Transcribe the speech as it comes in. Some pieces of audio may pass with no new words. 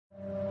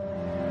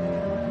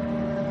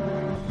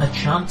A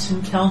chance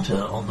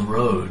encounter on the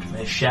road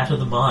may shatter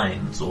the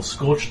minds or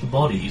scorch the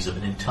bodies of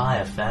an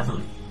entire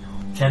family.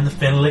 Can the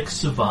Fenelix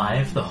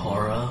survive the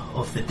horror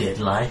of the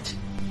Deadlight?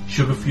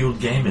 Sugarfueled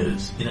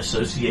Gamers, in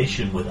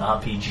association with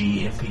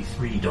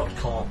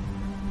RPGMP3.com,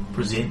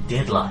 present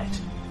Deadlight,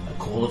 a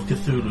Call of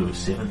Cthulhu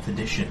 7th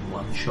edition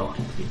one-shot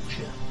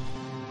adventure.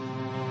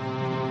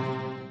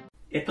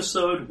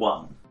 Episode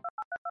 1.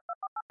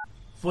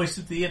 Voice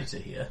of the Editor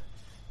here.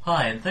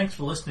 Hi, and thanks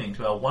for listening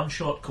to our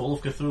one-shot Call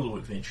of Cthulhu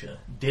adventure,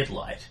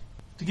 Deadlight.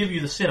 To give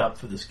you the setup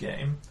for this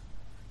game,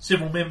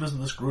 several members of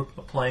this group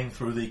are playing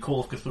through the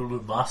Call of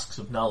Cthulhu Masks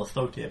of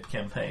Nyarlathotep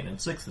campaign in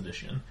 6th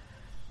edition,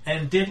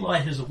 and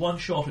Deadlight is a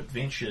one-shot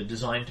adventure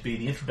designed to be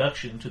the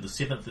introduction to the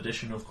 7th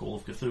edition of Call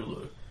of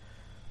Cthulhu.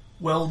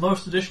 Well,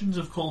 most editions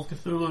of Call of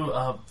Cthulhu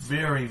are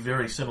very,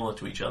 very similar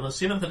to each other.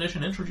 7th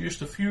edition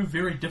introduced a few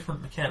very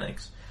different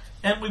mechanics,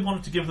 and we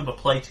wanted to give them a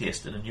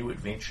playtest in a new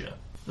adventure.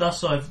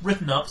 Thus, I've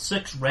written up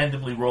 6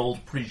 randomly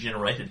rolled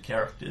pre-generated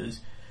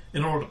characters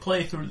in order to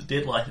play through the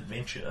Deadlight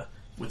adventure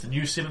with the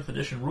new 7th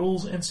edition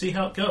rules and see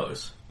how it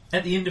goes.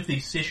 At the end of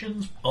these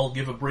sessions, I'll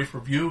give a brief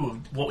review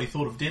of what we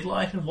thought of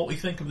Deadlight and what we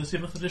think of the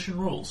 7th edition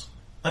rules.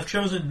 I've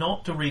chosen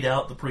not to read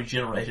out the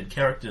pre-generated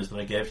characters that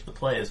I gave to the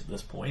players at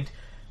this point,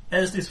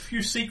 as there's a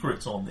few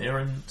secrets on there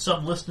and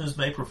some listeners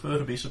may prefer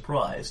to be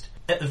surprised.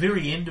 At the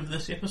very end of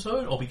this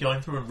episode, I'll be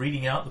going through and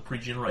reading out the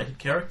pre-generated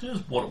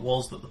characters, what it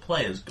was that the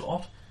players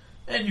got,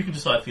 and you can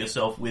decide for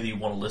yourself whether you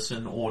want to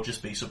listen or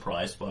just be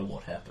surprised by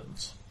what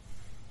happens.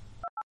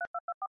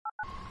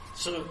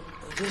 So,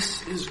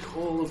 this is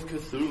Call of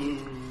Cthulhu.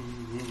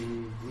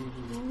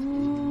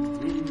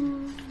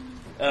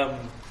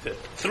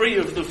 3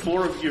 of the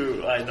 4 of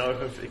you I know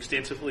have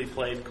extensively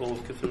played Call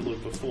of Cthulhu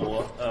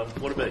before.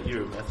 What about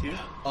you, Matthew?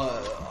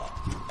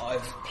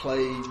 I've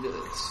played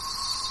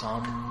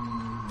some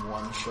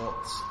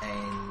one-shots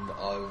and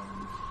I've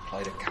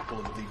played a couple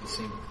of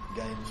D%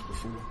 games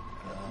before.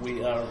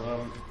 We are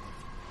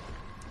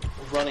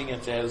running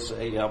it as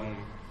a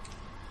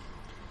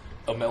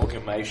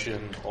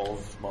amalgamation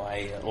of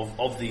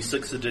of the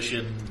 6th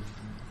edition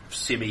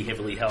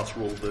semi-heavily house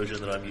rule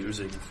version that I'm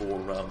using for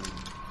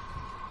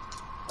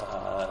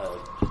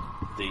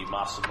the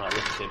Masters of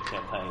Nyarlathotep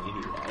campaign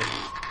anyway.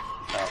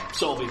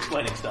 So I'll be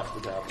explaining stuff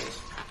regardless.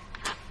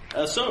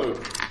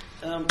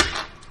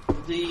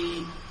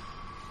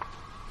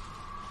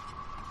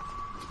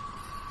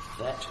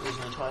 That is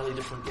an entirely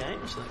different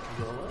game, so that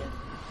can go away.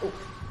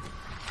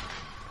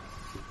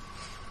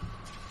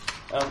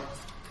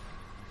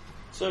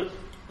 So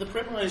the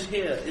premise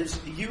here is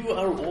you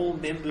are all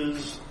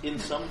members in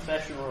some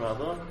fashion or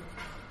other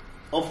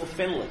of the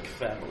Fenelix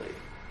family.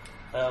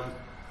 Are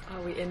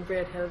we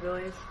inbred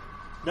hillbillies?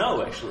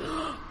 No, actually.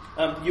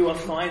 You are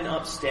fine,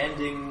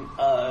 upstanding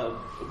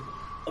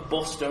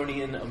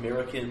Bostonian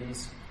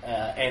Americans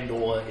and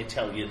or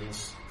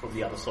Italians from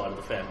the other side of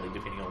the family,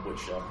 depending on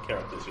which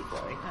characters you're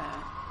playing.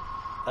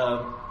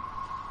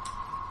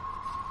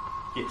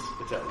 Yes,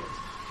 Italians.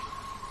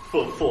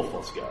 For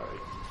Foscari.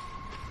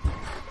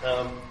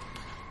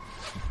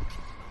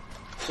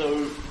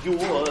 So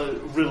your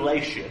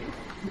relation,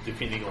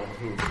 depending on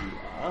who you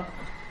are,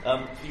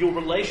 your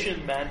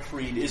relation,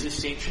 Manfred, is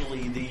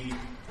essentially the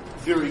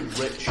very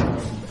rich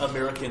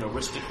American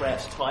aristocrat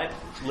type,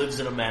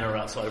 lives in a manor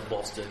outside of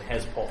Boston,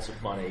 has pots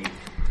of money,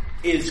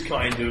 is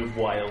kind of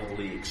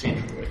wildly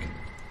eccentric.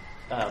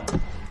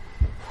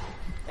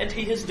 And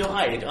he has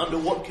died under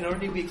what can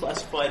only be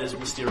classified as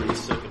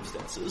mysterious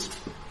circumstances.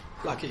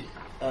 Lucky.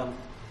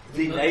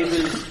 The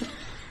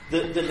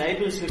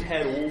neighbours have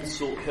heard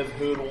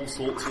all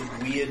sorts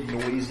of weird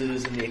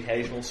noises and the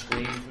occasional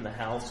scream from the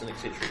house and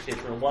etc.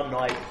 etc. And one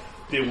night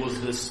there was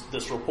this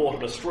report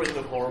of a string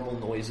of horrible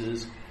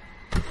noises,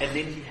 and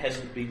then he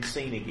hasn't been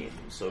seen again.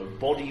 So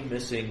body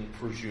missing,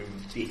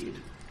 presumed dead.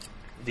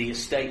 The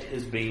estate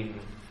has been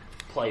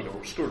played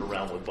or screwed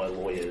around with by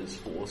lawyers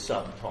for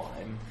some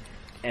time,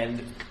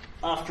 and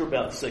after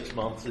about 6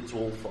 months it's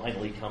all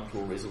finally come to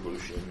a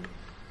resolution,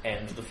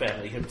 and the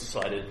family have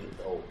decided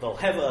they'll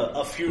have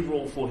a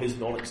funeral for his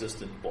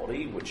non-existent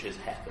body, which has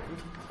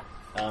happened.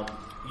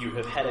 You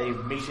have had a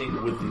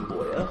meeting with the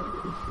lawyer,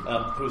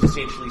 who has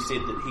essentially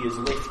said that he has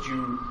left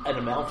you an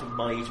amount of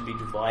money to be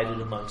divided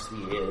amongst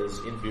the heirs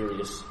in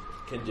various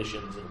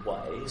conditions and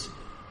ways,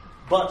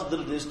 but that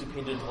it is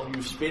dependent on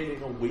you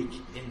spending a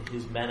week in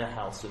his manor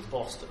house in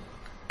Boston.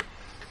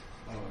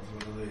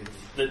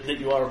 That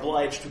you are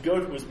obliged to go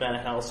to his manor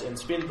house and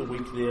spend the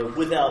week there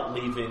without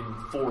leaving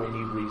for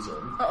any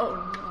reason,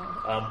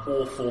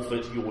 or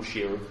forfeit your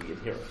share of the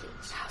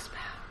inheritance.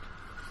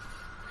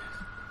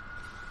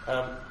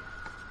 Housebound.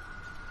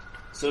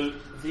 So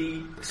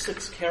the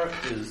 6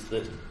 characters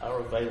that are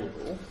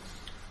available,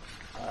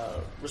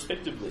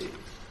 respectively,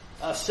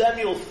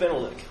 Samuel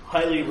Fenelix,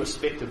 highly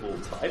respectable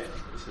type,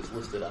 is his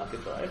listed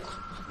archetype,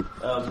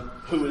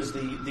 who is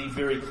the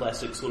very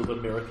classic sort of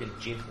American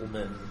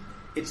gentleman.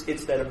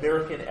 It's that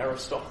American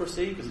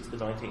aristocracy, because it's the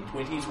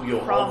 1920s, where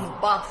you're from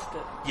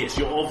Boston. Yes,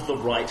 you're of the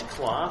right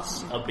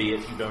class,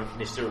 albeit you don't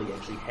necessarily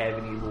actually have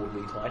any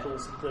lordly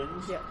titles and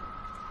things. Yeah.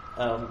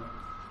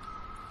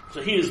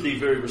 So he is the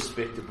very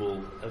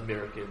respectable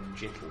American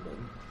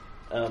gentleman.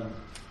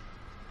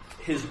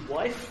 His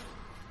wife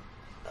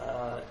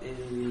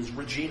is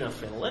Regina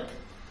Fenwick,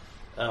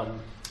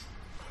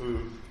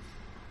 who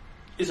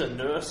is a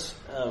nurse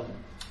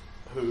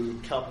who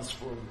comes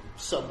from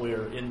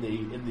somewhere in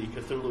the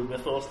Cthulhu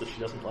mythos that she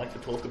doesn't like to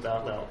talk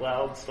about out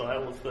loud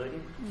style of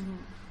thing.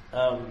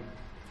 Mm-hmm.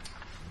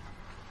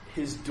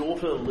 His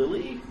daughter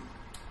Lily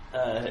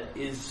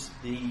is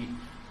the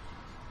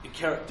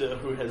character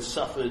who has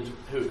suffered,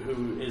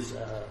 who is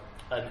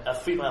a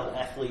female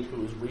athlete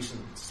who has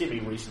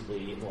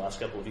semi-recently, in the last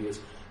couple of years,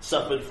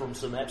 suffered from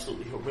some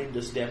absolutely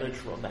horrendous damage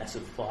from a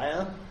massive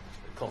fire.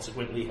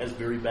 Consequently, has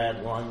very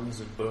bad lungs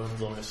and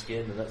burns on her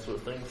skin and that sort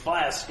of thing.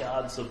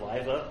 Fire-scarred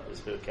survivor is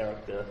her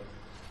character.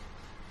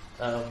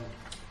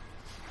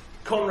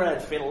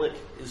 Conrad Fenwick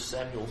is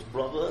Samuel's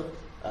brother.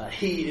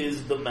 He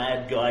is the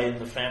mad guy in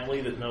the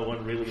family that no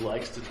one really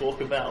likes to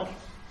talk about.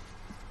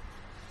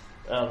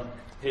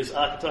 His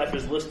archetype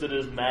is listed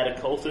as mad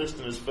occultist,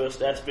 and his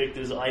first aspect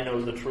is I know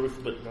the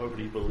truth, but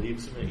nobody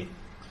believes me.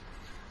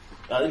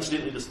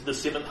 Incidentally, the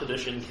 7th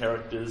edition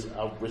characters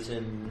are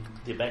written,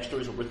 their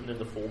backstories are written in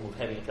the form of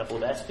having a couple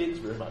of aspects,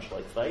 very much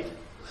like Fate.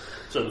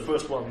 So the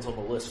first ones on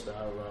the list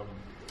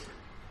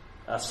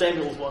are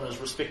Samuel's one is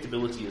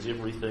respectability is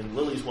everything,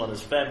 Lily's one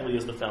is family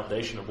is the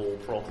foundation of all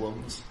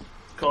problems,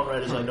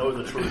 Conrad is I know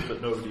the truth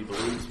but nobody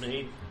believes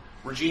me,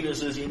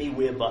 Regina's is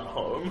anywhere but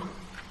home.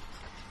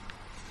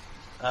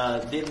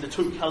 Then the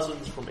two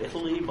cousins from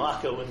Italy,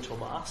 Marco and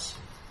Tomas,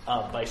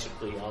 are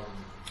basically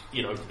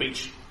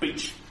beach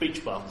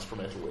bums from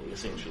Italy,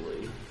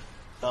 essentially.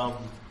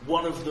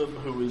 One of them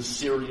who is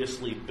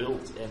seriously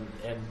built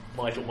and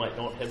might or might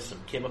not have some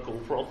chemical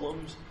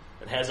problems,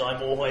 and has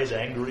I'm always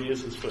angry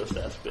as his first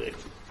aspect.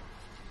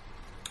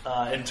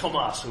 And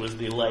Tomas, who is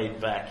the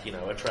laid-back,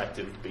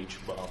 attractive beach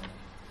bum,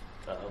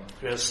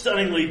 who has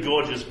stunningly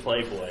gorgeous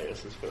playboy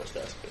as his first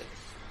aspect.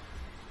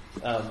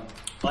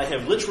 I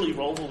have literally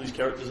rolled all these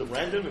characters at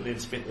random and then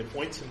spent their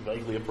points in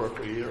vaguely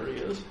appropriate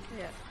areas.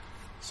 Yeah.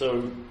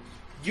 So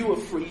you are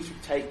free to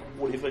take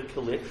whatever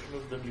collection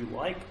of them you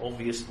like.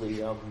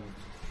 Obviously,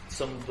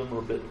 some of them are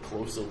a bit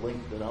closer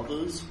linked than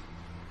others,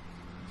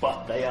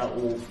 but they are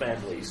all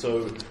family.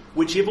 So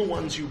whichever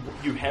ones you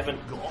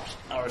haven't got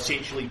are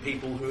essentially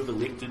people who have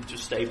elected to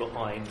stay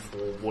behind for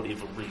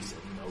whatever reason.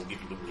 I'll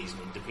give you the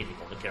reasoning depending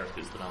on the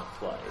characters that aren't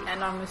played.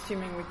 And I'm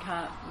assuming we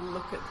can't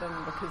look at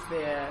them because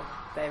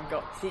they've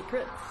got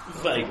secrets?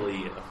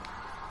 Vaguely, yeah.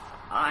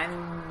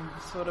 I'm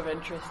sort of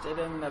interested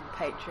in the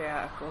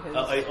patriarch or his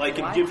I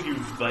can wife. give you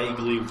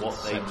vaguely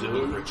what they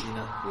do.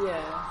 Regina.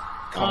 Yeah.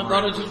 I'm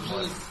not was interested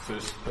my in,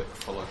 first pick,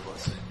 followed by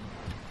Samuel.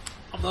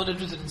 I'm not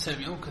interested in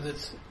Samuel because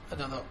it's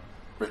another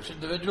rich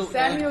individual.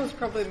 Samuel's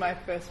probably my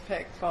first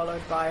pick,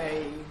 followed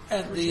by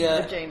and the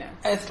Regina.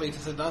 athlete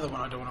is another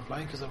one I don't want to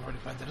play because I've already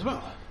played that as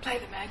well. Play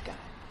the mad guy.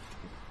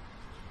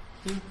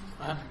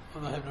 I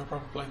have no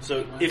problem playing.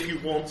 So the if you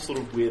want sort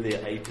of where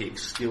their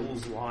apex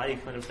skills lie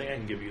kind of thing, I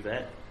can give you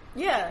that.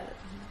 Yeah.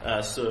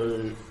 that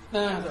really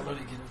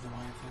get in the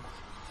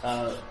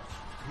way.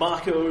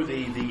 Marco,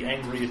 the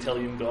angry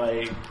Italian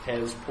guy,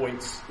 has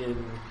points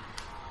in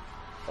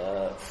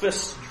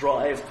fist,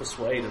 drive,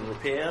 persuade, and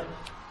repair,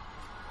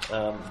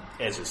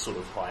 as his sort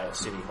of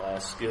semi-higher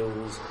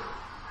skills.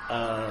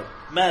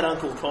 Mad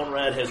Uncle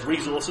Conrad has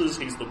resources,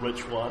 he's the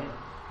rich one,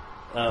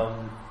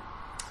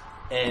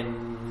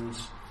 and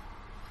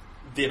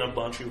then a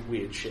bunch of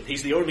weird shit.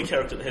 He's the only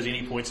character that has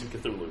any points in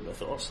Cthulhu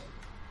Mythos,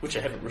 which I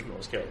haven't written on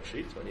his character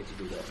sheet, so I need to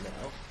do that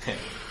now.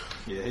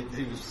 Yeah,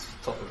 he was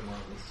top of my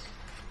list.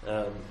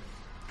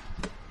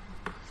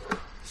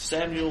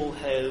 Samuel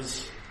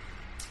has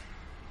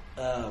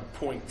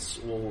points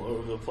all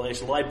over the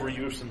place. Library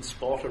use and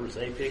spot are his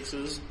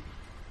apexes.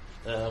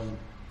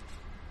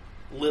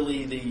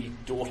 Lily, the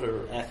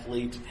daughter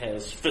athlete,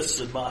 has fists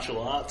and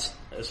martial arts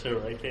as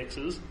her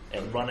apexes,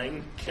 and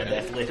running and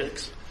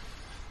athletics.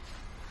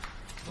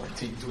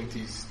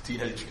 1920s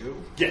teenage girl.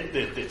 Yeah,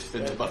 that's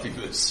In the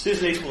Buffyverse.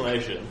 There's an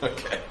explanation.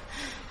 Okay.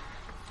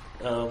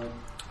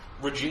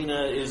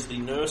 Regina is the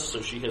nurse,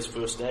 so she has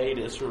first aid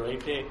as her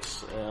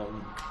apex,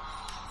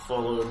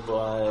 followed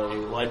by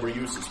library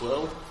use as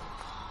well.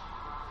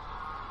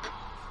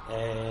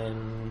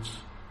 And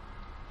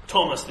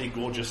Thomas, the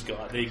gorgeous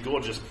guy, the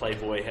gorgeous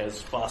playboy,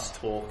 has fast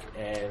talk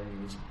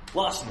and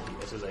larceny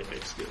as his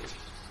apex skills.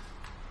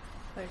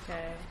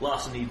 Okay.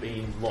 Larceny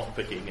being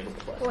lockpicking and all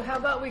that. Well, how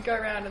about we go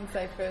around and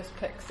say first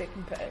pick,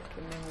 second pick,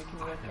 and then we can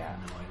work out.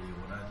 No idea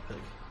what I'd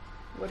pick.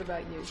 What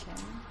about you,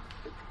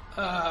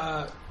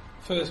 Cameron?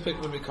 First pick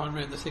would be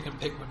Conrad, the second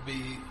pick would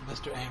be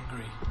Mr.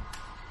 Angry.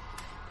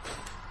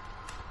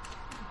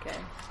 Okay.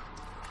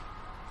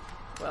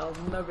 Well,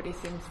 nobody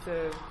seems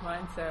to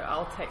mind, so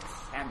I'll take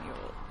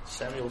Samuel.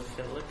 Samuel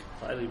Fenwick,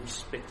 highly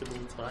respectable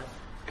type.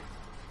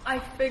 I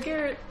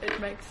figure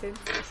it makes sense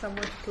for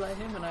someone to play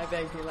him, and I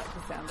vaguely like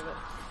the sound of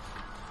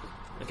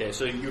it. Okay,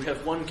 so you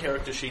have one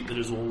character sheet that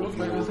is all of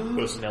your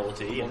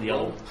personality, and the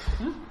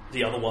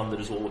other one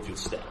that is all of your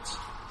stats.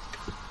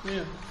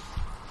 Yeah.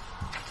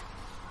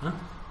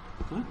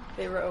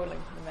 They're rolling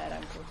for the Mad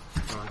Uncle.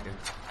 Oh, okay.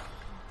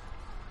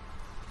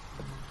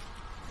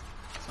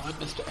 So I'm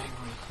Mr.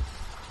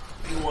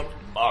 Angry. You want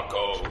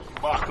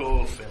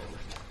Marco Fenwick.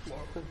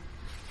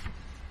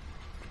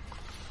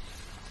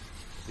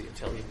 The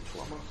Italian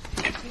plumber.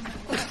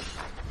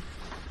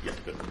 Yep,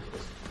 good.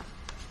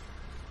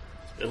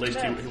 At least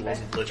he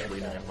wasn't literally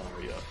named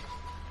Mario.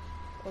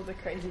 Or the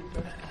crazy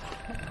book.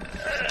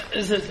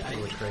 Is it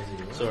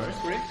Sorry?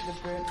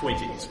 correct?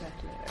 20s.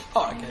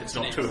 Oh, okay. It's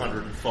not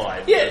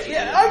 205.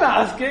 Yeah, I'm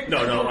asking.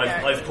 No,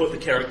 I've put the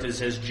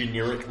characters as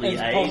generically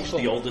As aged. possible.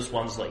 The oldest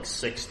one's like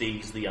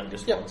 60s, the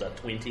youngest Yep. ones are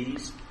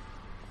 20s.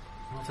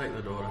 I'll take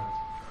the daughter.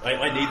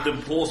 I need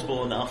them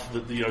plausible enough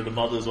that the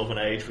mother's of an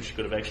age where she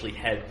could have actually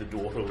had the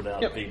daughter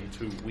without Yep. being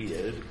too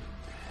weird.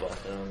 But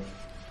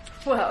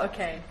Well,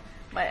 okay.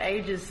 My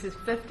age is his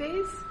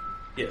 50s.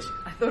 yes,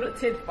 I thought it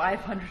said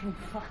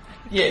 505.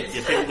 Yes.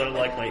 yeah, people don't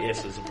like my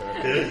S's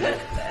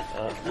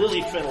apparently.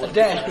 Lily Fennel. A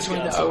dash between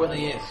the O and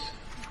the S.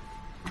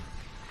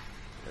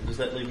 And does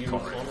that leave you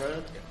with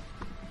Conrad?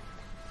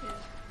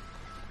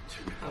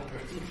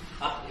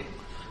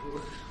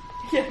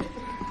 Yeah.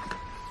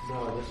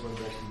 No, this one's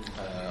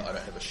actually... I don't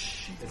have a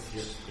sheet.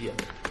 Yeah.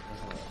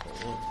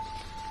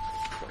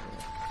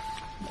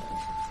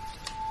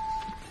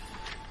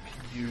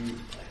 Can you?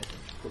 I had to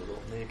put it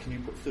on there. Can you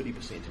put 30% in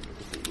your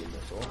graffiti in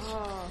that box?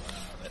 Oh,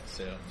 That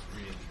sounds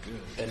really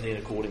good. And then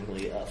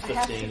accordingly, have to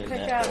 15 in pick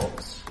that up-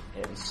 box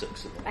and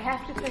 6 in I that.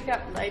 have to pick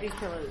up Lady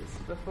Killers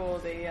before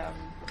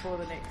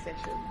the next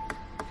session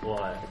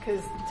Why?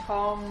 because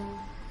Tom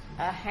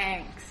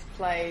Hanks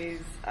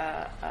plays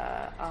a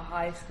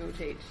high school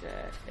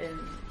teacher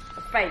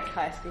a fake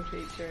high school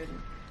teacher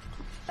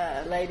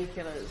in Lady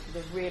Killers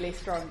with a really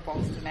strong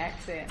Boston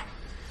accent,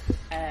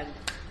 and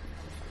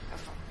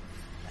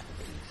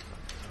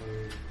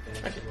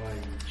That's why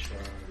you chose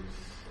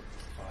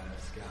Fire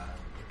Scar.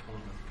 The con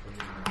of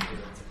putting an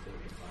appearance of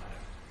 35.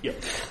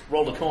 Yep.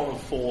 Rolled a con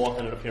of 4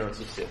 and an appearance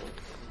of 7.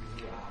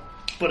 Wow.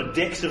 But a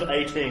dex of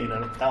 18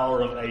 and a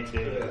power of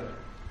 18.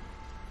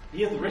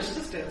 Yeah, the rest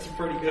of the stats are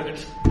pretty good.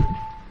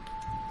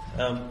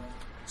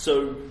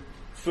 So,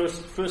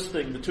 first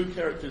thing, the two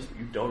characters that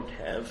you don't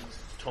have,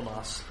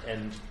 Tomas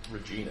and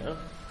Regina.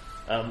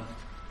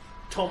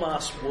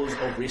 Tomas was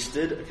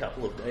arrested a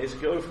couple of days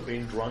ago for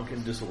being drunk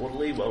and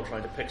disorderly while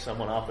trying to pick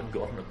someone up and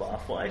got in a bar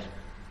fight.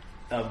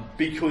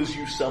 Because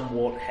you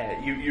somewhat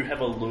you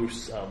have a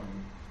loose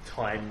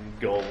time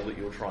goal that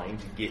you're trying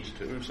to get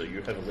to, so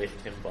you have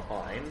left him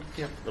behind.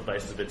 Yep. The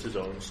basis of it's his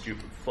own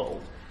stupid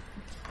fault.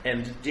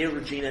 And dear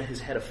Regina has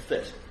had a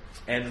fit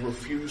and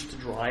refused to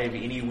drive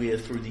anywhere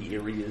through the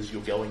areas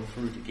you're going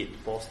through to get to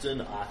Boston,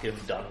 Arkham,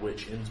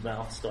 Dunwich,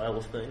 Innsmouth style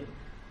of thing.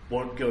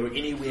 Won't go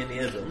anywhere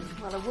near them.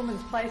 well, a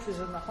woman's place is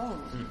in the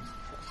home.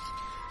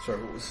 Sorry,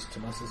 what was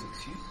Tomas's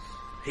excuse?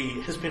 He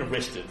has been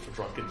arrested for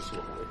drunk and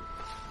disorderly.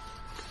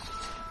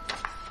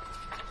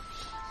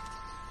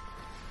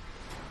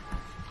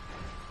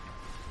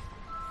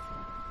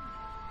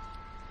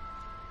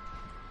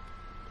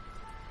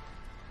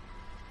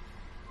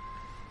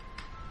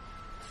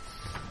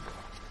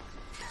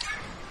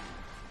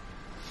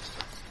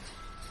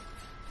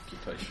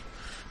 Occupation.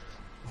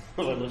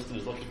 Well, I listed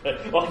as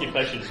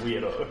occupation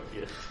weirdo.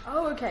 Yes.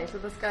 Oh, okay. So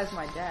this guy's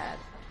my dad.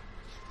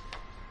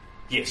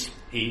 Yes,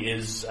 he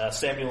is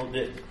Samuel.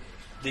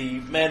 The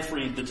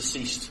Manfred, the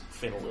deceased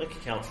Fenwick,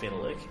 Count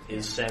Fenwick,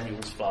 is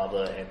Samuel's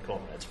father and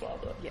Conrad's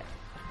father. Yeah.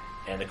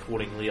 And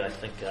accordingly, I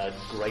think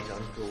great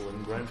uncle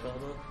and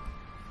grandfather.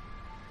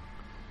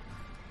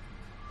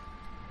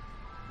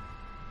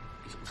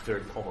 It's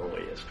very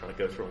Pomeroy-esque, trying to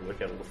go through and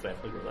work out all the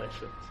family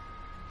relations.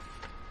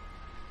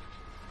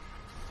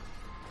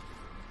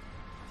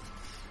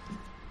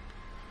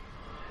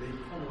 The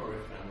Pomeroy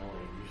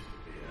family used to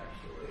be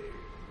actually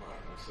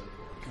like a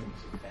simple in terms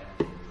of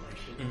family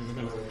relations.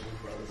 They were all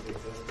brothers and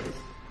sisters.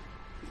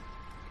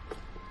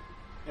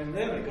 And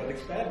then it got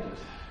expanded.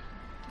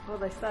 Well,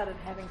 they started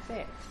having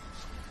sex.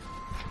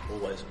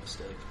 Always a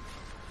mistake.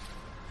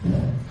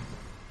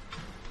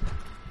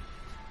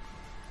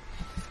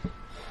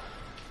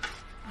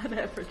 An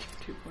average of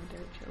 2.8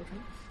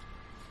 children.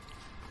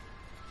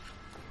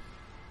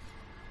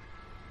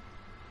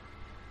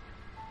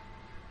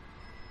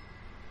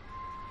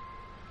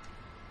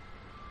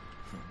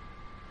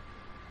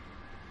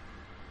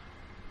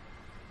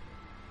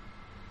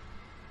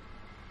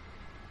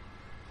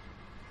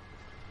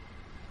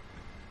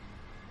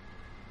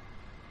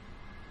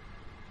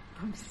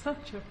 I'm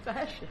such a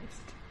fascist.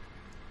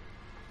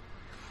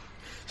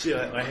 See,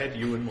 I had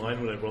you in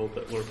mind when I wrote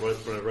that.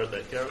 When I wrote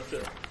that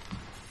character,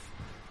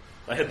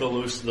 I had the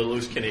loose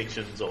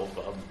connections of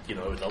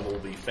they'll all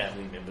be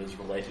family members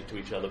related to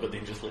each other, but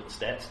then just let the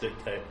stats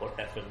dictate what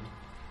happened.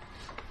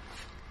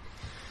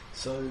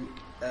 So,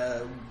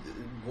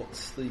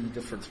 what's the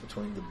difference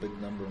between the big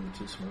number and the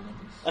two small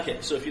numbers? Okay,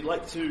 so if you'd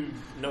like to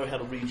know how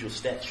to read your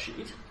stats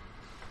sheet,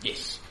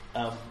 yes.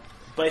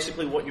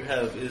 Basically, what you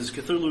have is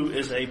Cthulhu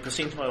is a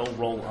percentile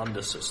roll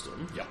under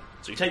system. Yeah.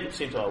 So you take the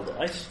percentile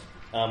dice,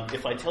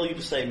 If I tell you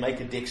to say make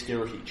a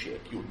dexterity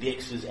check, your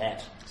dex is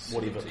at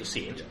whatever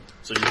percent.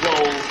 So you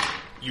roll,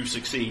 you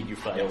succeed, you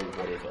fail,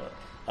 whatever.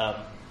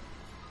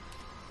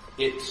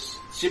 It's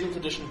 7th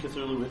edition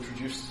Cthulhu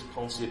introduces a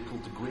concept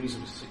called degrees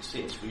of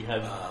success. We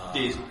have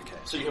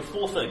so you have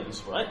 4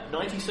 things, right?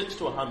 96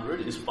 to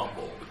 100 is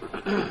fumble.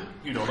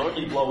 You not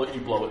only blow it,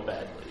 you blow it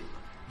badly.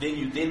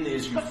 Then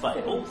there's you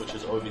fail, which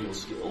is over your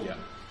skill. Yeah.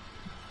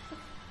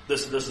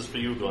 This is for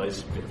you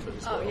guys' benefit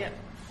as well. Oh,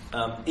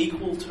 yeah.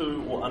 Equal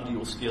to or under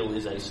your skill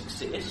is a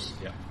success.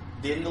 Yeah.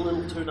 Then the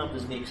little 2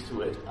 numbers next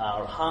to it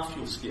are half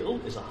your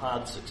skill is a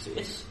hard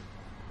success,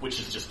 which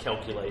is just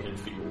calculated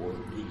for your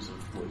ease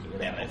of working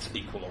it out. And that's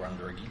equal or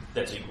under again.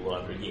 That's equal or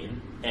under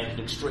again. And an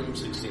extreme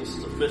success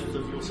is a 5th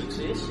of your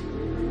success.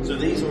 So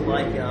these are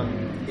like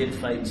in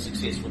Fate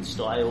success with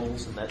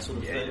styles and that sort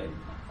of thing.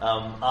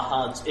 A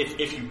hard,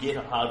 if you get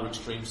a hard or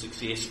extreme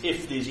success,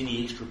 if there's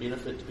any extra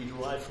benefit to be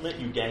derived from it,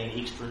 you gain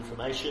extra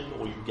information,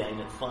 or you gain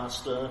it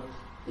faster,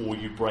 or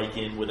you break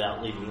in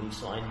without leaving any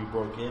sign you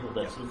broke in, or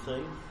that sort of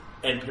thing.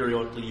 And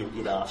periodically you'll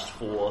get asked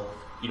for,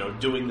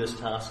 doing this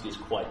task is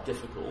quite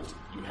difficult.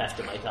 You have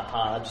to make a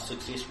hard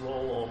success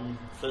roll on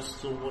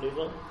fists or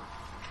whatever.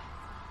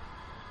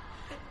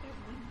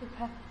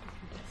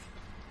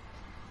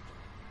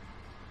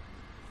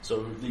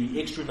 So the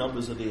extra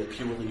numbers are there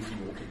purely for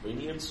your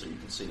convenience, so you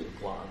can see at a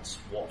glance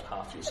what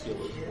half your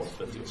skill is and what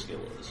 5th your skill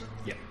is.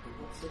 Yeah.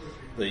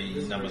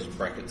 The numbers and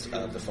brackets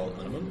are default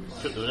minimum.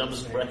 The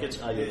numbers and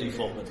brackets are your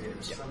default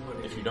minimums.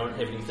 Yeah. If you don't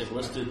have anything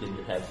listed, then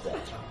you have that.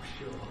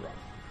 Right.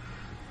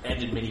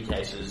 And in many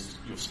cases,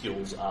 your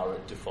skills are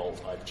at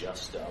default. I've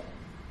just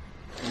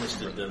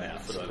listed them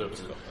out for the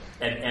purpose of it.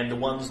 And the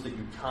ones that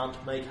you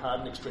can't make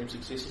hard and extreme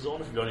successes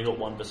on, if you've only got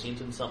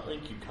 1% in something,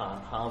 you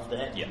can't halve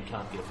that, you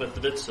can't get a 5th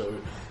of it, so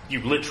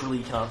you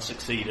literally can't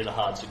succeed at a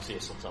hard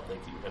success on something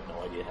that you have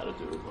no idea how to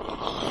do.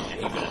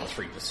 Even at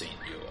 3%,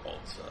 your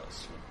odds are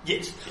slim.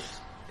 Yes.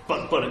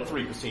 But at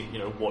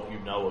 3%, what you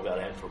know about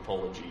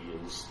anthropology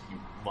is you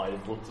might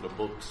have looked at a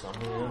book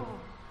somewhere.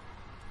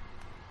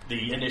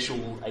 The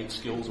initial 8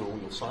 skills are all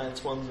your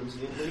science ones,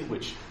 incidentally,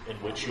 in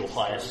which your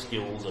highest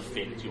skills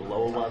affect your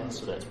lower ones,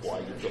 so that's why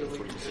you've got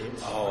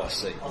 3%. Oh, I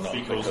see.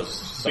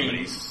 Because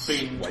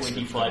being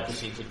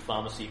 25% in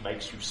pharmacy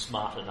makes you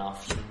smart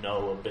enough to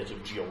know a bit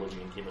of geology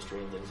and chemistry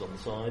and things on the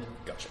side.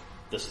 Gotcha.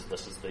 This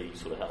is the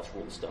sort of house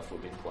rule stuff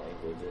we've been playing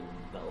with in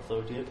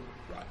Malithotep.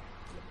 Right.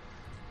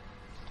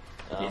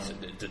 Yes,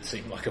 it did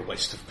seem like a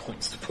waste of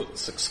points to put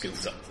 6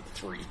 skills up to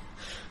 3.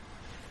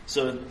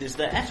 So there's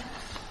that.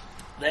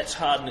 That's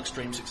hard and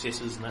extreme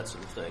successes and that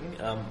sort of thing.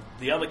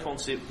 The other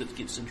concept that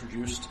gets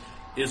introduced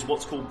is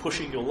what's called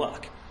pushing your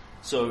luck.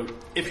 So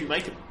if you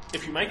make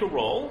a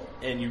roll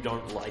and you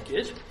don't like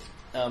it,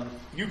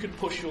 you can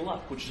push your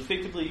luck, which is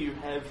effectively you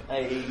have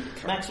a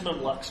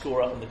maximum luck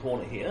score up in the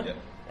corner here,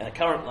 and a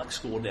current luck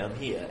score down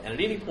here. And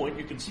at any point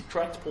you can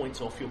subtract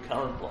points off your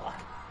current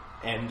luck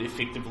and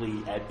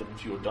effectively add them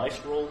to your dice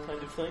roll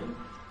kind of thing.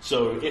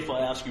 So if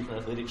I ask you for an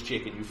athletics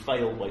check and you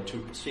fail by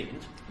 2%,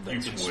 you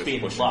can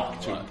spend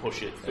luck to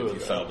push it further. If you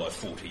fail by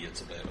 40,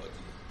 it's a bad idea.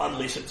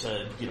 Unless it's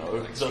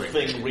the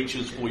thing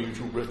reaches for you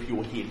to rip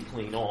your head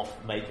clean off,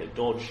 make a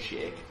dodge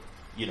check.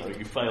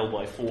 You fail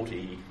by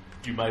 40,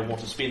 you may want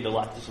to spend the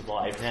luck to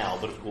survive now,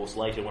 but of course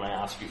later when I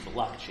ask you for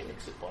luck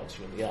checks, it bites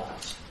you in the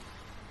arse.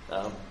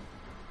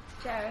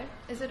 Jared,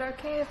 is it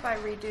okay if I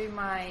redo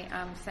my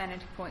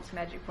sanity points,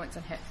 magic points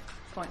and hit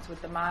points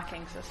with the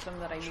marking system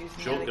that I use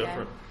in the other game? Sure, go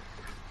for it.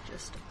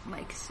 Just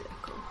make a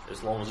circle.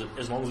 As long as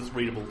it's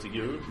readable to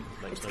you.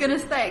 It's going to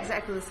stay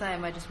exactly the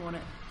same. I just want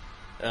it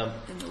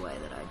in the way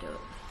that I do it.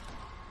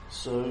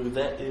 So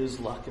that is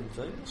luck and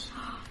things.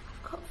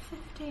 I've got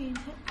 15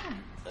 hit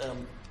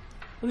points.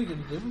 What are you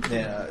going to do?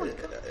 Now,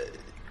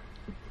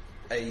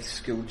 a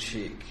skill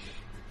check,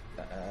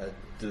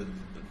 do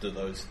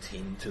those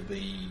tend to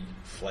be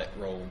flat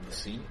roll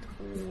percent,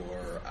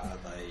 or are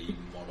they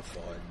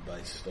modified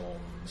based on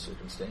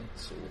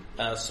circumstance?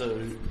 Or?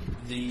 So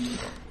the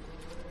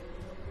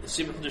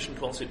 7th edition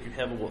concept, you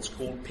have what's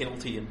called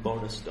penalty and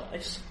bonus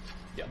dice,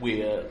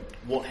 where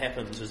what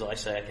happens is I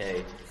say,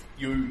 okay,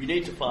 you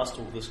need to fast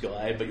talk this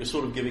guy, but you're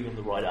sort of giving him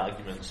the right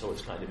argument, so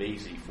it's kind of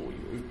easy for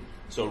you.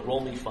 So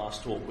roll me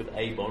fast talk with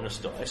a bonus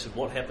dice, and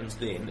what happens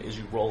then is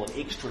you roll an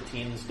extra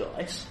 10s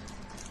dice,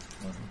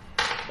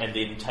 and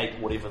then take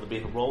whatever the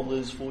better roll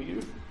is for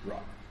you.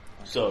 Right.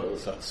 So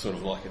it's sort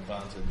of like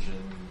advantage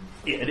and...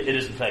 Yeah, it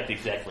is in fact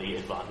exactly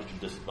advantage and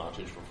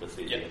disadvantage from 5th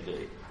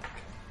D&D.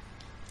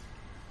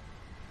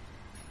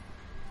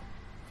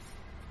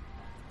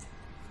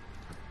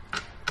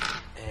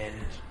 And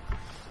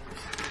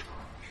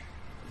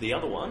the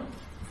other one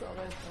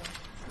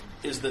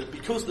is that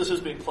because this has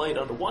been played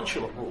under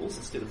one-shot rules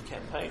instead of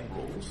campaign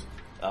rules,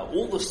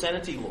 all the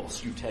sanity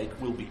loss you take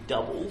will be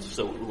doubled,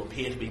 so it will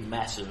appear to be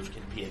massive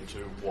compared to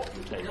what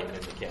you're taking in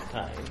the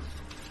campaign.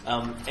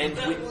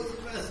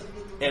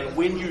 And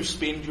when you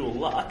spend your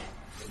luck,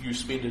 you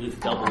spend it at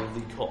double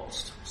the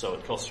cost. So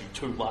it costs you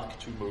 2 luck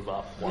to move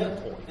up 1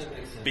 point.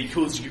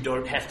 Because you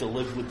don't have to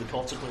live with the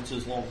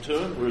consequences long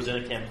term, whereas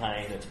in a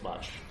campaign it's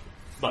much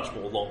much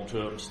more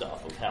long-term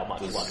stuff of how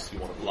much life you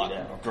want to bleed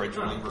out.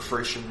 Gradually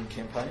refreshing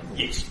campaign? Or?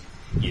 Yes,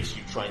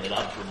 you train it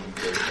up and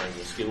you train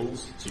your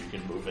skills, so you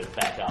can move it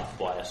back up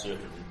by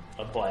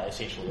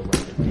essentially a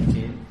random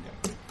D10.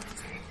 Yeah.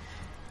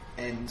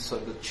 And so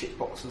the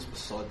checkboxes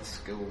beside the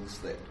skills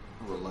that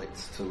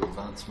relates to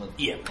advancement.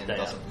 Yeah, and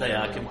they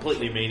are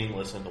completely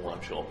meaningless in the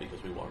one shot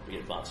because we won't be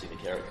advancing the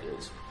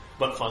characters.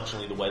 But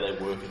functionally, the way they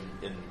work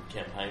in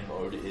campaign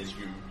mode is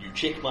you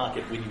check mark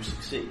it when you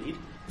succeed,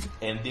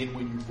 and then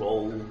when you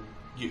roll,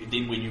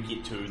 then when you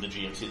get to the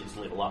GM says it's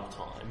level up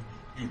time,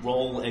 you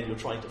roll and you're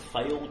trying to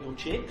fail your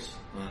checks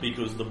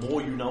because the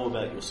more you know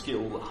about your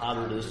skill, the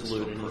harder it is to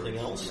learn anything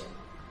else.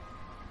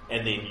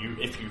 And then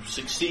if you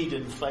succeed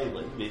in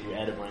failing, then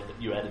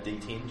you add a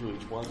D10 to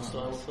each one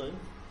style thing.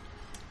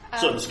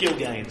 So the skill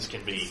gains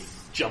can be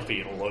jumpy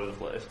and all over the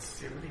place.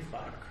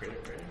 75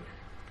 credit rating.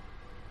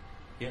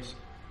 Yes,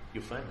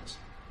 you're famous.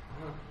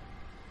 Oh,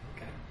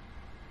 okay.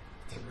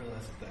 Didn't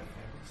realise that they're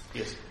famous.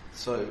 Yes.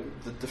 So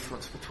the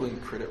difference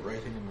between credit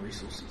rating and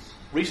resources?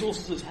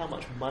 Resources is how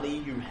much money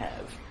you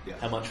have,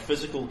 how much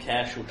physical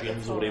cash or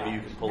gems or whatever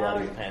you can pull out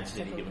of your pants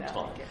at any given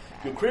time.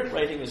 Your credit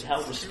rating is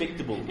how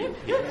respectable you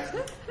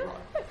are.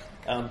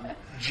 Right.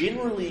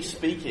 Generally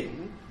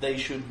speaking, they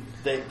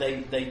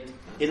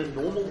in a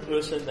normal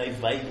person, they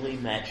vaguely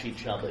match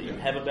each other. You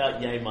have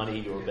about yay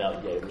money, you're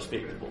about yay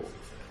respectable.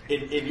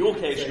 In your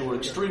case, you're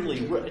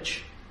extremely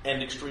rich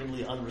and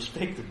extremely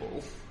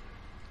unrespectable.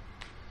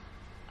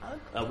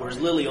 Whereas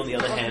Lily, on the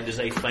other hand, is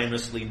a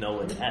famously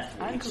known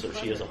athlete, so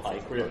she has a high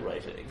credit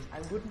rating,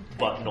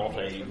 but not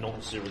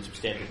necessarily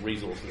substantial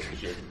resources because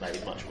she hasn't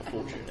made much of a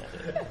fortune at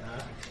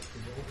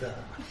it.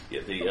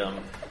 Yeah,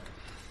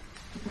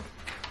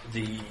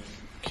 the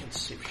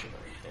conception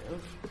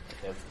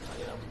I have my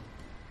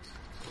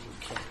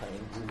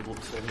campaign rule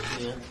books in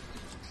here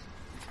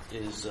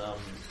is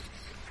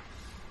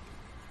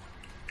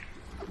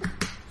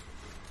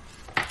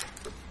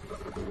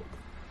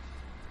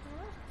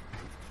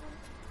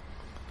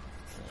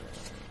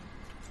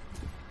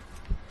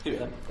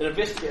an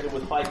investigator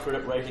with high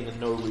credit rating and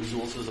no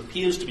resources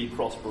appears to be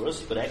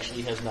prosperous, but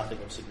actually has nothing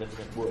of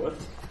significant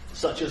worth,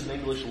 such as an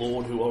English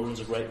lord who owns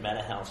a great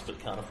manor house but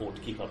can't afford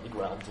to keep up the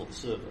grounds or the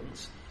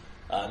servants.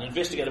 An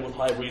investigator with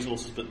high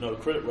resources but no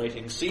credit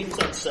rating seems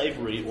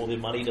unsavoury, or their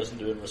money doesn't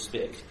do him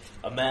respect.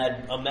 A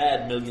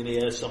mad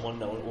millionaire, someone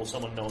known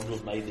to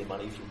have made their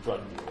money through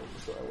drug dealing,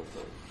 so I would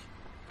think.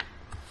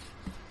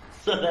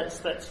 So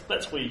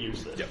that's where you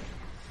use this. Yep.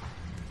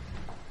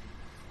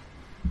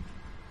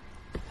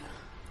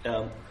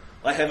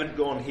 I haven't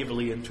gone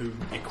heavily into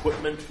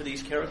equipment for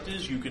these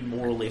characters. You can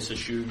more or less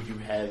assume you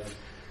have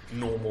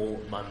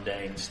normal,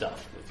 mundane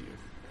stuff with you.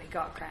 We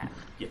got crap.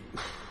 Yeah.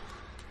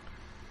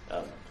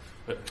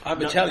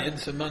 I'm Italian,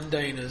 so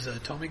mundane is a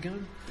Tommy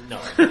gun.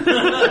 No.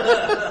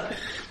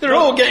 They're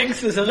all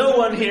gangsters. No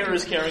one here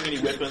is carrying any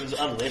weapons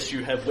unless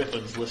you have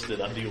weapons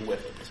listed under your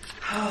weapons.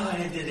 Oh,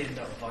 I did end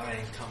up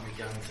buying Tommy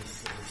guns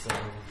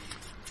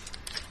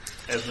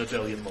as an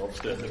Italian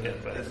mobster in the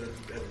campaign. As an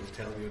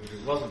Italian who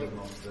wasn't a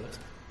mobster.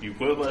 You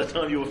were by the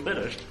time you were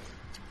finished.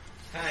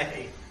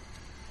 Hey.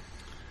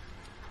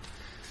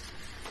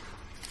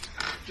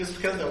 Just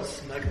because I was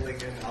smuggling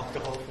in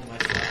alcohol for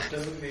myself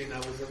doesn't mean I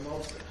was a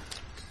mobster.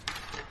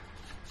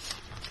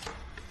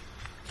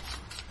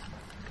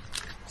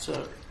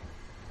 So,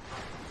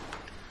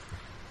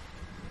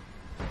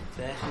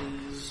 that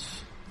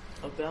is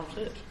about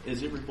it.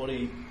 Is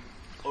everybody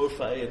au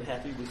fait and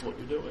happy with what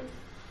you're doing?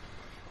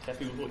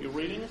 Happy with what you're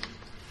reading?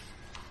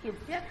 Yep.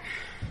 Oh,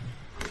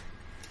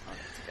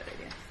 that's a good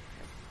idea.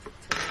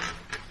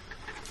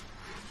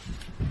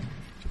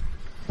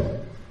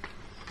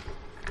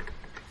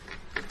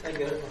 I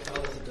get it, my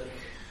father's a dick.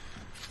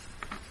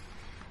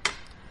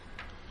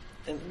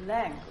 And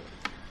Language.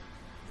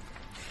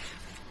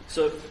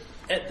 so,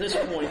 at this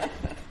point,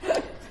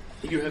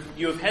 you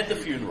have had the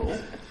funeral.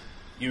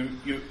 You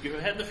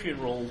have had the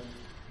funeral.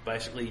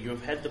 Basically, you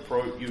have had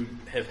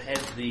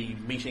the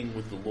meeting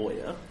with the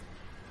lawyer.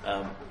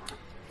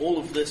 All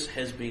of this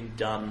has been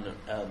done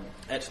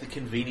at the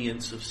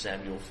convenience of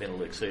Samuel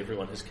Fenwick, so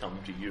everyone has come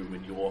to you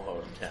in your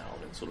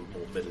hometown in sort of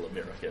more middle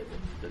America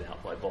than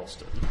out by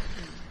Boston.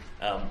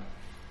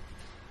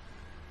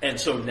 And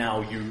so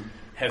now you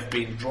have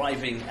been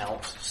driving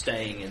out,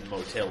 staying in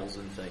motels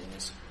and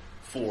things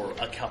for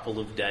a couple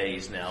of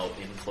days now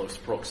in close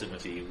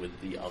proximity with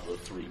the other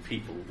three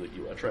people that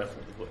you are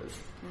travelling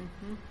with.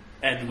 Mm-hmm.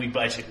 And we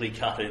basically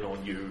cut in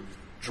on you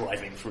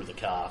driving through the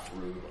car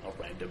through a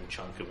random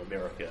chunk of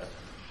America.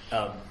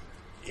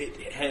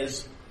 It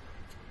has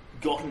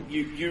gotten...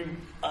 You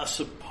are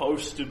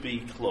supposed to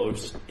be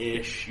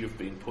close-ish. You've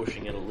been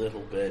pushing it a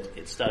little bit.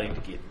 It's starting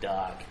to get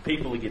dark.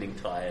 People are getting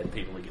tired.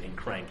 People are getting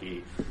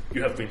cranky.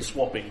 You have been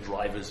swapping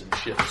drivers and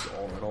shifts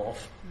on and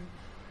off.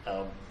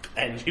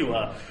 And you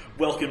are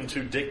welcome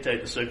to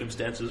dictate the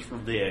circumstances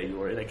from there.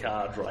 You are in a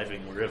car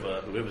driving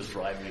whoever's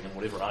driving, and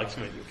whatever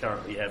argument you're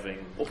currently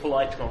having, or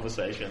polite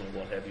conversation, or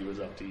what have you, is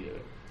up to you.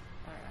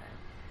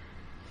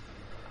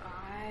 Alright.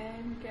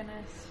 I'm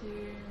gonna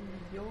assume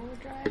you're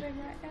driving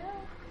right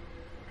now?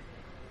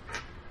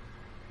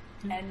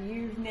 And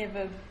you've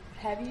never...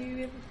 Have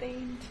you ever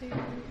been to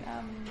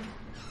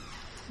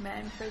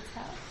Manfred's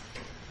house?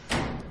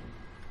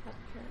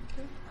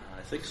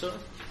 I think so.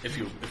 If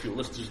your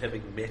listeners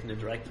having met and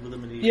interacted with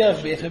him, in Yeah,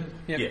 I've met him.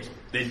 Yep. Yeah,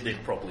 then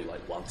probably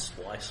like once,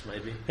 twice,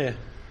 maybe. Yeah.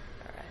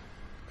 Alright.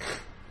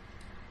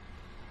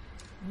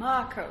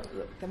 Marco,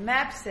 look, the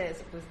map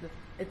says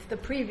it's the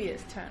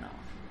previous turn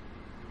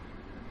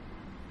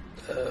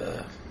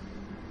off.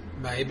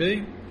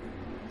 Maybe.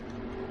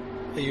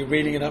 Are you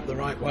reading it up the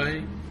right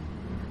way?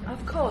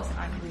 Of course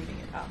I'm reading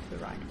it up the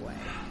right way.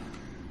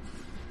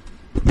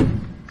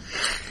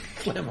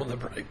 Slam on the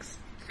brakes.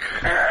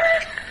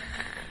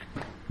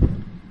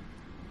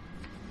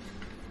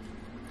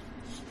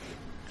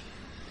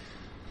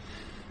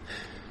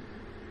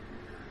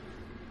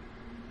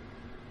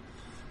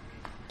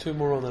 Two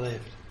more on the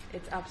left.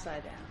 It's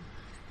upside down.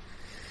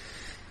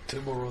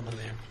 Two more on the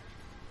left.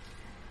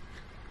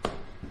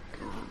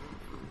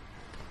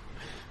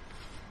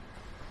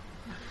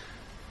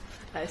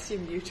 I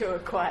assume you two are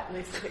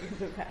quietly sitting in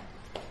the back.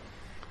 Would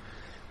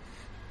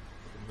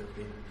there have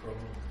been a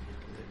problem if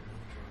you'd let me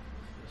drive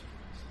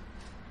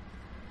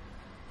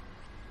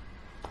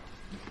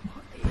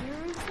in the first place? What year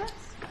is this?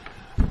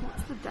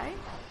 What's the date?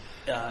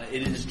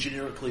 It is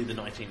generically the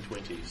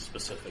 1920s.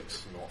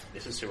 Specifics not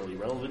necessarily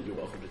relevant. You're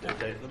welcome to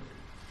dictate them.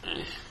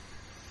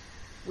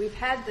 We've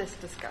had this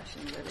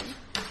discussion, Lily.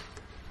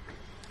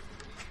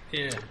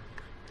 Yeah.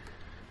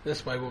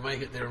 This way we'll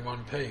make it there in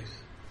one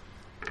piece.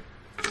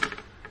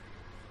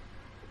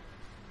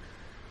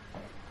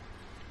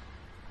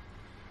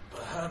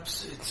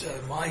 Perhaps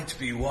it might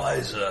be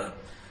wiser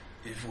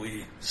if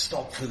we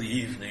stop for the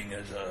evening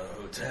at a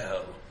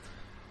hotel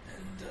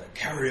and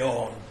carry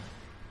on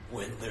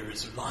when there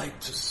is light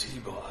to see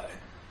by.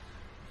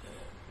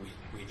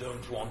 We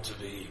don't want to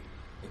be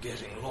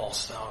getting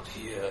lost out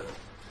here.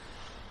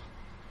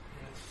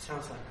 Yeah, it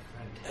sounds like a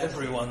fantastic...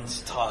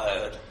 Everyone's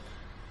tired.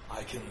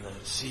 I can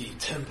see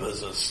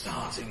tempers are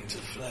starting to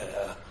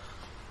flare.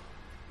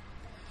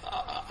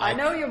 I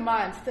know your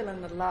mind's still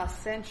in the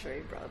last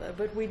century, brother,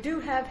 but we do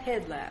have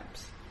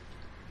headlamps.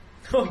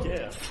 Oh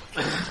yeah,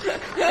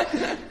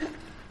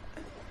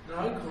 No,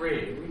 I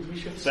agree. We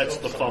should that's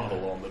stop the somewhere.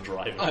 fumble on the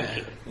driving. Oh,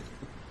 yeah.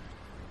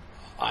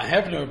 I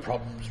have no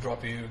problems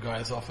dropping you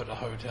guys off at a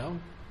hotel.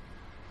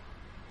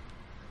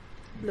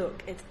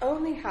 Look, it's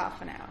only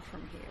half an hour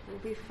from here. We'll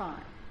be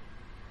fine.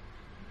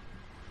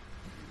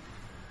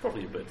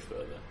 Probably a bit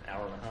further,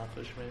 hour and a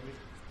half-ish maybe.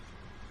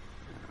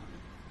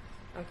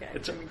 Okay,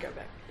 It's let me go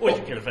back. Or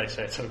you can in fact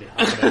say it's only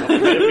half an hour,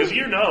 because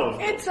you know.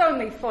 It's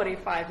only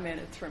 45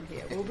 minutes from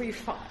here. We'll be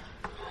fine.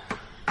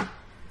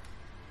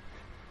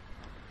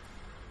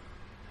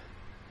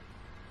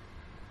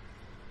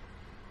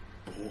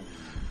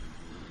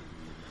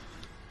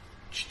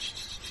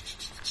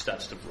 It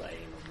starts to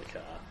rain on the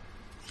car.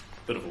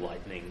 Bit of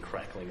lightning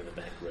crackling in the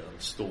background,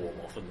 storm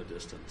off in the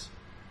distance.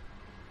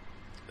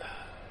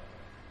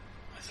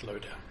 I slow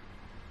down.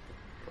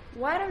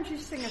 Why don't you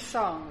sing a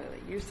song,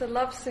 Lily? You used to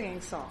love singing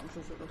songs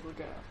as a little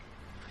girl.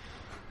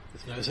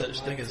 There's no such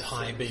thing as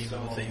high beam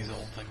with these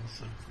old things.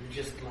 So. You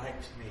just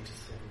liked me to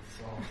sing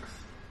songs.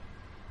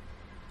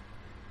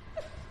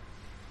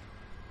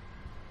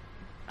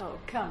 Oh,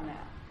 come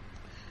now.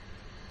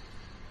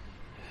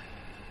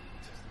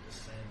 Just the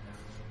same now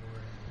as a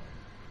word.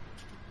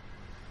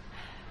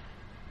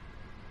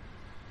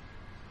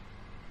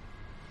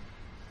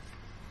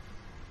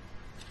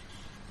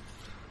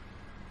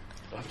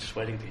 I'm just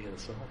waiting to hear the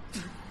song.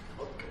 I'm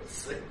not going to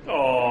sing.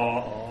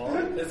 Oh,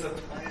 There's a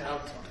tie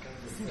out. I'm going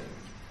to sing.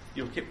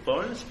 you'll get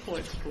bonus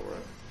points for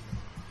it.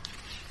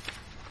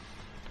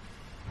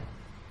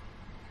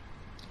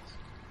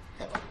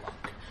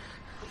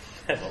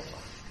 Have a luck.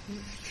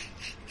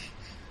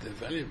 They're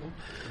valuable.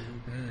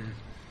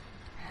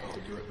 Oh,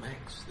 you're at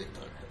max. They don't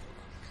have a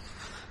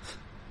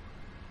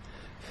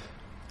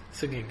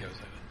Singing goes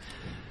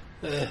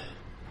over.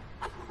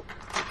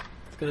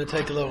 It's going to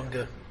take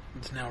longer.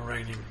 It's now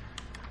raining.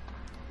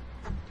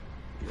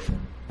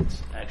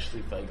 It's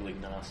actually vaguely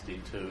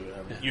nasty too.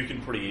 You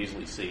can pretty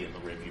easily see in the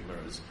rearview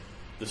mirrors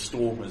the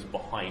storm is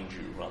behind you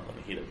rather than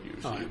ahead of you,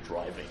 so you're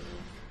driving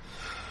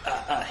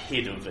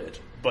ahead of it,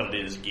 but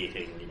it is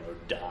getting,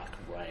 dark,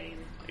 rain,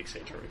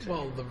 etc.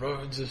 Well, the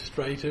roads are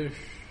straightish.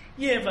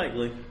 Yeah,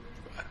 vaguely.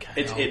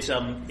 Okay. It's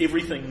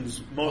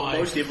everything's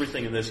most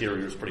everything in this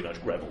area is pretty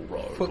much gravel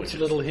road. Foot's which a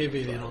is little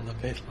heavy then fine. on the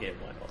pedal. Yeah,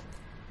 why not?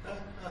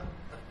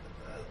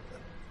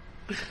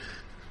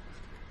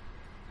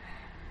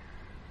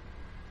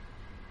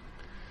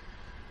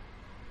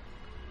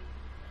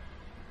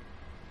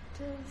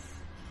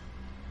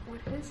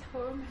 Would his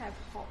home have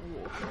hot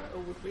water,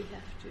 or would we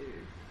have to...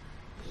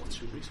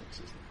 What's your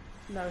resources?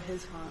 No,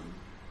 his home.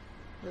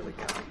 Where we're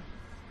going.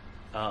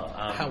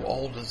 How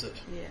old is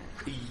it? Yeah.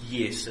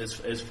 Yes,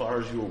 as far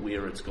as you're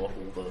aware, it's got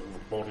all the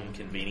modern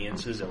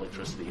conveniences,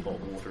 electricity, hot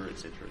water,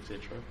 etc.,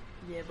 etc.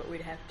 Yeah, but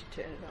we'd have to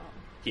turn it on.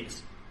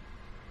 Yes.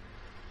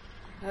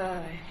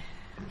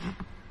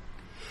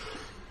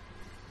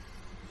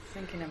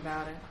 Thinking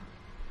about it.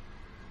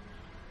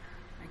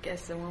 I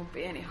guess there won't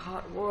be any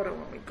hot water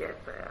when we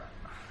get there.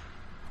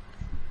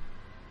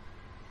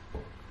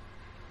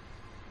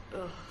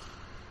 Ugh.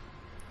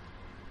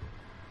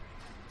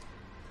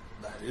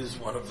 That is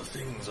one of the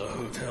things a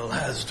hotel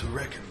has to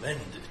recommend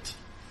it.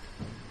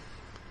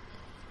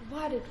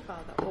 Why did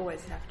Father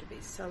always have to be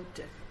so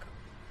difficult?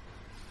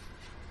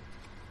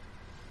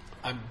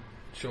 I'm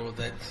sure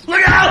that's...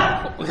 Look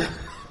out!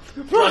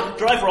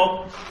 Drive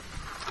roll.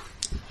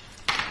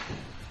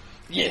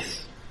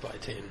 Yes, by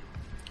 10.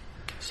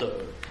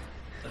 So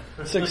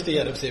 60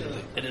 out of 70.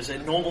 it is a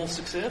normal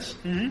success.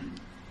 Mm-hmm.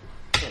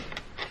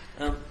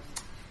 Okay.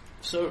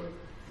 So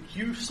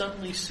you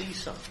suddenly see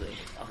something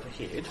up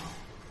ahead,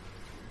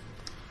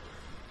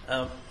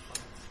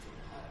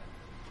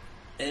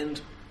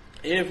 and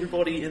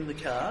everybody in the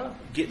car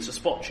gets a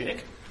spot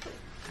check.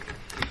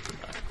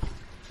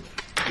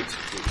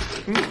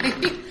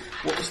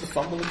 What was the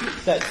fumble again?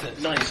 That's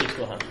it. 96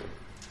 to 100.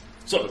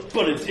 So,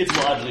 but it's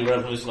largely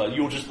relevant. It's like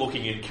you're just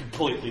looking in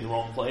completely the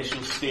wrong place.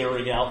 You're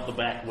staring out the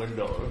back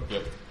window.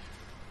 Yep.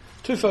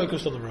 Too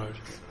focused on the road.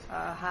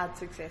 Hard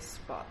success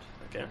spot.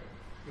 Okay.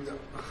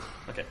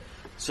 Okay.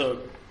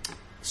 So,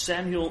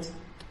 Samuel,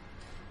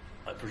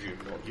 I presume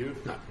not you.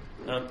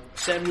 No.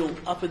 Samuel,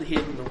 up ahead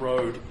in the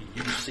road,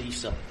 you see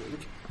something.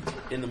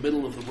 In the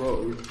middle of the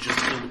road, just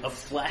a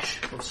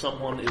flash of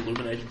someone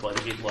illuminated by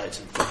the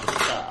headlights in front of the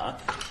car,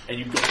 and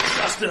you've got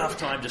just enough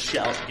time to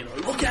shout,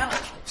 look out,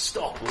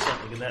 stop, or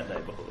something in that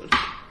neighbourhood.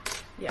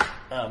 Yeah.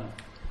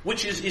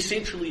 Which is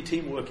essentially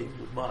team working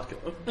with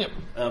Marco.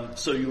 Yep.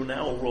 So you're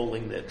now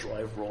rolling that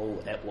drive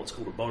roll at what's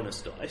called a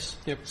bonus dice.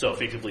 Yep. So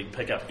effectively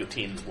pick up your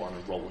 10s one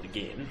and roll it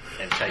again,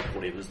 and take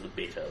whatever's the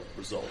better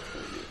result for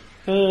you.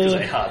 Because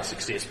a hard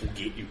success will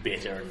get you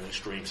better, and an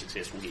extreme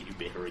success will get you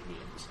better again,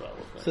 style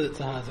of thing. So it's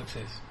a hard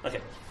success.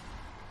 Okay.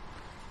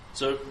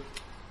 So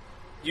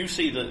you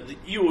see that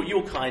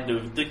you're kind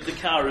of the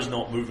car is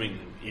not moving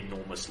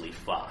enormously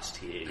fast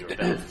here. You're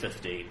about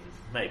 15,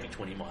 maybe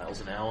 20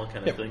 miles an hour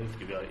kind of thing.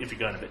 If you're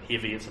going a bit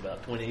heavy, it's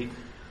about 20.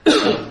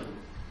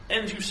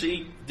 And you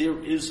see there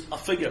is a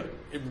figure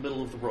in the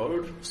middle of the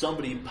road.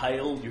 Somebody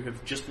pale. You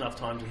have just enough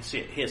time to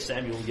hear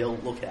Samuel yell,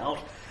 "Look out!"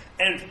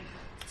 And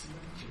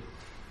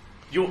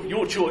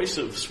your choice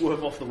of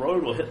swerve off the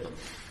road or hit them.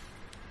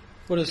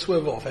 What does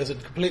swerve off? Is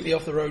it completely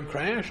off the road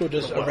crash or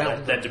just Well, around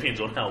them? that depends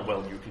on how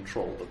well you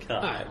control the car.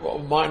 Alright, well,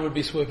 mine would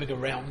be swerving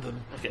around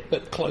them, Okay.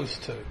 but close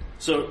to.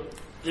 So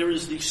there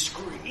is the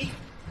scree.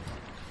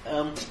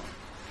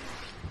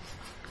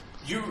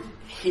 You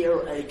hear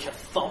a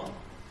thump,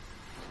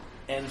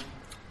 and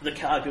the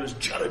car goes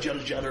judder,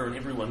 judder, judder, and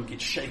everyone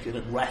gets shaken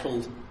and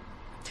rattled.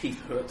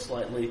 Teeth hurt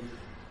slightly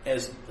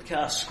as the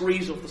car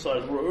screes off the side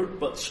of the road,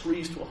 but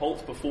screes to a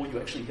halt before you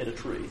actually hit a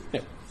tree.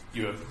 Yep.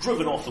 You have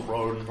driven off the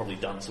road and probably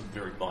done some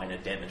very minor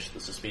damage to the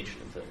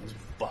suspension and things,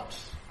 but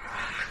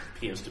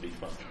appears to be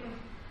functional.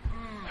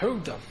 Who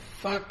the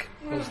fuck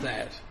was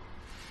that?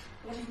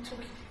 What are you talking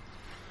about?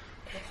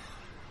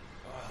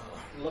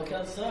 Look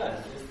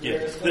outside. Yeah,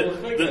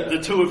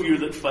 the two of you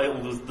that fail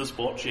the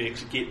spot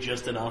checks get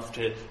just enough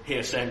to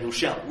hear Samuel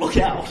shout, "Look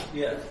out!"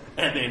 Yeah.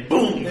 And then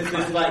boom! This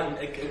is like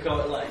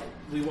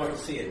we won't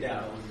see it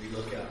now when we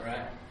look out,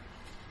 right?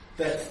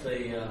 That's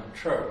the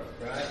trope,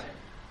 right?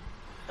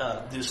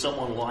 There's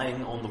someone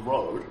lying on the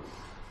road.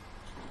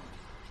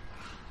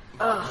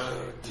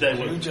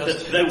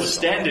 They were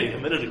standing a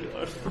minute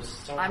ago.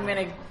 I'm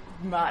going to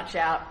march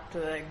out to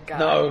the guy.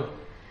 No.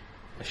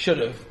 I should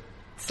have.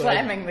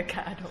 Slamming the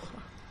car door.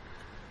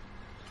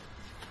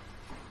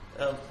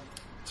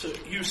 So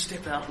you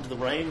step out into the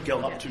rain, go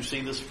up to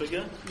see this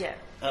figure. Yeah.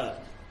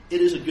 It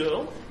is a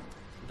girl.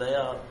 They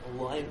are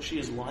lying. She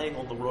is lying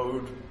on the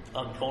road,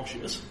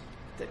 unconscious.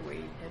 Did we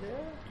hit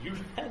her? You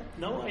had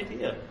no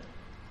idea.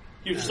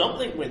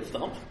 Something went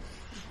thump.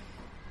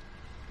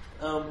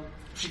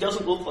 She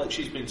doesn't look like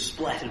she's been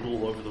splattered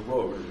all over the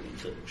road or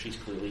anything. She's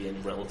clearly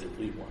in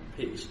relatively one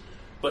piece.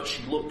 But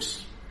she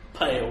looks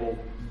pale,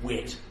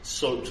 wet,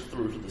 soaked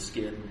through to the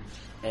skin,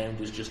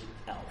 and is just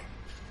out.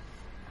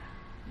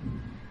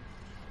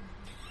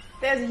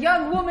 There's a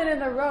young woman in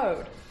the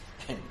road.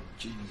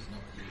 Jeez,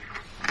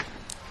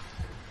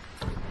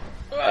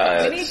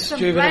 not We need some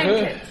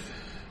blankets.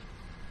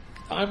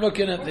 I'm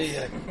looking at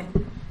the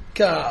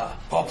car.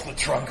 Pop the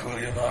trunk, will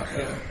you,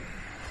 Marco?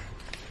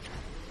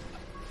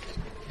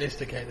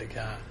 Investigate the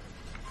car.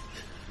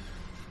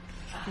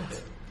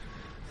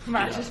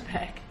 Marches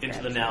back.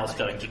 Into the now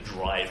starting to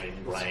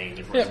driving rain,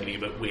 everyone's getting a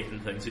bit wet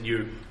and things, and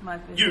you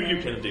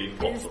can indeed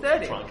pop It's the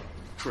 30. trunk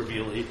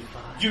trivially.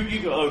 You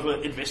go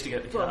over,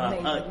 investigate the Well, car.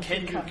 maybe you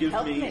Can you can give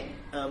help me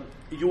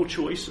your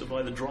choice of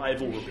either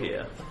drive or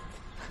repair?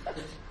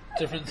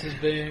 Differences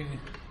being...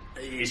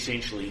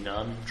 Essentially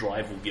none.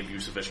 Drive will give you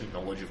sufficient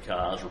knowledge of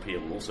cars, repair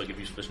will also give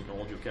you sufficient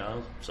knowledge of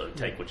cars, so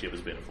take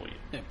whichever's better for you.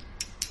 Yeah.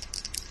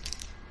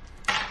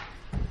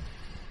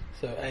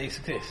 So a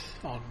success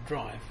on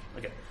drive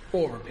Okay.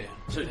 or repair.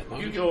 So at that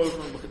you moment. go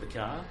over and look at the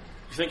car.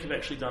 You think you've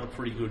actually done a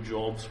pretty good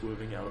job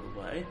swerving out of the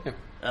way.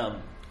 Yeah.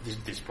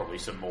 there's probably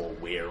some more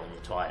wear on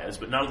the tyres,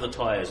 but none of the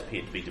tyres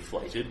appear to be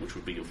deflated, which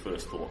would be your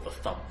first thought, the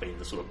thump being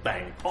the sort of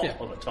bang pop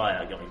of a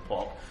tyre going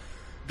pop.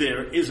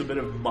 There is a bit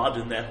of mud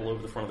and that all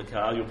over the front of the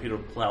car. You appear to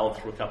have ploughed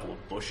through a couple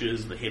of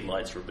bushes, the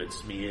headlights are a bit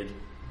smeared,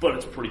 but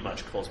it's pretty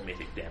much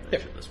cosmetic damage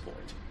at this point.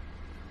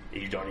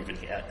 You don't even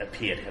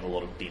appear to have a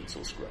lot of dents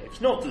or scrapes.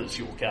 Not that it's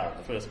your car in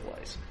the first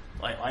place.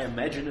 I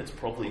imagine it's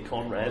probably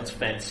Conrad's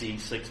fancy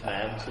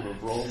 6-man sort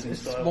of rolling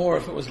It's style. more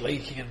if it was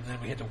leaking and then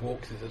we had to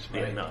walk through this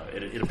Yeah, way. no,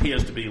 it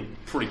appears to be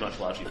pretty much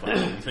largely fine.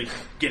 You think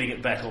getting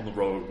it back on the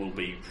road will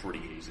be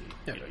pretty easy.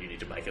 Yep. You know, you need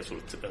to make a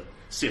sort of a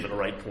 7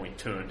 or 8 point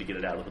turn to get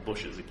it out of the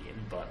bushes again,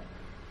 but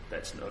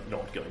that's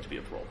not going to be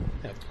a problem.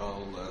 Yep.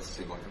 I'll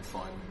see if I can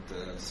find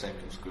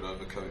Samuel's good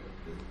overcoat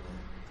in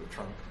the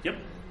trunk. Yep.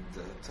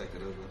 And take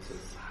it over to...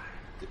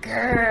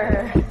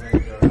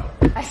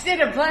 Grrr. I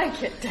said a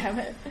blanket, damn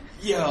it.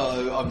 Yeah,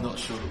 I'm not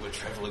sure that we're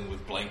travelling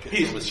with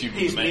blankets. I'm assuming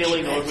He's the mansion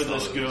kneeling has over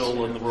this those.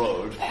 girl on the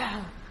road.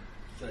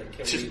 So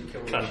Just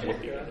can we kind of check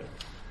looking her? at it.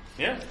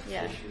 Yeah?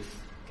 Yeah. So she's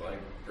like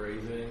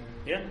breathing.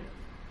 Yeah.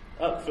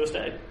 First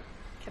aid.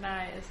 Can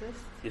I assist?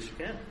 Yes, you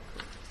can.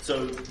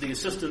 So the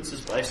assistance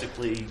is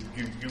basically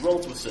you roll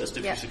to assist.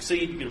 If you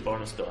succeed, you get a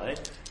bonus die.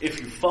 If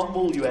you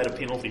fumble, you add a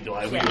penalty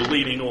die where you're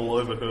leaning all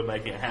over her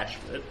making a hash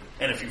of it.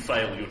 And if you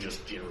fail, you're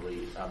just generally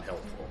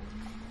unhelpful.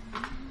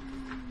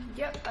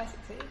 Yep, I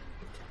succeed.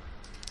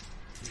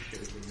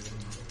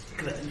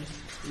 Yeah,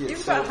 You've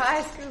so got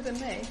higher skill than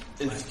me.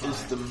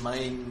 is the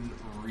main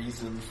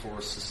reason for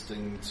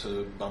assisting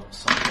to bump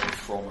someone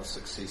from a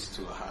success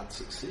to a hard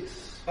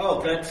success?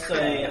 Oh, that's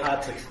a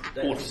hard success.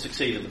 Or to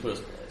succeed in the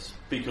first place.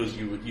 Because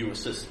you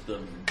assist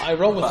them. I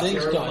roll with But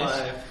these Zero,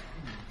 dice.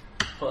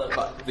 five.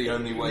 But the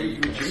only way you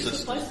can reduce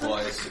assist the is place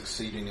by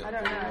succeeding I at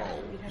don't the know.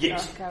 roll. You'd have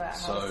Yes. to ask her about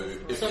how So this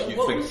if So you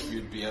what think was-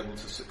 you'd be able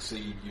to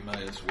succeed, you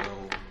may as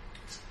well.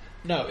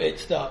 No,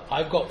 it's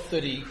I've got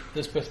 30,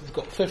 this person's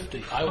got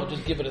 50. I will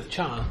just give it a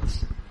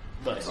chance.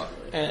 Basically.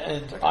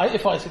 And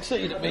if I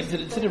succeed, it means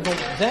that instead of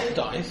rolling that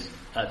dice,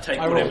 Take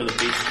I whatever roll the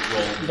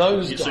best roll.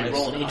 those so you dice,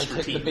 roll an I extra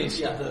take the 10,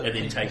 best of the... and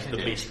then take the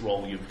best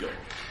roll you've got.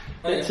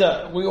 It's,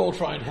 we all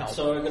try and help.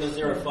 So I got a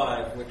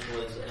 0-5, which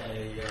was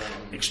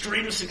a...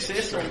 Extreme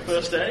success on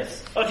first day.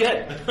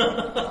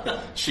 Okay.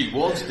 She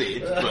was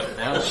dead, but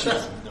now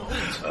she's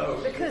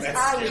not. Because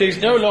I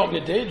She's no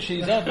longer dead,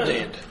 she's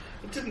undead.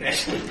 It didn't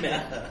actually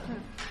matter.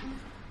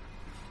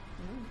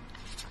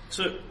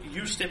 So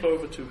you step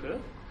over to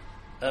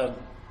her.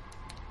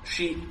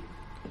 She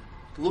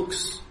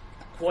looks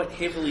quite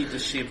heavily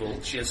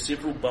dishevelled. She has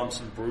several bumps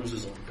and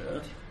bruises on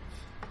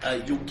her.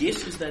 Your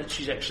guess is that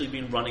she's actually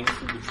been running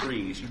through the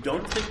trees. You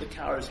don't think the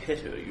car has hit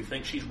her. You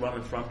think she's run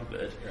in front of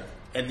it,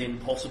 and then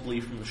possibly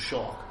from the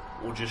shock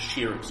or just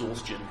sheer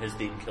exhaustion has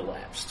then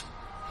collapsed.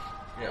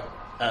 Yeah.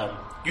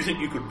 You think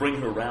you could bring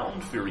her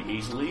around very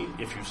easily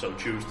if you so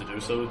choose to do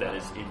so. That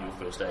is in your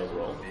first aid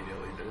roll.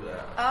 Immediately do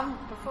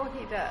that. before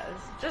he does,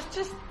 just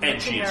And looking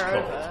she is her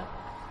cold. over.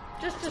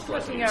 Just Like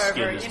looking your her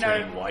skin over, is you know,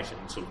 turning white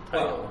and sort of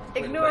pale.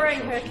 ignoring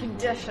her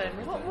condition.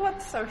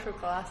 What social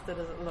class does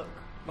it look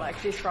like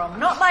she's from?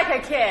 Not like I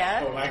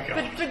care, Oh my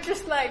God. but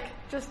just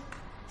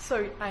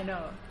so I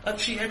know.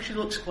 She actually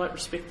looks quite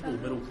respectable,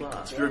 middle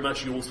class. Very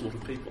much your sort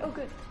of people. Oh,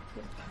 good.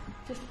 Yeah.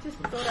 Just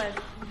thought I'd.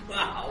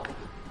 Wow.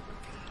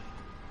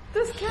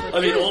 This cat. I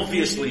mean,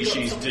 obviously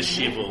she's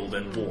dishevelled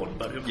and worn,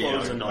 but her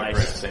clothes are I grabbed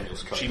nice.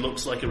 Samuel's coat. She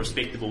looks like a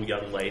respectable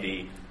young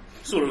lady,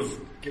 sort of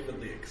Given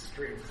the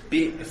extreme.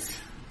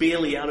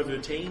 barely out of her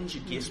teens.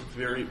 You'd guess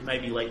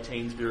maybe late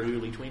teens, very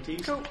early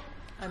 20s. Cool.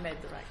 I made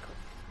the right call.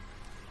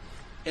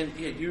 And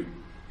yeah, you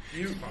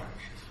She's fine.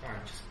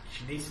 Just,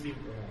 she needs to be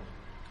warm.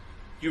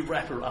 you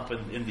wrap her up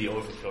in the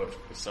overcoat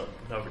because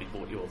nobody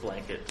bought you a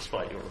blanket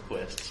despite your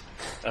requests.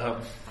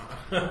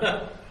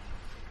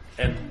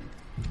 And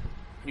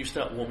you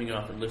start warming her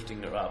up and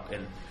lifting her up,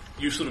 and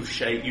you sort of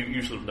shake.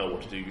 You sort of know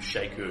what to do. You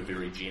shake her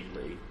very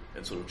gently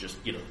and sort of just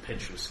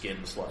pinch her skin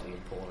slightly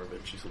and pull her a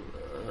bit. She sort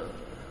of.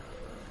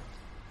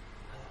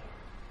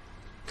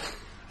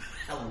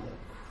 Hello.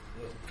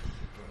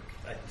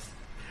 Thanks.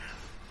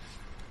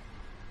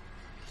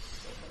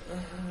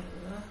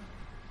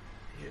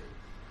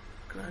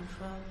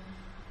 Grandfather.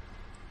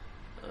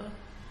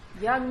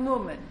 Young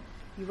woman,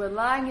 you were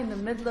lying in the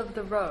middle of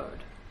the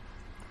road.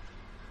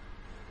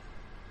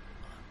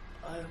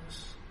 I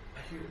was.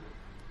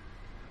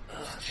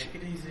 Take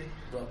it easy.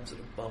 Rubs at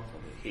a bump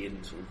on her head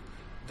and sort of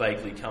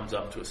vaguely comes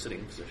up to a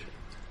sitting position.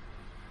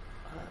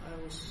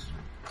 I was.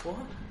 What?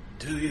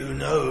 Do you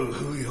know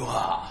who you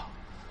are?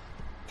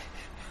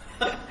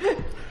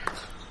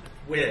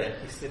 Where?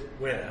 He said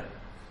where?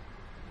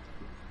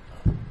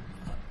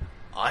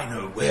 I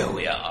know where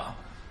we are.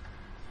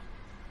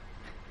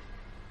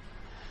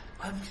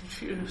 I'm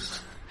confused.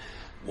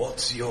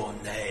 What's your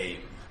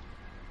name?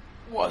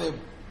 While they're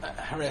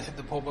harassing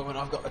the poor woman,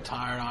 I've got a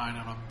tire iron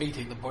and I'm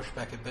beating the bush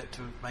back a bit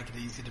to make it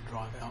easy to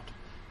drive out.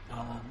 And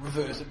I'll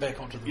reverse it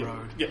back onto the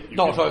road. Yeah, you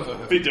Not can over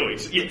her. Be doing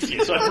so.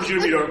 Yes. I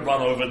presume you don't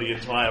run over the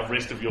entire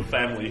rest of your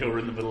family who are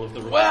in the middle of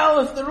the road. Well,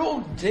 if they're all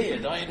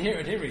dead, I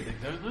inherit everything,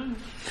 don't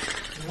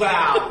they?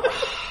 Wow.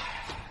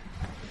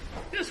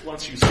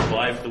 once you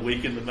survive the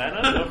week in the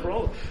manor, no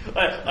problem.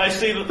 I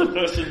see that the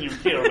person you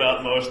care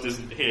about most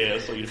isn't here,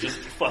 so you're just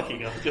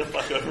fucking up, gonna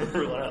fuck over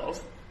everyone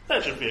else.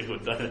 That should be a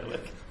good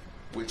dynamic.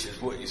 Which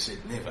is what you said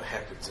never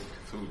happens in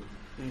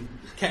Cthulhu.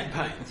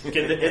 Campaigns.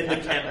 In the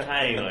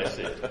campaign, I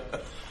said.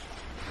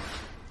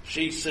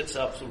 She sits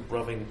up, sort of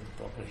rubbing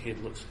her head,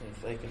 looks kind of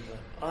vacant.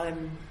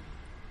 I'm.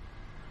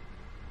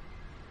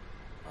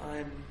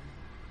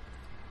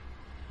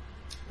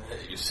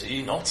 You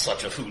see, not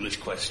such a foolish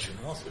question,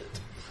 was it?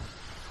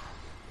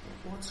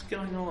 What's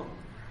going on?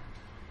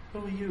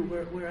 Who are you?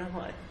 Where am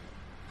I?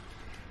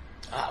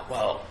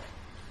 Well,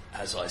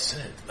 as I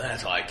said,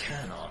 that I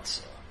can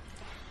answer.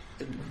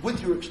 And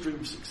with your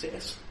extreme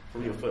success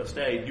from your first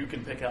aid, you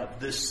can pick up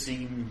this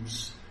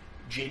seems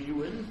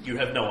genuine. You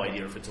have no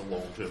idea if it's a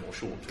long term or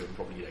short term.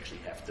 Probably you'd actually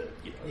have to,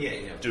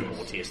 do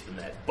more tests than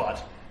that.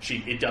 But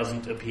it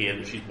doesn't appear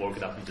that she's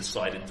woken up and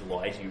decided to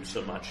lie to you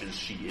so much as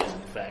she is,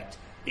 in fact,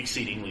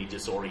 exceedingly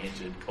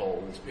disoriented,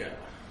 cold. Yeah.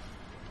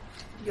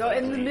 You're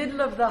in the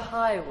middle of the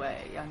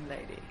highway, young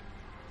lady.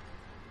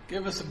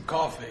 Give us some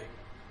coffee.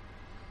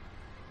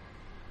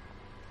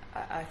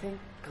 I think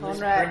Let's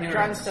Conrad bring her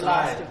drank the inside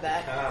last of the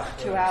that car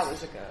 2 first.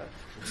 hours ago.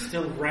 It's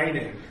still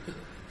raining.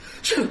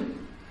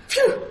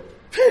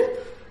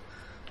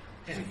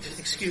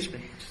 Excuse me.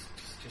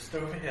 Just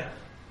over here.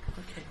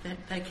 Okay,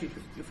 thank you.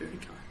 You're very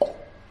kind.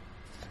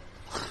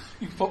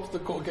 You popped the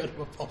cork out of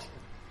a bottle.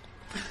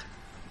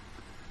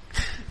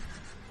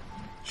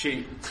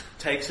 She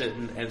takes it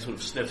and sort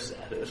of sniffs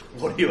at it.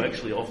 What are you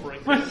actually offering?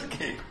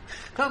 Whiskey.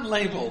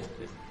 Unlabeled.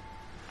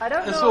 I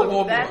don't That's know what if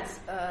warm that's...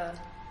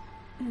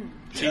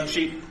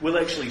 She will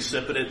actually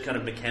sip at it kind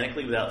of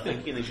mechanically without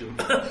thinking, and then she'll...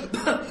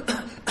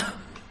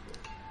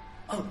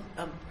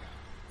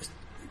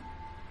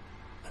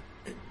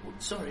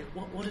 sorry,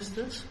 what is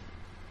this?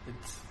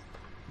 It's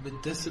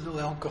medicinal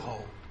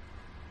alcohol.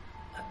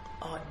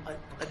 I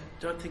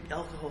don't think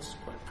alcohol's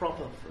quite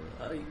proper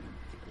for a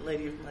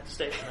lady of my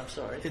station, I'm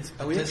sorry. It's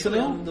Are we actually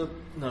medicinal?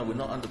 No, we're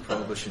not under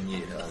prohibition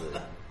yet, are we?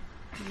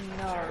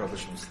 No.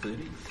 Prohibition's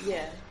 30?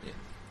 Yeah. Yeah.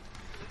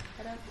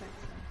 I don't think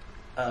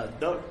so.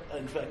 No,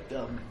 in fact,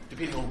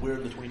 depending on where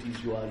in the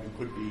 20s you are, you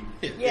could be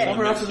Yeah.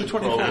 Somewhere after the It's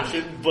 25th.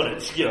 prohibition, but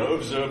it's,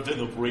 observed in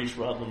the breach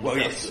rather than... Well,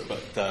 without yes, it.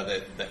 but that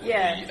would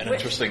Yeah, be an which-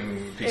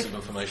 interesting piece of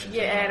information. to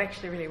Yeah, know. it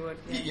actually really would.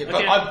 Yeah. Yeah,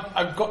 Okay. but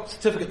I've got a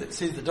certificate that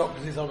says the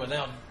doctor says I'm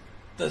allowed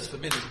this for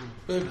medical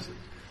purposes.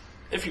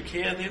 If you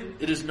care, then,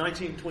 it is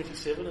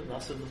 1927 and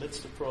thus in the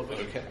midst of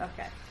prohibition. Okay.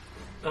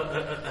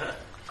 Okay.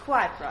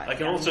 Quite right. I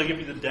can young- also give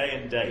you the day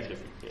and date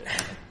if you care.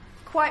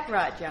 Quite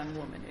right, young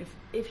woman.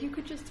 If you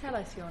could just tell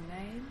us your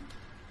name.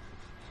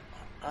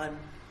 I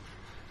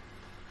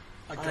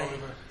go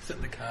over, sit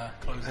in the car,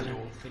 close the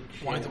door,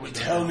 wind the window.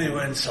 Tell me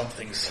when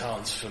something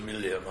sounds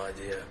familiar, my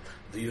dear.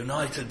 The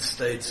United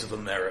States of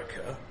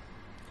America,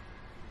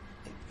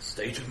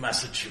 state of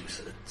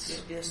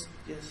Massachusetts, Yes,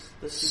 this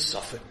is...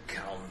 Suffolk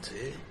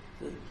County.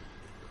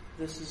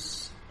 This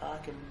is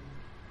Arkham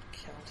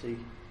County.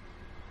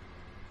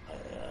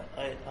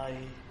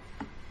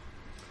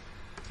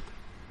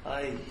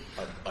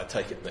 I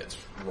take it that's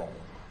wrong.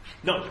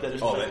 No, that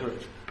is Oh, not that-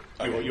 correct.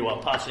 okay. You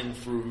are passing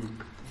through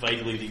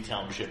vaguely the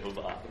township of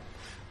Arkham.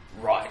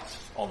 Right,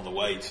 on the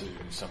way to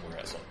somewhere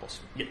outside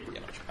Boston. Yep. Yeah,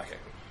 okay.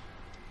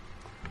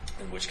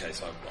 In which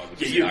case, I would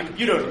Yeah, say I could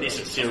you don't probably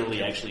necessarily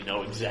Suffolk actually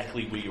know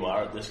exactly where you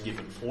are at this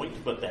given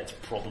point, but that's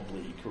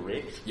probably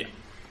correct. Yeah.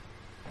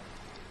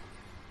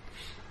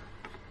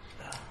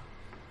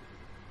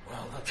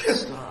 Well, that's a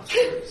start.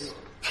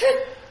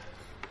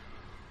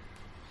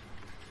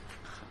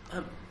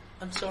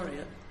 I'm sorry,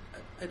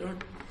 I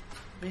don't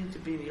mean to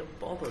be a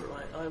bother.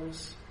 I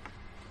was...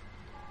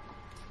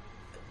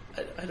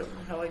 I don't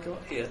know how I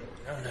got here.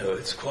 No,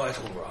 it's quite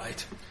all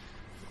right.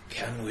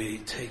 Can we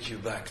take you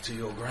back to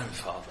your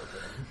grandfather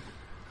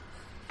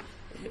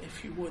then?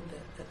 If you would,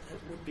 that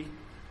would be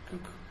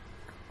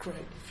great.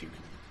 If you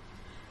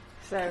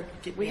could So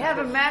Get we me have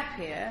out a of- map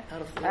here.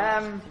 out of the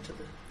light into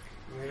the...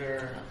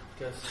 Where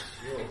does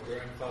your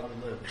grandfather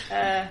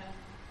live?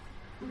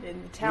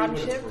 In the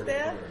township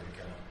there.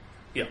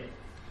 Yeah.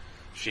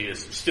 She is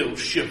still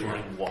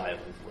shivering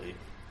wildly.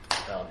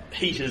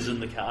 Heaters in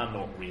the car,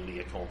 not really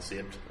a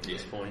concept at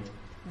this point.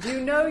 Do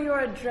you know your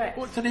address?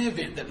 What's an air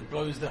vent that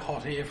blows the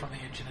hot air from the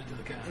engine into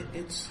the car?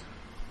 It's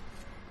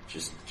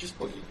just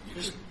Well, you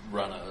just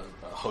run a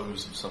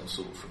hose of some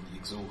sort from the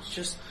exhaust.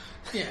 just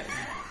Yeah.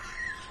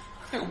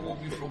 It'll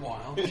warm you for a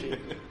while. looks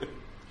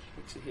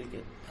at you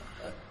again.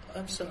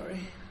 I'm sorry.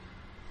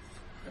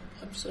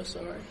 I'm so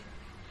sorry.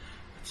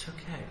 It's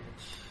okay.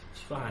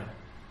 It's fine.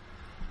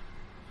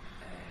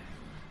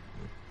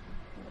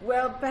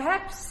 Well,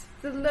 perhaps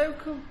the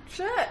local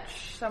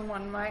church.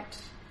 Someone might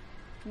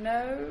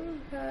know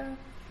her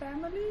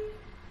family.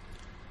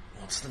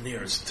 What's the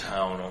nearest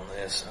town on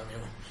there, Samuel?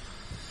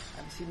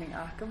 I'm assuming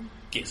Arkham.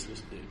 Guess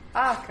this dude.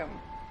 Arkham.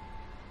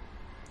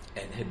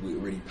 And had we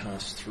already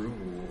passed through,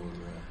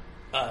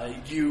 or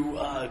You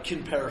are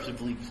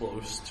comparatively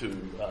close to.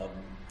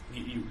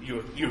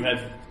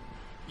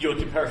 You're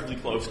comparatively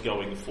close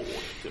going forward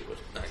to it.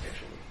 Actually,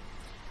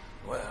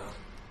 Well,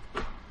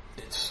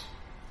 it's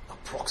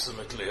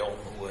approximately on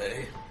the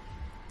way.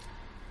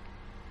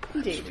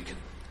 Indeed. So we can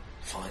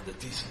find a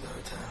decent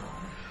hotel.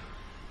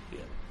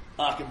 Yeah.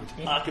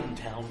 Arkham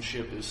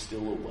Township is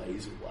still a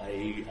ways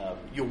away.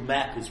 Your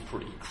map is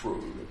pretty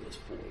crude at this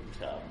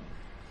point,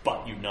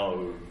 but you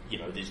know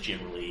there's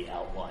generally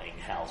outlying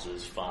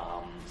houses,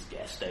 farms,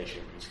 gas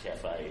stations,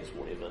 cafes,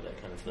 whatever, that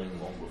kind of thing,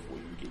 long before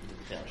you get to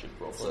the township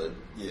proper. So,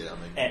 yeah, I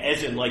mean...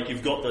 As in, like,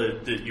 you've got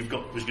you've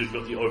got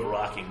the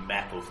overarching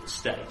map of the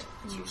state.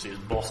 It sort of says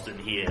Boston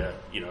here,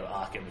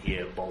 Arkham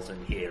here,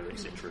 Bolton here,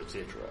 etc.,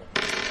 etc.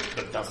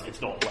 But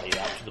it's not laid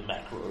out to the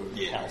macro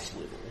house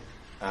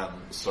level.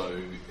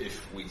 So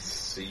if we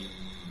see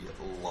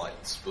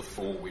lights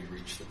before we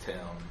reach the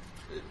town,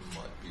 it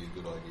might be a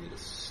good idea to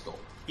stop.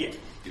 Yeah.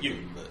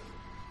 Given that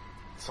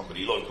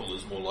somebody local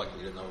is more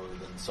likely to know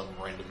than some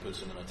random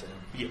person in a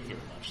town. Yeah, very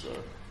much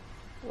so.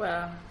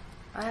 Well,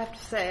 I have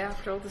to say,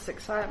 after all this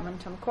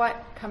excitement, I'm quite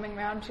coming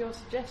round to your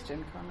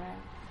suggestion, Conrad.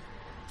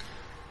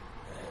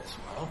 Yes,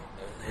 well,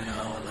 only an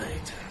hour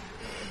later.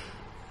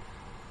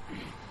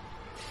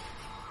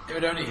 It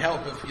would only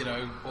help if,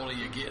 all of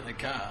you get in the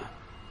car.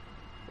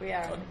 We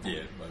are.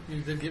 Yeah,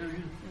 You did get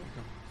in?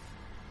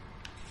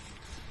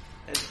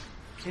 And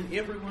can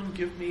everyone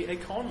give me a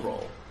con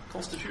roll?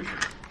 Constitution.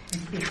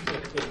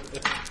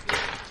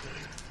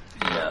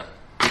 Yeah.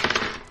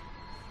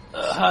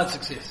 Hard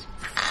success.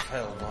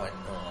 failed by 9.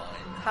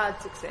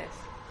 Hard success.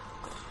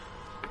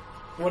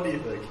 What do you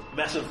think?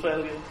 Massive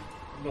failure.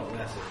 Not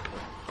massive.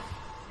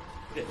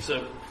 Yeah,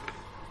 so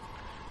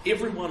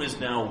everyone is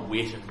now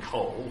wet and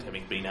cold,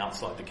 having been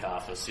outside the car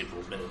for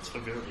several minutes for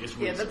various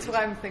reasons. Yeah, that's what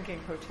I'm thinking.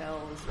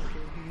 Hotels.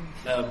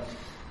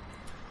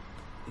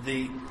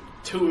 The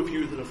two of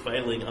you that are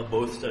failing are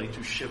both starting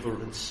to shiver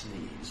and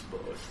sneeze,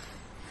 both.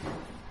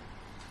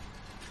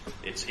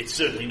 It's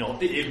certainly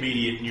not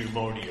immediate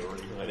pneumonia or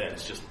anything like that.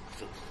 It's just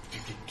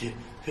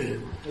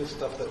There's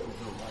stuff that will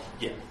build up.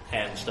 yeah,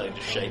 hands starting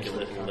to shake a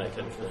little, that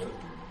kind of thing.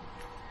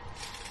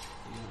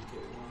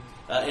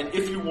 And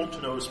if you want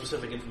to know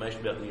specific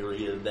information about the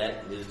area,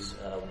 that is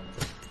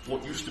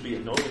what used to be a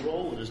Nova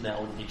role and is now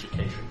an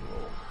education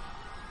role.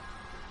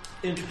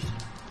 Interesting.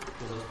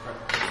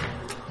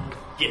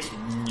 Yes.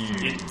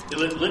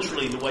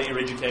 Literally, the way your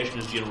education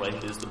is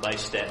generated is the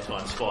base stat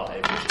times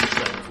 5, which is the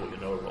same as what your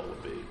no roll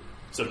would be.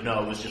 So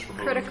no is just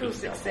removed. Critical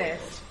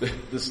success.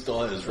 This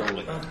die is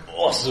rolling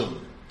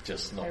awesome.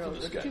 Just not I for rolled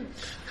this a game.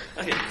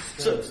 2. Okay,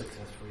 So so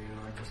successful,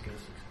 I just get a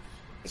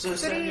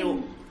success.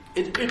 Samuel,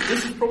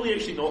 this is probably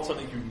actually not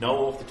something you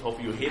know off the top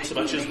of your head so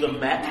much as the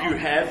map you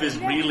have is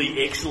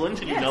really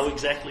excellent and you know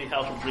exactly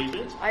how to read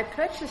it. I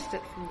purchased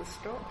it from the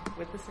store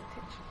with this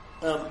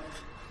intention.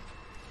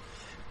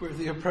 With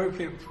the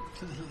appropriate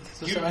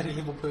society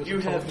level person. You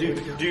have told me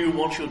to go. do you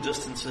want your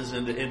distances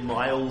in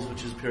miles,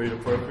 which is period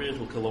appropriate,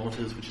 or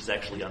kilometres, which is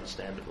actually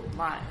understandable?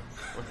 Miles.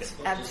 Okay.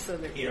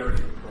 Absolutely. Area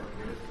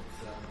appropriate.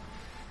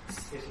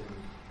 It's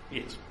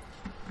Yes.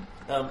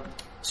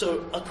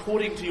 So,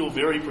 according to your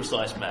very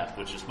precise map,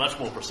 which is much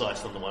more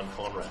precise than the one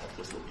Conrad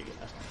was looking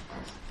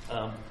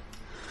at,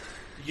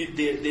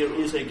 there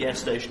is a gas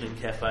station and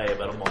cafe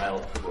about a mile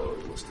up the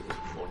road listed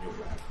on your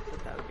map,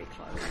 But that would be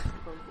close,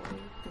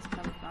 probably, this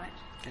time of night.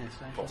 Yes,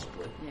 thank you.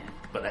 possibly. Yeah.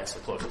 But that's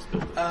the closest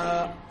building.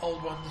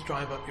 Old ones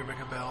drive up, you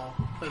ring a bell,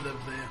 they live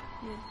there.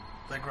 Yeah.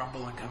 They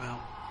grumble and come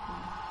out.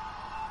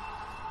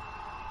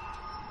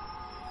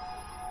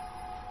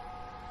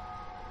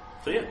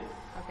 So yeah,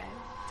 Okay.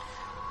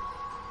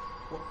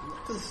 What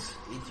does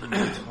EDU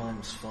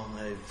times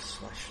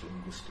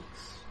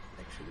 5/linguistics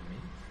actually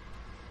mean?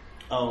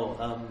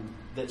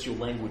 that's your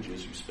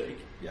languages you speak.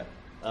 Yeah.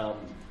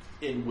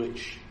 In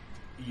which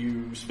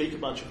you speak a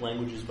bunch of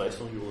languages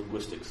based on your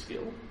linguistic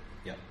skill.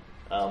 Yeah.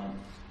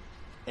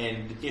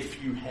 And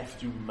if you have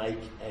to make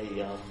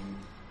a,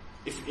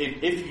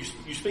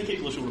 if you speak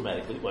English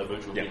automatically by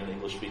virtue of being an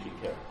English-speaking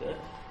character,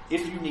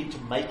 if you need to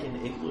make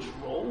an English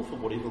roll for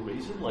whatever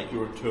reason, like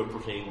you're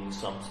interpreting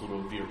some sort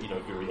of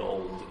very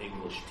old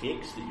English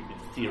text that you can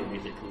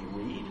theoretically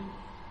read,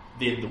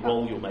 then the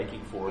roll you're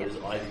making for it is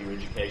either your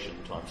education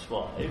times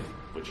 5,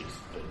 which is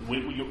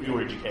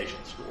your education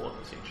score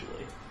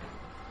essentially.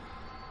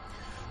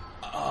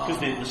 Because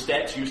the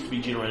stats used to be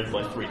generated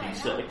by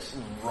 3d6.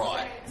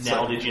 Right.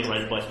 Now they're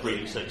generated by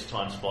 3d6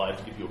 times 5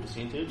 to give you a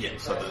percentage. Yeah,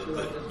 so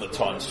the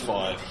times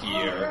 5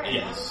 here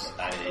is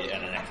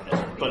an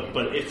anachronism.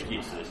 But if,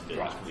 yes, it is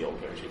from the old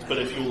character sheets. But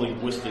if your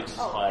linguistics is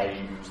higher,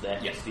 you use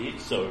that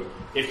instead. So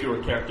if you're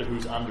a character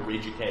who's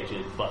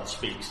undereducated but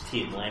speaks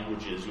 10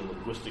 languages, your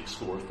linguistic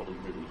score is probably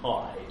really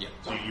high. Yeah.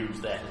 So you use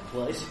that in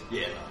place.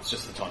 Yeah, it's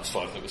just the times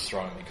 5 that was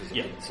throwing me because it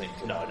didn't seem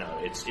to... No,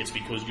 it's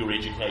because your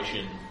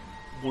education...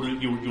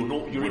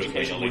 Your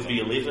education would be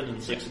 11 in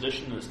 6th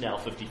edition, and it's now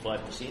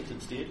 55%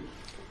 instead.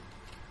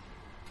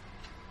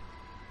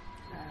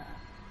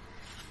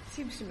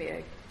 Seems to be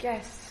a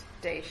gas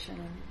station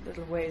a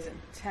little ways in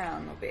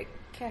town. There'll be a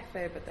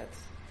cafe, but that's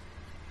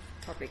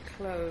probably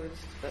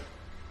closed. But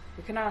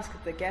we can ask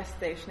at the gas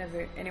station if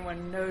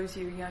anyone knows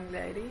you, young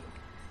lady.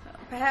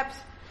 Perhaps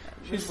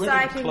She's wearing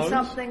Reciting clothes?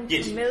 something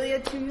Yes. familiar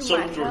to you might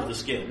Soldier of help. the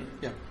Skin.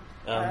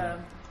 Yeah.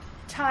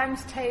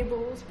 Times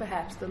tables,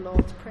 perhaps the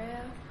Lord's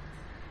Prayer.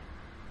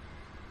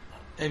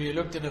 Have you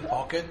looked in her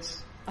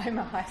pockets? I'm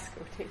a high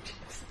school teacher.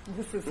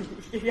 This is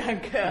a young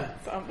girl,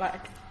 so I'm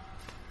like,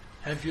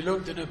 Have you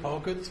looked in her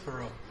pockets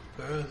for a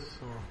purse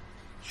or...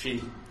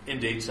 She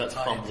indeed starts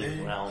I fumbling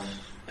do. around.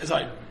 As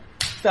I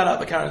start up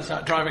the car and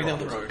start driving down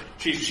the road.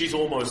 She's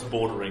almost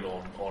bordering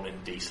on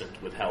indecent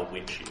with how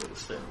wet she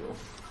is. That will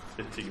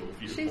fit to your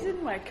view. she's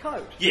in my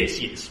coat.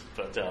 Yes,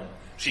 but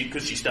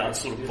because she starts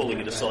sort of pulling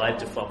it aside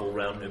to fumble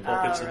around in her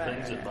pockets Oh, and right,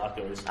 things, and right.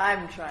 Marco's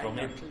I'm trying from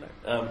not it. to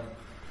look.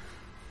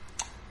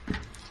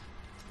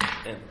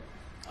 And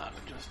I'm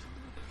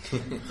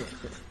adjusting.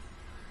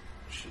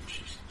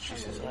 she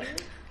says,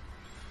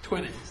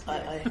 20s.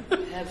 I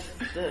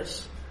have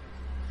this.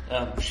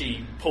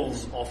 She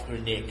pulls off her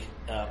neck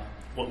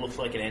what looks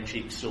like an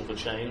antique silver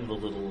chain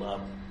with a little, what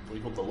do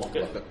you call it, the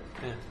locket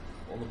Yeah.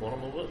 on the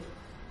bottom of it.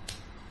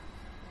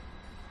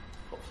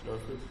 Pops it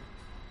open.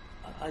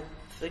 I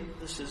think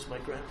this is my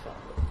grandfather.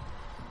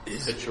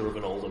 Picture of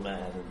an older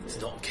man. It's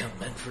not Count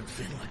Manfred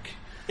Finlick.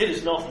 It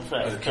is not, in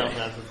fact, Okay. Count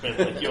Manfred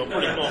Finlick. You're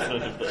pretty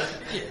confident of that.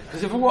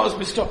 Because if it was,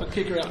 we'd stop and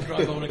kick her out and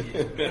drive on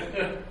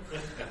again.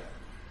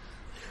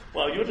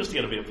 Well, you're just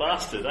going to be a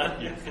bastard,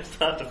 aren't you? From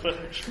start to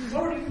finish.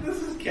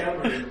 This is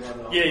Cameron.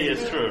 Yeah,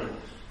 it's true.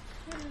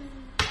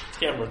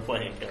 Cameron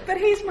playing Cameron. But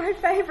he's my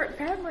favourite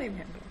family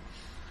member.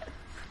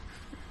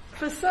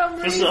 For some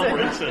For reason. some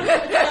reason.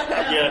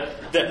 Yeah,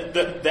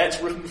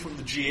 that's written from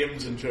the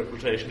GM's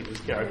interpretation of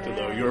his character,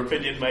 though. Your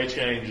opinion may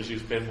change as you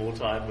spend more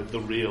time with the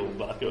real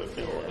Marco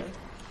Finlick.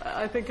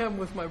 I think I'm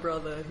with my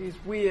brother. He's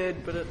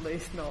weird, but at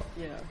least not,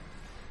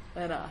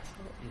 an asshole.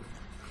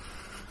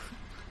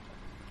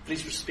 But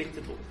he's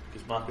respectable,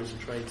 because Marco's a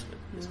tradesman.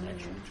 His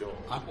natural job.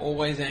 I'm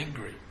always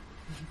angry.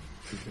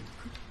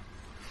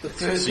 The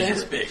first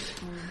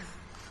aspect.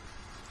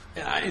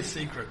 Yeah, it's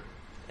secret.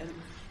 And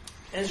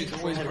as you He's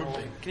always try roll,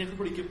 grumpy. can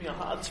everybody give me a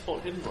hard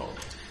spot hidden roll?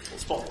 Or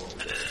spot roll?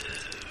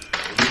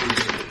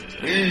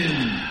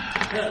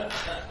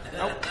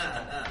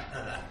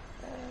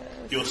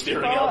 You're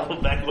staring out the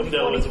back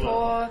window as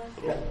well.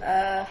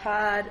 44,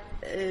 hard,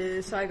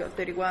 so I got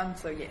 31,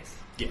 so yes.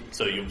 Yeah,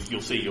 so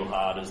you'll see your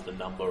hard as the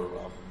number.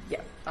 Yeah,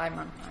 I'm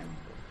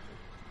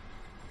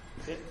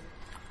Yeah.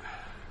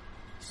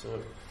 So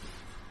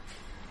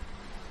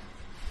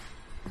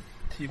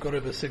You've got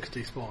over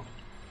 60 spot.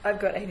 I've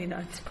got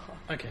 89 spot.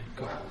 Okay,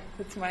 cool.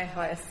 That's my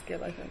highest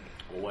skill, I think.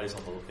 always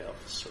on the lookout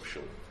for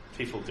social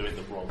people doing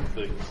the wrong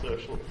thing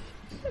socially.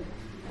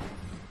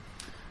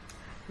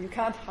 You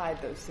can't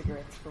hide those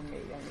cigarettes from me,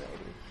 young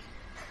lady.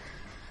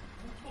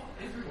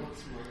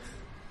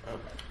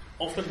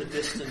 Often the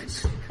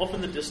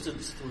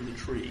distance through the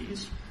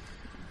trees,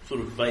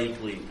 sort of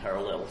vaguely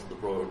parallel to the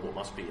road, what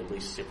must be at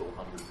least several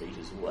hundred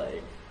meters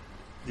away,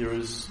 there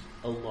is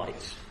a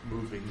light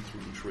moving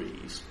through the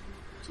trees.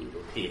 Sort of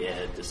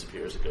appear,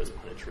 disappear as it goes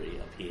behind a tree,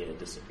 appear,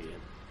 disappear.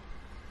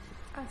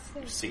 I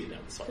You see. see it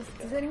outside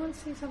the Does car. anyone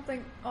see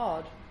something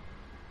odd?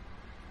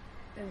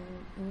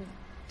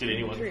 Did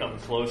anyone trees? come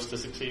close to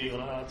succeeding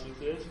on a hard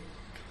success?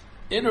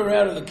 In or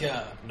out of the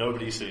car?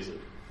 Nobody sees it.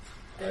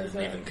 I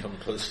didn't even come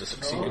close to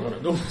succeeding on a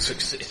normal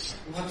success.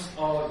 What's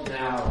odd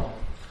now?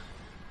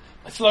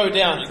 I slow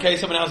down in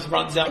case someone else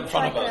runs out in It's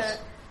front like of us.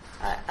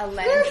 a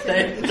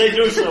lantern. They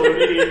do so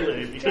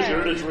immediately because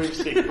you're in a dream How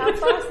sequence.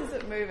 fast is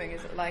it moving?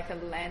 Is it like a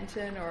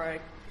lantern or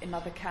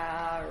another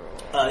car?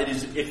 Or It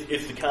is.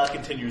 If the car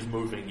continues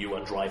moving, you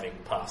are driving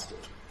past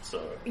it.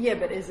 So, yeah,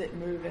 but is it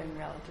moving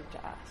relative to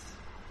us?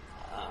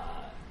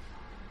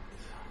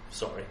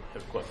 sorry,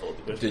 haven't quite followed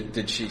the question.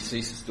 Did she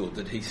see, or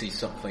did he see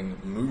something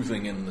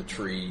moving in the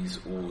trees,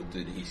 or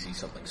did he see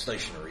something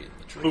stationary in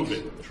the trees?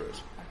 Moving in the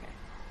trees.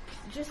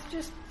 Okay.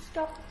 Just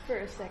stop for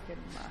a second,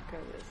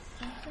 Marco. There's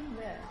something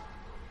there.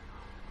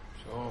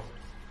 Sure.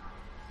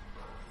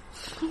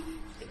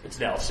 It's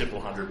now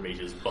several hundred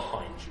meters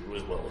behind you,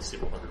 as well as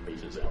several hundred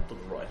meters out to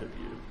the right of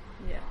you,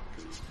 Yeah.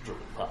 because it's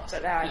driven past.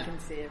 But now I can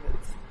see if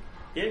it's...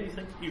 Yeah, you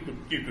think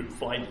you could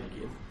find it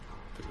again,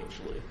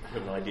 potentially. You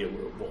have an idea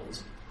where it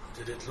was.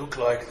 Did it look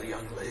like the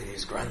young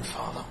lady's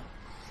grandfather?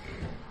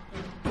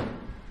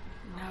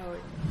 No,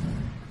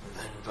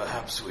 Then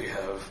perhaps we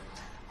have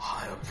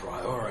higher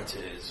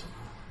priorities.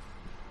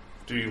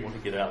 Do you want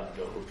to get out and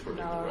go look for it in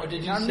the no, road?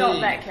 did you I'm not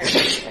see? that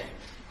character.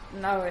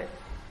 No, it...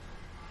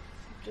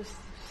 Just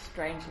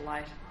strange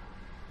light.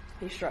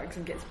 He shrugs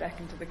and gets back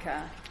into the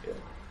car. Yeah.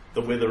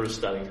 The weather is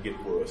starting to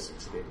get worse,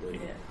 incidentally.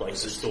 Yeah. Like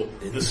the storm,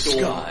 in the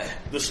sky?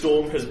 The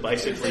storm has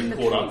basically It's in the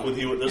caught up tree. with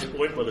you at this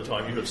point. By the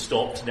time you have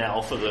stopped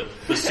now for the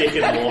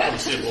second walk in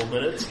several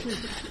minutes.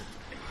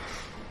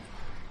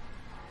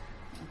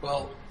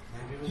 Well,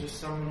 Maybe it was just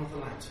someone with a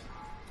lantern.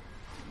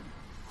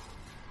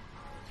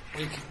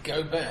 we could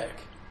go back.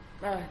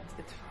 No,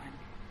 it's fine.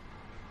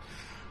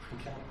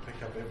 We can't pick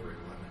up everyone.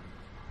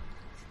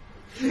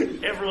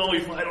 Everyone we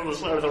find on the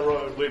side of the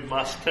road, we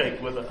must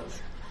take with us.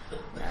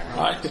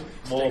 Right.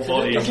 More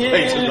bodies, again.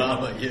 weight of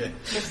armour. Yeah.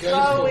 The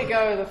slower we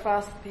go, the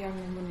faster the young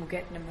woman will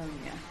get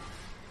pneumonia.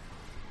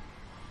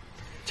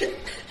 Did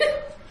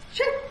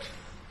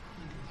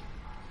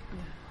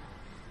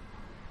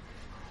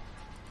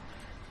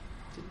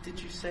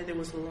you say there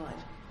was a light?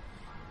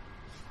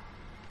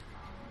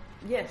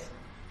 Yes.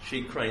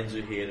 She cranes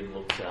her head and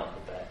looks out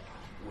the back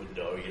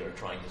window,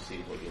 trying to see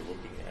what you're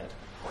looking at.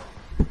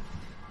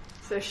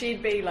 So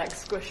she'd be like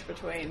squished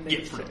between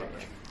these Yeah, pretty two.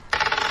 much.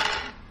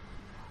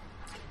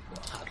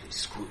 Well, hardly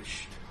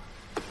squished.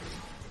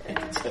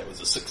 That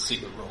was a 6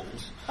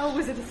 rolls. Oh,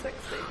 was it a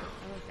 60?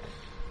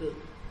 Oh, okay.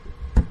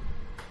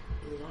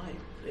 Light.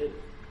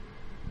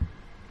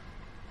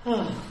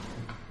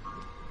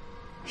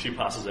 She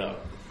passes out.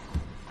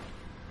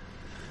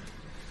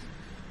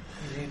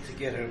 We need to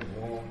get her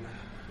warm.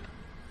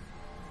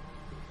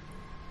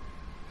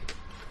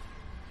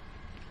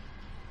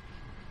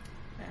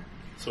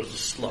 Sort of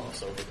just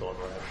slumps over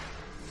Conrad.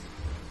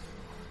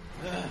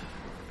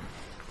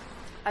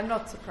 I'm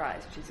not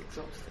surprised she's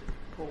exhausted.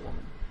 Poor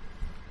woman.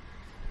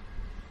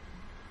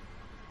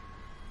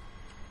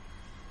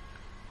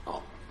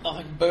 Oh,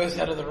 nothing burst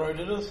out of the road,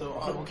 did it? So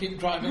I will keep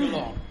driving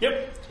along.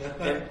 Yep.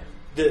 And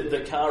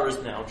the car is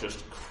now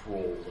just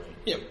crawling.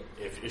 Yep.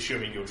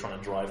 Assuming you're trying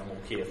to drive more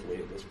carefully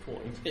at this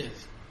point.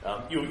 Yes.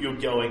 You're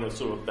going at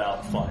sort of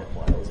about 5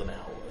 miles an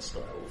hour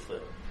style thing.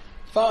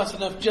 Fast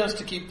enough just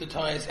to keep the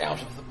tyres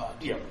out of the mud.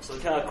 Yeah, so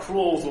the car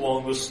crawls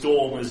along. The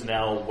storm is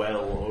now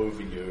well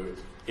over you.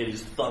 It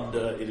is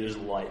thunder, it is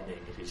lightning,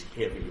 it is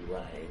heavy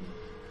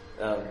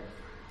rain.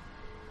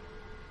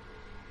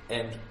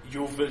 And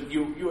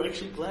you're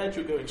actually glad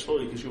you're going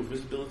slowly because your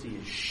visibility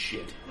is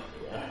shit.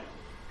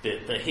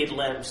 The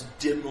headlamps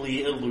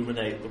dimly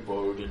illuminate the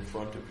road in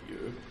front of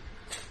you.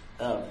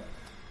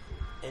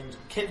 And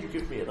can you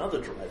give me another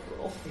drive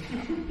roll?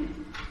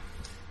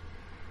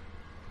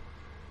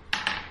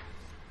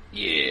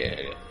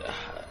 Yeah,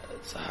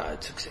 it's a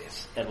hard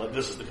success. And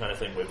this is the kind of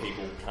thing where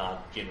people can't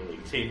generally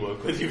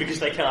teamwork with you because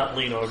they can't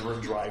lean over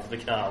and drive the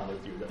car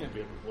with you. That would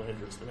be a more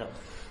hindrance than help.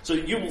 So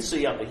you will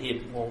see up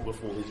ahead long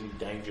before there's any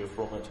danger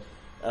from it.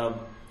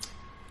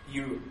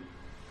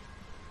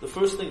 The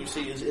first thing you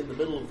see is in the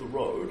middle of the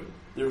road,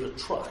 there's a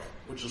truck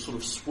which is sort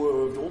of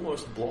swerved,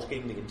 almost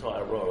blocking the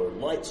entire road.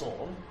 Lights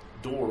on,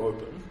 door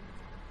open.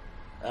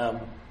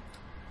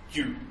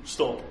 You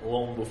stop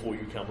long before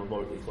you come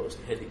remotely close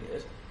to hitting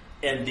it.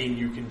 And then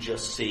you can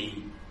just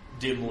see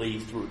dimly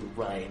through the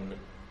rain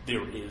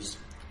there is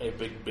a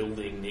big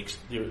building next.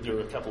 There are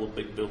a couple of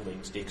big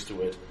buildings next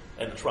to it,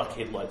 and the truck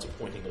headlights are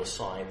pointing at a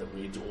sign that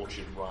reads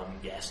Orchard Run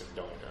Gas and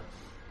Diner.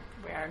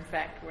 Where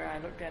I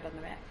looked at on the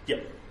map.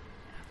 Yep.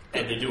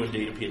 And there do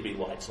indeed appear to be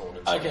lights on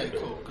inside Okay, the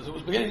building. cool. Because it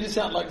was beginning to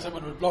sound like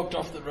someone had blocked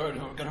off the road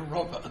and were going to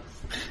rob us.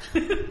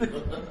 Turn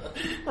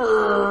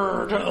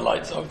the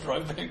lights off,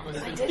 drive back with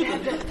I it. did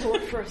have that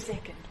thought for a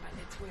second, but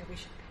it's where we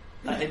should be.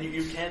 And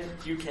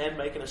you can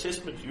make an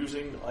assessment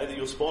using either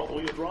your spot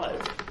or your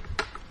drive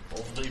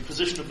of the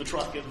position of the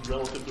truck in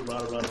relative to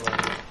run.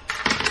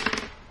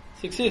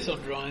 Success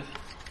on drive.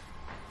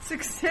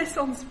 Success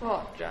on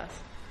spot,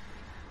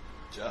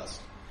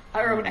 Just.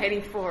 I rolled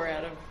 84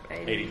 out of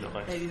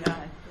 89.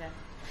 89, yeah.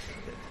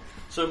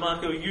 So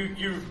Marco,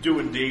 you do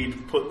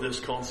indeed put this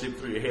concept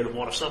through your head of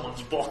what if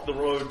someone's blocked the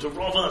road to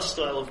rob us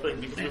style of thing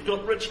because we've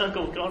got rich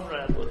Uncle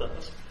Conrad with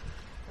us.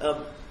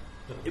 But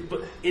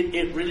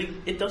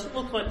it doesn't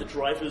look like the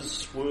driver's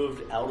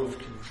swerved out of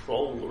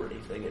control or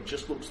anything. It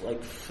just looks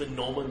like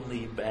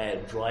phenomenally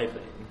bad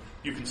driving.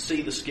 You can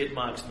see the skid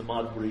marks in the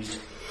mud where he's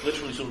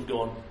literally sort of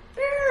gone,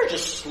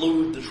 just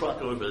slewed the truck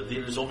over.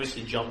 Then he's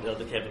obviously jumped out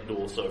the cabin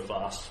door so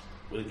fast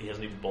that he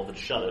hasn't even bothered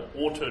to shut it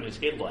or turn his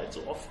headlights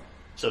off.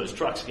 So his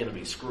truck's going to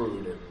be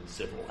screwed in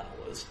several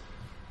hours.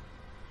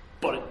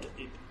 But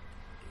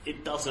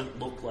it doesn't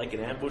look like an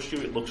ambush to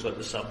you. It looks like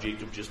the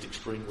subject of just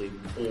extremely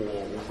poor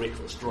or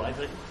reckless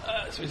driving.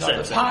 So he's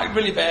either parked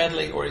really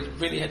badly or he's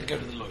really had to go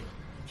to the loo.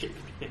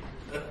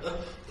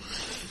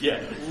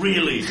 Yeah,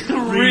 really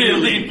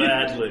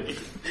badly.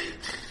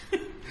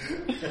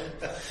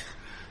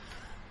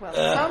 Well,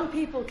 some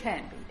people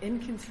can be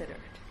inconsiderate.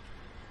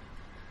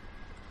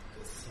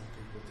 Some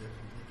people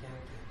definitely can be.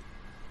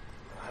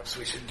 Perhaps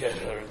we should get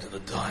her into the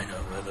diner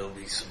where there'll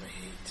be some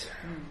heat.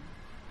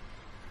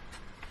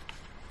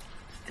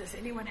 Does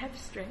anyone have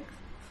strength?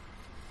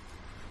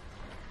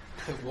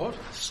 What?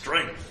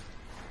 Strength.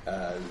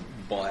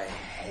 By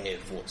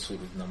have, what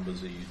sort of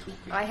numbers are you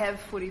talking? I have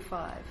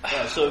 45.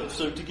 So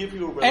to give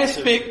you a relative...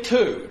 Aspect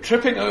 2,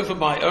 tripping over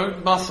my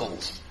own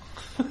muscles.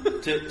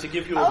 To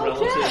give you a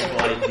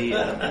relative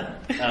idea...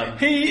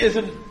 He is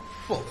an...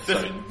 For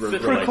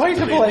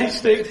equatable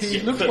aspect, he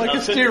looks like a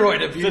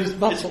steroid-abused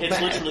muscle It's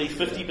man. literally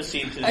 50% is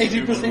 80%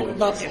 humanoid.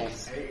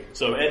 muscles.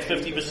 So at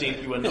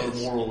 50% you are no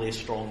more or less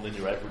strong than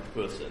your average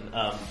person.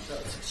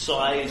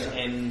 Size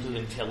and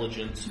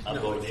intelligence are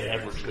both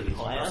averagely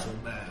higher.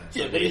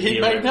 So He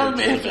their made no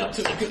average is about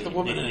effort to get the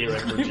woman in. Their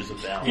average is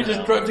about... He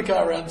just drove the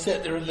car around,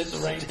 sat there and let the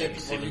rain happen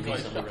while you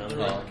guys something stuck in around the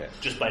there. rain. okay.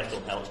 Just based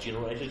on how it's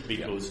generated,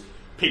 because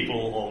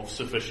people of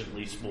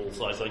sufficiently small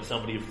size, like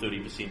somebody of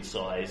 30%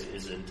 size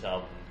isn't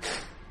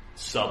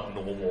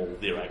subnormal.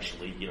 They're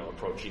actually,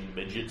 approaching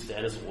midget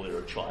status, or they're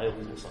a child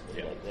or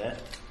something like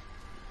that.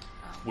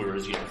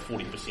 Whereas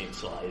 40%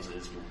 size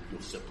is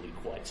you're simply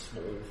quite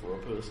small for a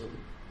person.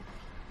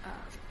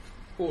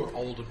 Or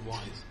old and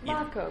wise.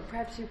 Marco,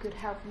 perhaps you could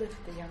help lift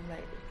the young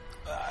lady.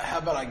 How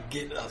about I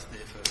get us there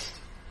first?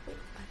 I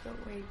thought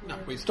we No,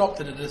 were... we stopped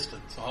at a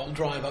distance. I'll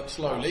drive up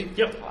slowly.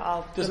 Yep. Well,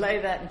 I'll Just delay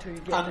that until you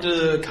get there.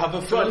 Under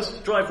cover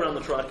first. Drive around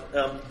the truck.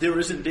 There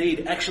is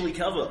indeed actually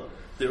cover.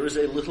 There is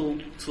a little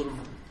sort of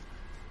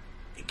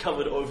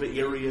covered over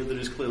area that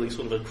is clearly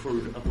sort of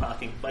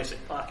a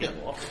basic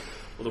parking lot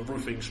with a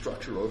roofing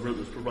structure over it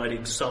that's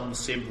providing some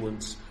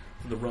semblance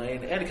from the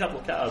rain, and a couple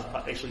of cars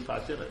actually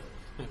parked in it.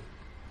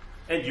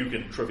 And you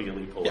can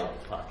trivially pull out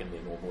and park in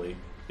there normally,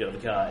 get out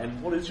of the car.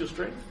 And what is your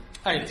strength?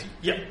 80.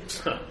 Yeah.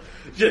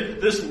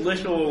 This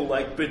little,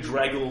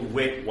 bedraggled,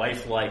 wet,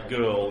 waif-like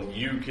girl,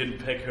 you can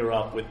pick her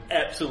up with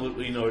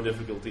absolutely no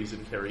difficulties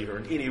and carry her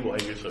in any way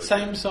you so.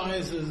 Same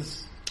size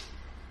as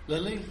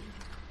Lily?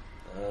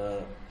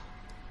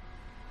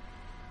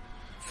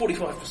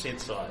 45%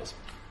 size.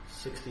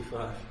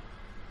 65.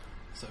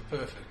 So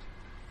perfect.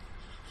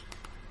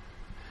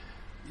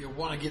 You'll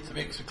want to get some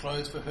extra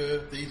clothes for her.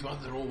 These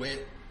ones are all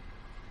wet.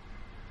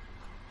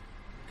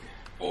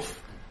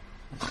 Off.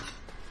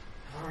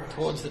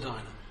 Towards the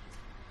diner.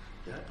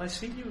 Yeah, I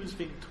see you as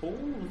being tall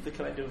with the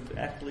kind of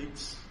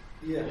athletes,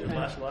 Yeah.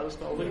 martial artist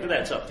style thing, but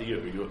that's up to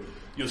you.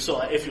 Your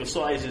size, if your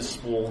size is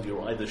small,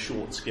 you're either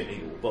short,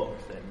 skinny, or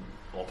both. And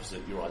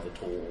opposite, you're either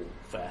tall,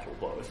 fat, or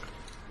both.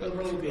 It'll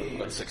probably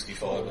be...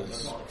 65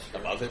 is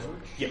above average?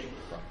 Yeah,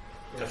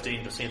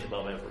 15%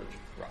 above average.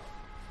 Right.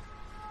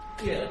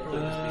 Yeah, it'll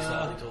probably just be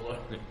slightly taller.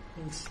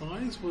 And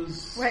size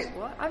was... Wait,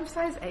 what? I'm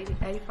size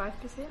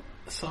 85%?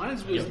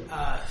 Size was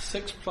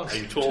 6 plus Are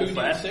you tall,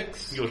 fat?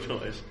 2d6. Your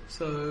choice.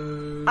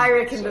 So... I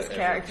reckon this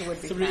character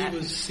would be 3 fat.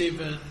 was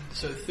 7,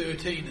 so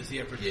 13 is the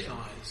average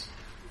size.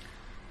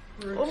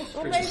 Or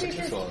maybe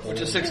just...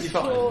 Which is just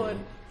 65. tall.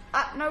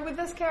 No, with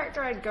this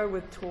character I'd go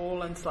with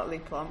tall and slightly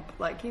plump.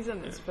 Like, he's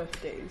in his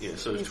 50s. Yeah,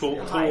 so He's tall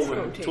a high school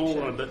and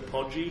teacher. a bit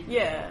podgy.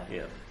 Yeah.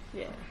 Yeah.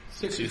 Yeah.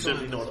 So you're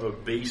certainly not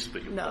obese,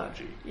 but you're No.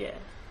 podgy. Yeah.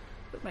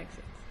 That makes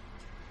sense.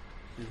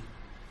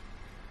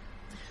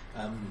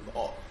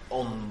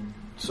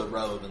 So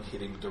rather than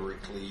heading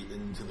directly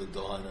into the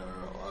diner,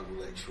 I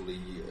will actually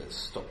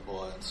stop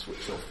by and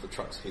switch off the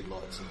truck's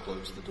headlights and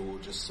close the door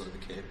just so the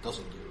cab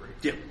doesn't get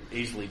wrecked. Yep,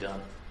 easily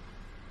done.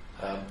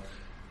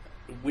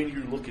 When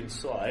you look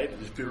inside,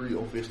 it's very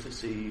obvious to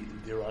see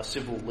there are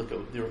several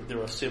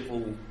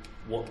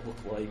what look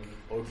like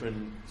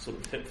open sort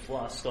of hip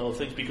flask style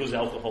things, because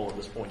alcohol at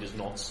this point is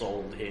not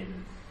sold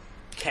in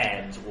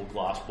cans or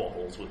glass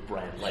bottles with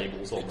brand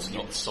labels on It's them.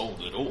 not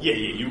sold at all. Yeah,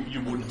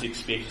 you wouldn't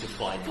expect to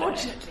find that.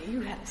 Fortunately,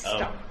 you had a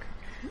stock.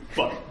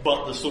 But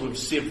the sort of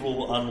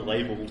several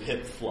unlabelled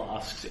hip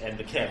flasks and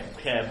the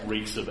cab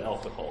reeks of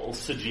alcohol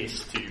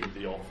suggest to you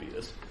the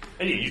obvious.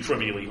 And yeah, you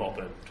trivially hop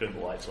in, turn the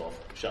lights off,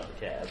 shut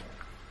the cab.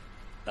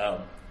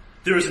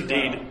 There is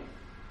indeed...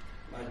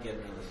 I'd get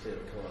another set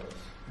of clothes.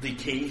 The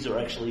keys are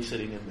actually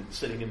sitting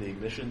in the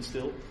ignition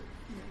still,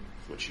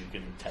 which you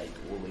can take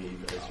or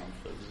leave as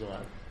you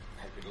desire.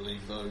 Happy to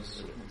leave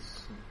those.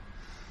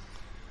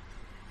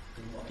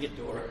 Get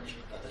door.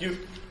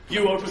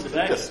 You open the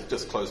back,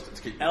 Just closed it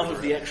to keep out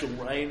of the actual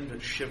rain,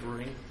 but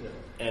shivering,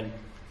 and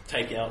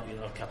take out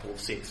a couple of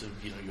sets of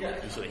your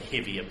sort of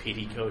heavier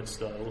petticoat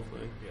style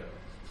thing. Yeah.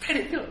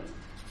 Petticoat,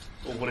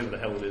 or whatever the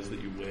hell it is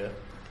that you wear.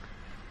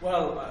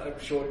 Well, I'm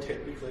sure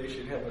technically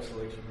she'd have a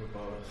selection of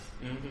both,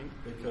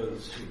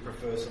 because she'd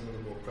prefer some of the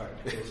more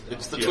practical stuff.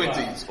 It's the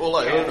 20s. All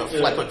I own are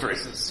flapper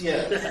dresses.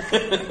 Yeah.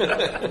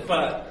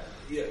 But,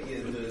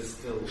 there's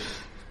still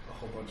a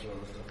whole bunch of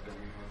other stuff going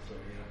on, so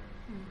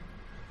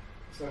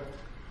So,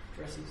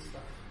 dresses,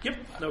 stuff. Yep,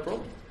 no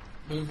problem.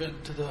 Move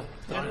into the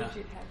Why diner. would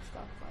you have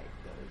stuff like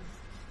those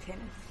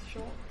tennis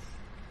shorts?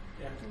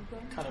 Yeah. and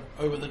things? Kind of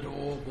over the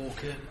door,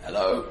 walk in.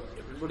 Hello.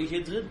 Everybody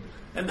heads in.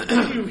 And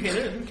as you head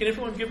in, can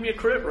everyone give me a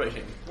credit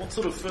rating? What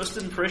sort of first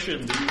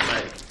impression do you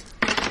make?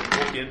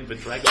 Walk in,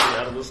 bedraggled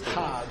out of this door.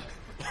 Hard.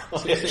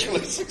 I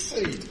actually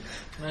succeed.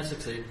 I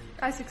succeed.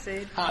 I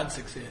succeed. Hard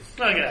success.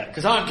 Okay.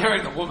 Because I'm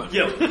carrying the woman.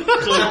 Yeah.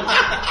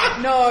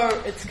 So No,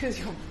 it's because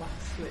you're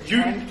muscly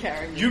and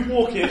carrying you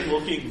walk in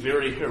looking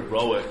very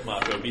heroic,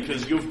 Marco,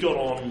 because you've got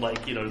on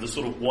the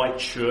sort of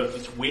white shirt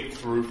that's wet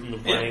through from the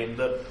rain,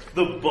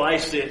 the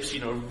biceps,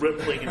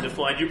 rippling and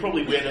defined. You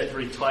probably wear that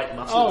very tight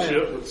muscle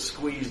shirt that's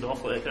squeezed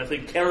off, that kind of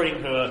thing.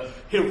 Carrying her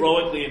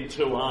heroically in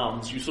two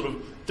arms, you sort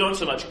of don't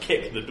so much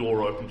kick the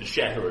door open to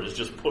shatter it as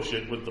just push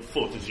it with the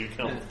foot as you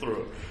come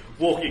through.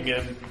 Walking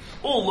in,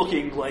 all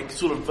looking like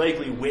sort of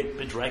vaguely wet,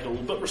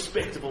 bedraggled, but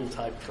respectable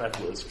type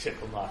travellers, except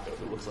for Marco,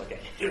 who looks like a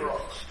hero.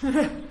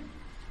 Yeah.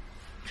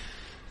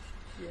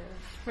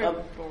 Very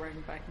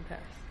boring by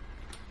comparison.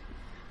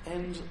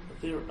 And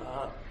there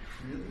are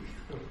Who's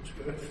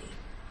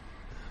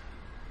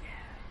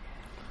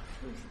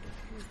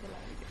the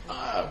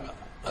lady?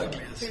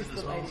 Ugly as Who's sin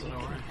the as well, lady? so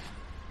don't worry.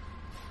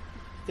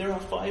 there are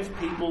 5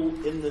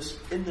 people in this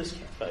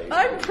cafe.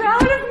 I'm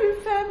proud of you,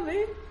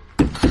 family.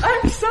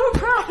 I'm so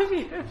proud of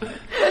you.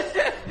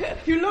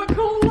 You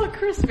all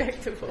look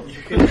respectable.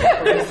 You can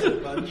press a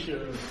bunch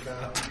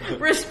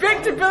of...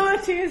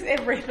 Respectability is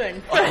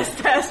everything.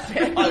 First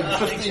aspect. I'm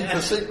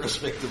 15%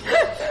 respectable.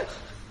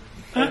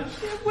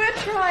 We're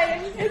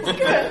trying. It's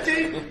good.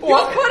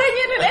 You're putting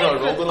in an I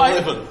effort. rolled an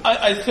 11.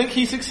 I think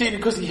he succeeded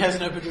because he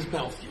hasn't opened his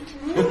mouth yet.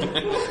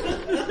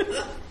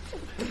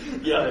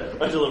 Yeah,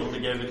 I deliberately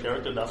gave the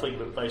character nothing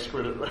but base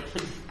credit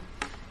rating.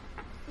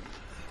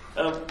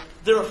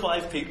 There are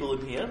 5 people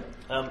in here.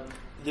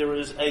 There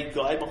is a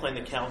guy behind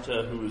the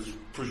counter who is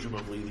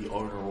presumably the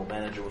owner or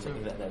manager or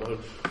something like that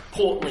neighborhood.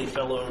 Portly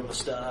fellow,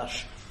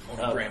 moustache.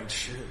 Rammed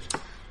shirt.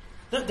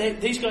 No,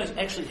 these guys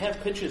actually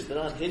have pictures that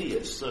aren't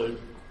hideous, so,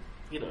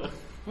 you know.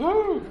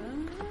 Woo!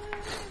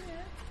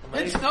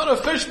 It's not a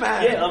fish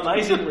man. Yeah,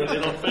 amazingly, they're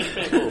not fish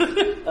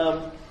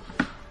people.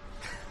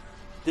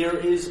 There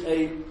is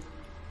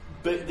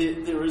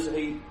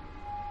a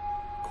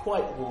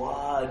quite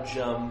large,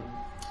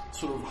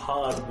 sort of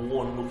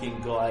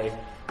hard-worn-looking guy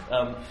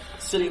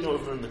sitting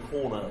over in the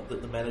corner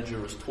that the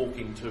manager is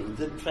talking to.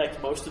 That, in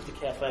fact, most of the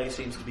cafe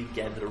seems to be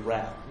gathered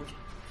around.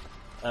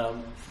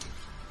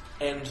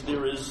 And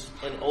there is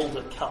an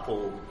older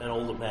couple, an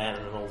older man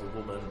and an older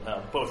woman,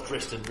 both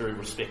dressed in very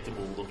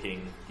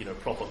respectable-looking,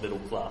 proper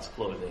middle-class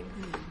clothing,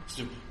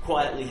 sort of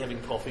quietly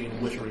having coffee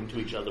and whittering to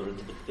each other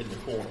in the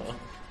corner.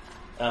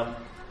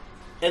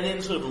 And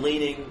then sort of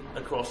leaning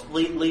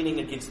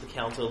against the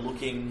counter,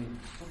 looking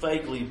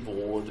vaguely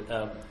bored.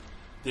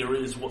 There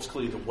is what's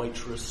clearly the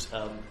waitress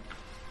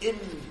in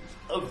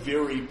a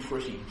very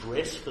pretty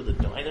dress for the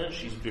diner.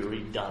 She's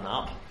very done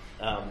up.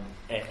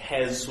 It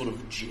has sort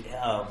of,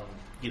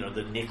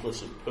 the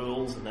necklace of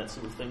pearls and that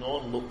sort of thing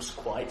on. Looks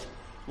quite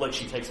like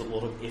she takes a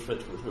lot of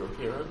effort with her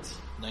appearance.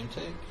 Name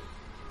tag?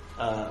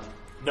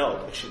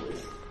 No, actually.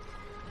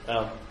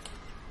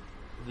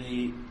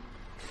 The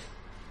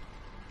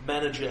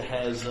manager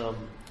has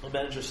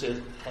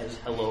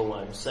 "Hello,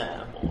 I'm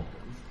Sam" on him.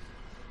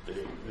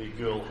 The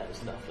girl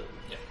has nothing.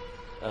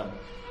 Yeah.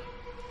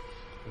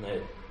 And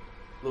they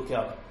look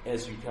up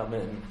as you come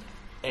in,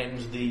 and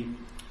the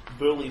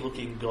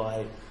burly-looking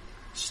guy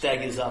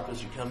staggers up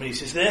as you come in. He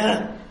says,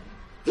 "There,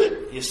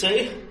 you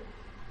see?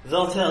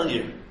 They'll tell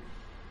you.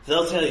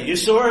 You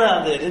saw it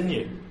out there, didn't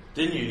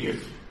you?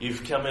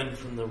 You've come in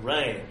from the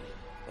rain,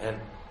 and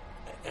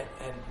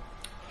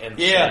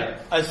yeah,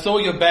 I saw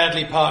your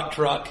badly parked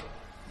truck."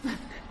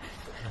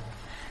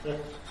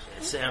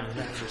 Sam, the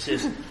manager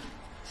says,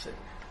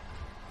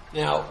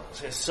 Now,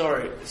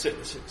 sorry.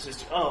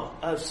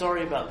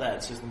 Sorry about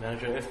that, says the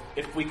manager.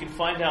 If we can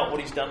find out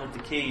what he's done with the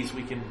keys,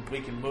 we can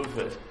move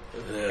it.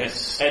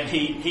 Yes. And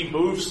he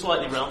moves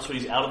slightly round so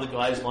he's out of the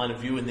guy's line of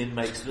view, and then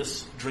makes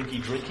this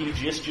drinky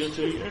gesture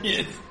to you.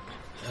 yes.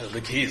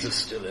 The keys are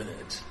still in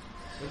it.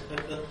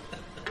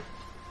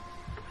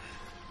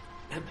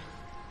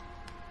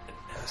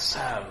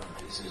 Sam,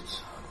 is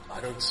it? I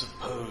don't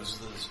suppose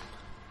there's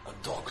a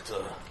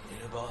doctor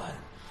nearby.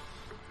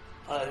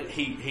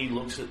 He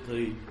looks at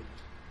the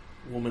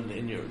woman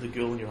the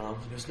girl in your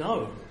arms and goes,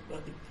 "No,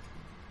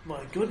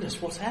 my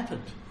goodness, what's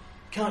happened?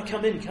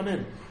 Come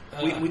in.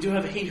 We do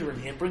have a heater in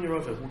here. Bring her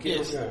over. We'll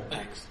get her warm."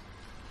 Thanks.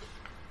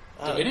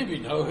 Do any of you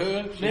know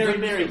her?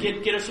 Mary,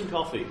 get her some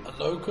coffee. A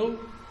local?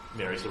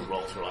 Mary sort of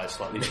rolls her eyes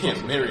slightly.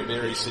 Yeah,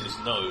 Mary says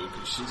no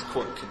because she's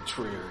quite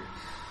contrary.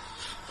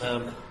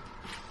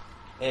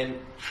 And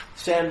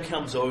Sam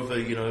comes over,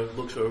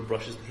 looks over,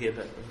 brushes the hair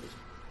back.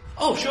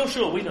 "Oh,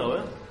 sure, we know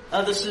her.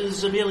 This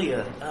is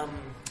Amelia.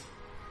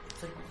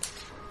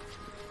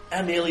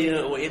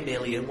 Amelia or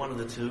Emilia, one of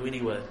the two,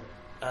 anyway.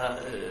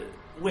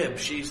 Webb,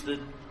 she's the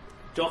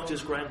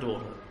doctor's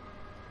granddaughter.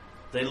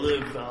 They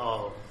live,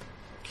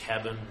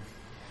 cabin,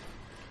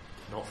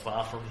 not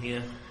far from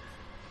here."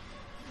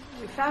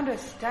 We found her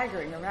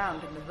staggering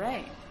around in the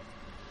rain.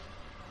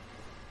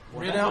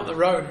 Ran out the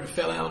road and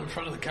fell out in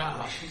front of the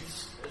car. She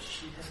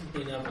hasn't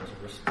been able to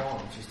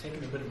respond. She's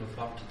taken a bit of a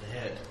bump to the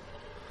head.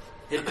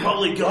 "It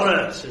probably got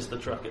her," says the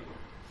trucker.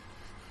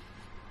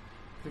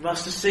 "You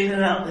must have seen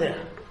it out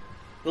there.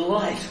 The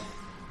light.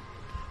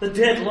 The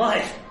dead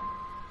light."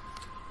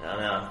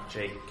 Now,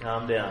 Jake,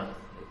 calm down.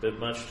 A bit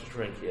much to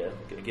drink here.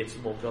 I'm going to get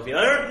some more coffee.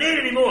 "I don't need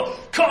any more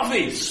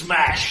coffee!"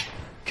 Smash!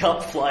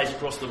 Cup flies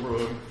across the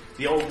room.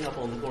 The old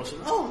couple in the corner says,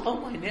 Oh,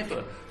 my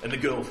never. And the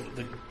girl,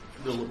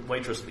 the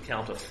waitress at the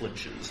counter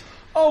flinches.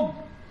 Oh,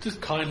 just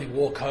kindly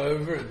walk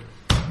over and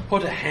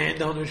put a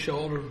hand on her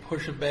shoulder and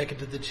push her back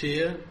into the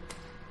chair.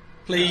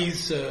 "Please,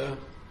 sir,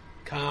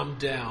 calm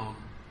down."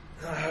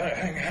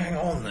 Hang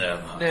on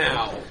there.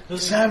 Now,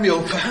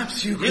 Samuel,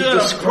 perhaps you could You're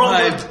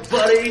describe... a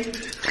buddy.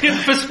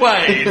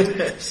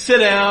 persuade. Sit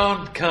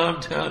down, calm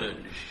down,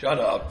 and shut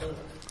up.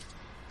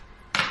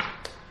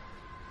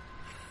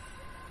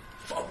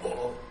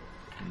 Fumble.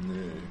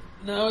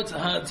 No, it's a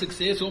hard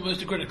success,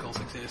 almost a critical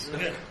success.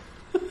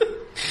 The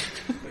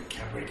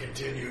Bradbury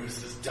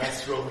continues his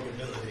dice rolling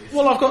abilities.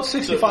 Well, I've got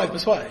 65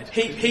 persuade.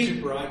 He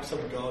bribe some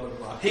god of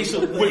luck.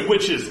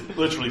 Which is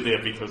literally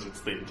there because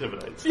it's the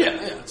intimidates.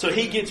 Yeah. So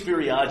he gets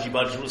very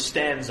argy-bargy, sort of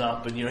stands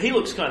up, and he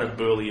looks kind of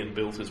burly and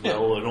built as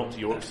well, and not to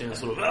your extent,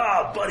 sort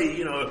of,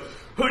 buddy,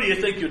 who do you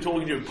think you're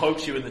talking to?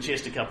 Pokes you in the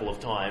chest a couple of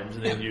times,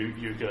 and then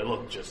you go,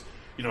 look, just,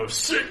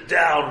 sit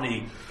down, and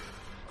he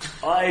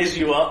eyes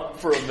you up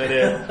for a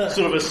minute,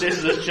 sort of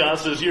assesses his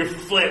chances, you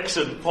flex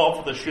and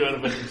pop the shirt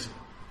of it, and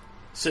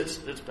sits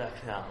back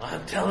now.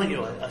 I'm telling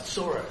you, I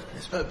saw it.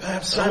 Yes, but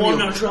perhaps I want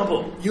no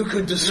trouble. You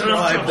could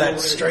describe that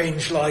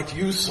strange light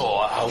you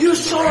saw out. You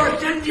saw it,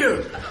 didn't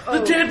you?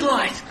 The dead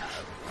light.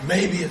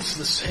 Maybe it's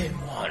the same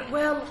one.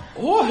 Well,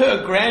 Or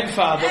her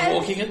grandfather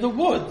walking in the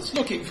woods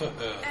looking for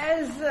her.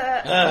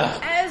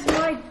 as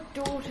my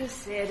daughter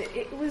said,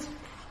 it was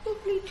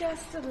probably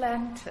just a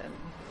lantern.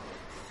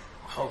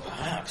 Oh,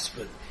 perhaps,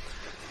 but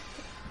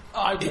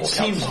I it walk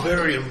seems outside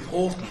very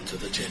important to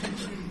the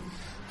gentleman.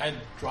 and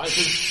drive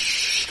it.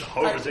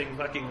 Hosing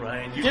fucking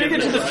rain. Get it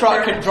into the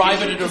truck and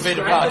drive it into a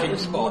better parking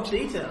spot.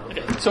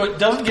 So it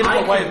doesn't get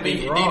in the way of me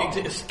needing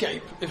to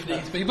escape if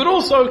needs be, but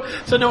also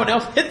so no one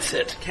else hits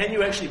it. Can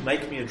you actually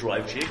make me a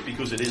drive check?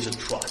 Because it is a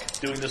truck.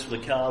 Doing this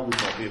with a car would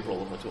not be a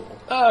problem at all.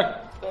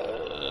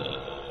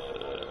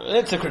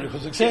 That's a critical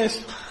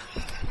success.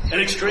 An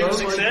extreme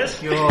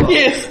success?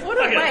 Yes. What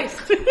a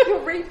waste.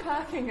 You're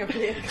reparking a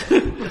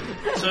vehicle.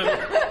 So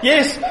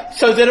Yes,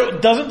 so that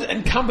it doesn't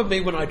encumber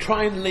me when I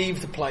try and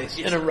leave the place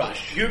in a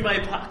rush. you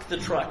may park the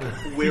truck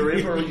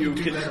wherever you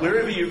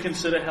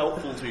consider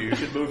helpful to you. You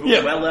should move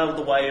it well out of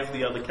the way of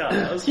the other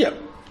cars.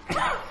 Yep.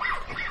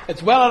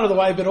 It's well out of the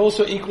way, but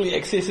also equally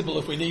accessible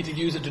if we need to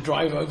use it to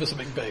drive over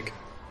something big.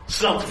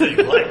 Something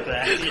like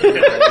that.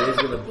 Yeah. He's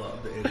going to blow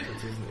up the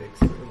entrance and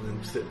exit and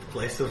then set the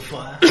place on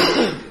fire.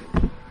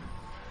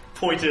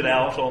 Pointed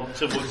out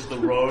towards the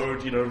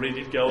road,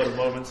 ready to go at a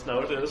moment's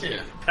notice.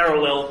 Yeah.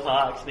 Parallel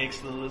parked next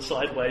to the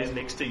sideways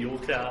next to your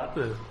car.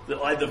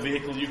 Either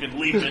vehicle you can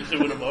leap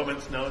into at a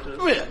moment's notice.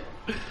 Yeah.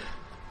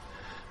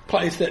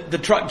 Place that the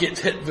truck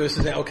gets hit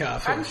versus our car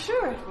first. I'm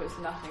sure it was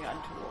nothing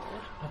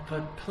untoward. Oh,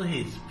 but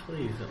please,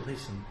 at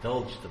least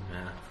indulge the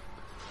man.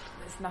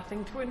 There's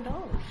nothing to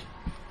indulge.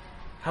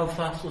 How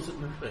fast was it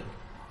moving?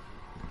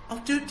 Oh,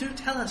 do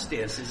tell us,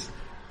 dear, says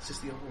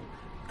the old woman.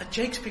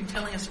 Jake's been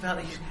telling us about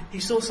it. He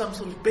saw some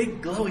sort of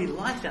big glowy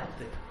light out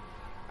there.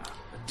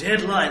 A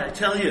dead light, I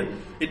tell you.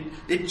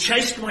 It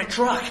chased my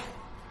truck.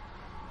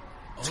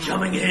 It's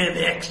coming here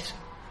next.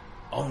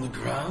 On the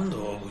ground,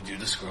 or would you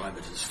describe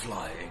it as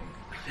flying?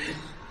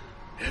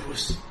 It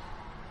was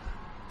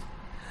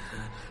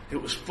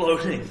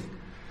floating.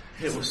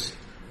 It was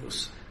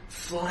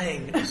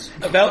flying.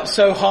 About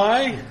so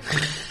high?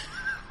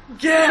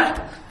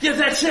 Yeah,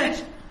 that's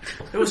it.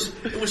 It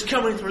was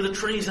coming through the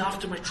trees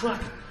after my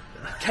truck.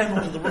 I came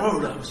onto the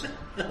road. I was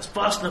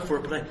fast enough for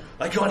it, but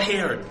I got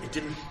here and it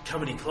didn't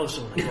come any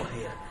closer when I got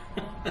here.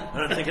 I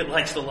don't think it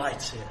likes the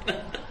lights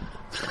here.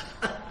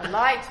 A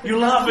light. You're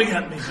laughing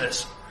at me,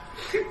 miss.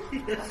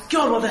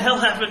 God, what the hell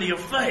happened to your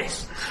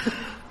face?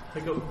 I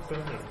got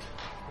burned in a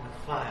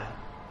fire.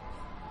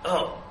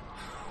 Oh.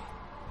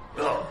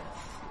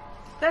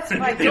 That's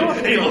my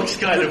daughter. He looks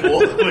kind of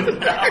awkward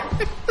now.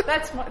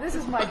 This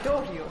is my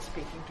daughter you're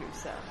speaking to,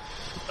 sir.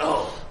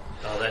 Oh,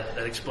 that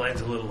explains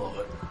a little of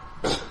it.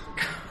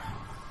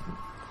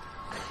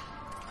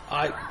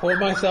 I pour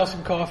myself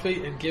some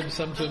coffee and give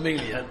some to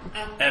Amelia.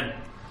 And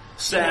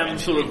Sam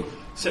Sam,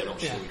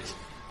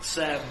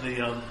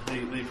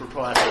 the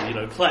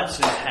proprietor, claps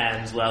his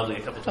hands loudly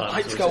a couple of times.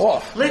 Lights go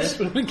off. Let's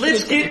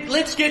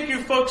get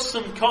you folks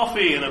some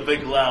coffee in a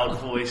big loud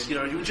voice.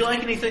 Would you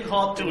like anything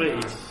hot to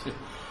eat?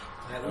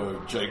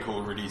 Oh, Jake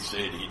already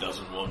said he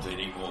doesn't want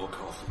any more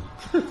coffee.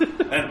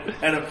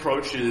 and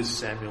approaches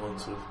Samuel and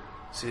sort of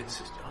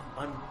says,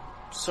 I'm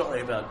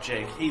sorry about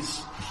Jake.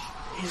 He's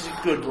a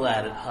good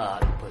lad at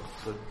heart,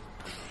 but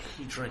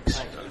he drinks.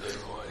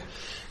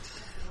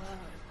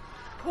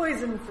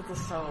 Poison for the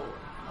soul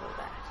and all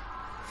that.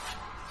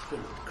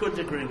 Couldn't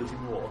agree with you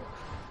more.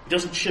 He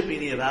doesn't ship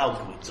any of our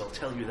goods, I'll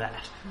tell you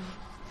that.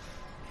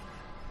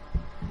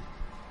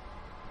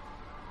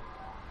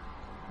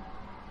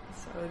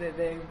 So they're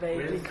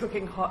vaguely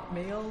cooking hot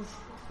meals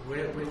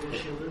Where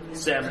does she live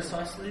Sam.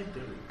 precisely?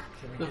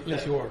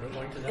 Unless you order.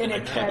 in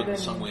a cabin.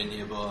 somewhere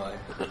nearby.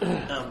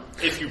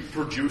 If you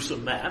produce a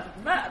map,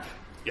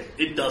 yeah,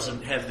 it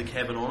doesn't have the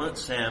cabin on it.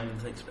 Sam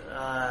thinks,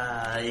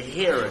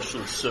 here are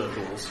some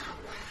circles,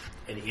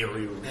 an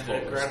area of And her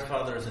forest.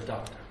 grandfather is a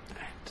doctor.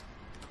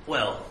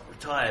 Well,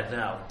 retired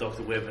now.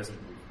 Dr. Webb hasn't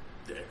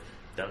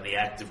done the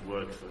active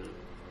work for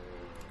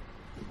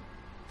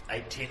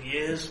 8-10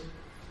 years.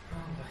 Oh,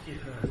 lucky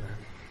her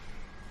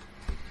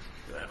then.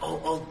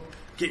 I'll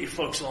get you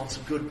folks on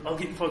some good. I'll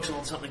get you folks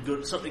on something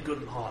good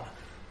and hot.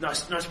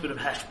 Nice bit of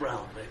hash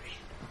brown,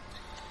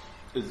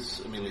 maybe. Is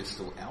Amelia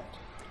still out?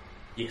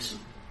 Yes.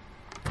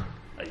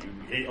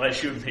 I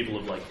assume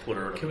people have put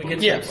her in a Can we boat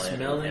get somewhere some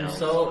smelling now,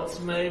 salts,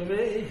 so,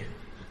 maybe?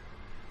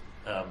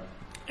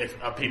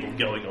 Are people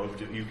going over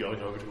to you going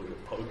over to her to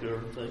poker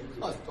and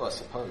things? I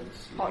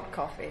suppose. Hot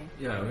coffee.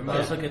 Yeah, we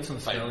might as well get some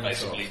smelling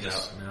basically salts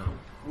just- out now.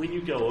 When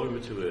you go over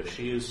to her,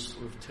 she is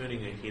sort of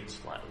turning her head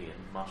slightly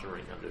and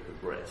muttering under her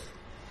breath.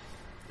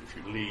 If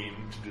you lean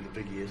to do the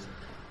big ears,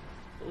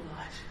 the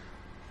light,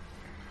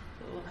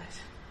 the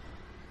light,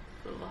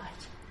 the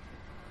light,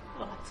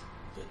 light,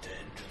 The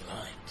dead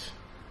light.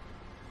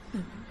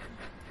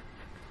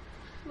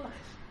 light,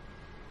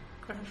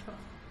 grandfather,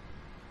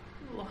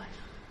 the light,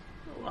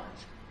 the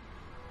light.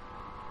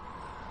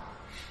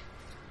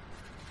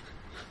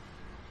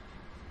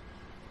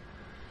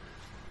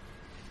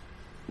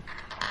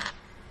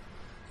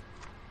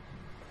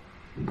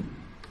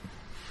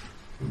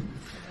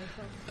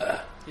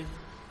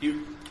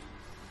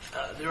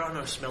 There are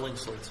no smelling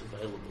salts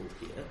available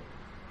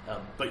here,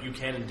 but you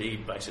can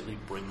indeed basically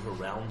bring her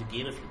round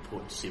again if you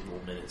put several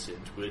minutes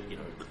into it. You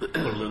know, put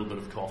a little bit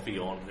of coffee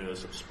on her,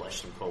 sort of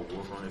splash some cold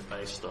water on her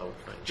face, style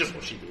thing. Just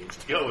what she needs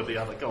to go with the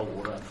other cold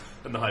water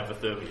and the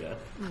hypothermia.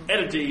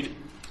 And indeed,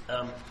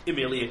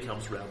 Emilia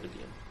comes round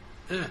again.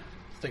 Yeah.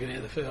 Stick it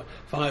near the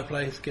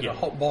fireplace, get Yeah. a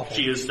hot bottle.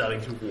 She is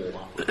starting to warm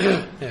up,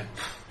 Yeah.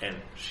 and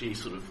she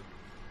sort of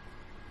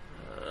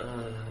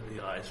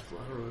the eyes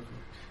flutter open.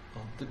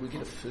 Did we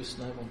get a first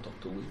name on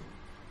Dr. Webb?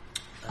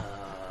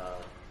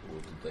 Or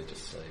did they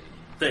just say...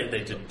 They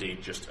did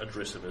indeed just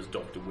address him as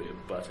Dr. Webb,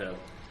 but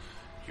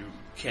you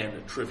can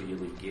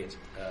trivially get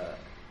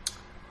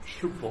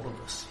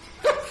Hieronymus.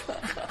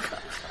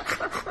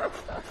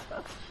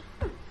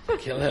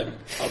 Kill him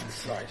on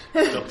sight.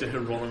 Dr.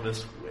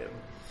 Hieronymus Webb.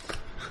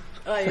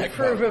 I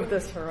approve of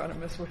this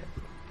Hieronymus Webb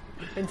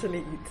until he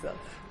eats us.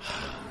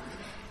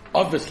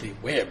 Obviously,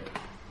 Webb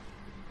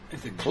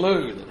is a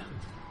clue that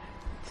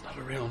it's not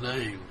a real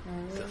name.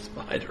 It's a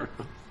spider.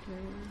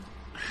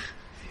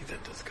 He's a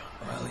disguise.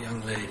 Well,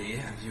 young lady,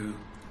 have you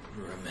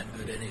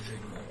remembered anything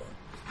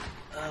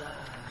more?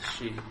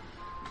 She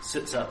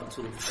sits up and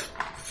sort of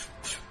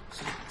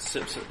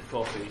sips at the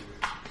coffee.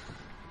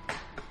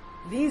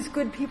 These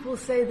good people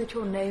say that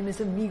your name is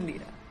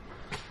Amelia.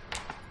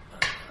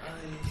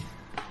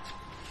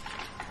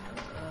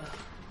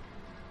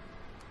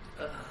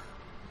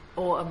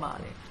 Or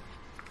Amali.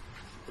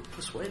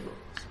 Persuade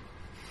rolls,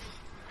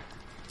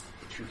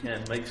 which you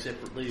can make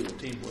separately or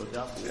teamwork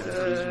up or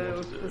whatever it is you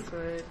want to do.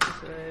 Persuade.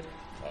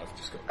 I've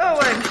just got... Oh,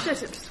 I'm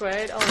shit at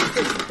persuade. I'll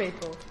assist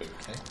people.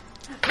 Okay.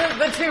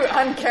 The two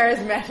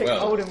uncharismatic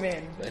Well. older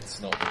men.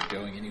 That's not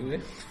going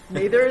anywhere.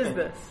 Neither is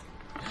this.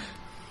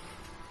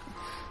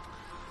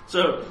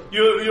 So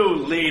you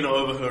lean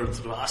over her and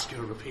sort of ask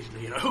her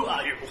repeatedly, who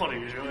are you? What are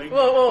you doing?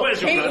 Well,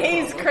 Where's your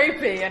he's grandfather?"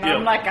 creepy and I'm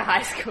Yeah. like a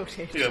high school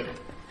teacher.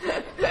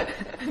 Yeah.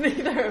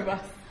 Neither of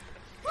us.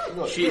 I'm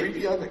not She-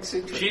 creepy, I'm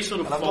eccentric. She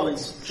sort of And I'm not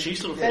folds. eccentric She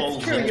sort of That's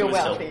folds true, into you're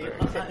herself. wealthy, you're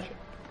eccentric.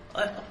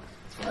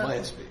 from my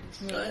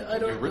aspects. I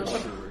don't You're rich, know.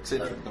 you're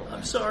eccentric, not I'm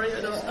me. sorry, I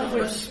don't Give know.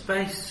 her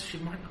space. She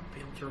might not be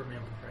able to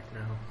remember right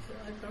now.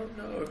 I don't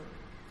know.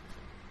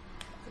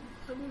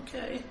 I'm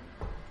okay.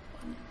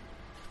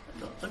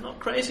 I'm not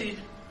crazy.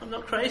 I'm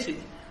not crazy.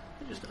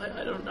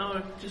 I don't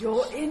know. Just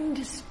You're in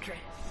distress.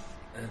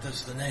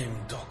 Does the name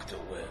Dr.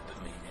 Webb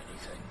mean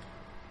anything?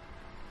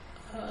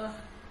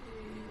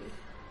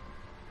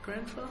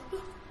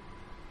 grandfather.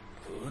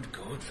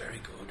 Good, very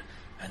good.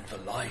 And the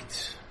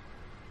light.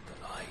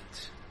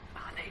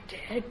 Are they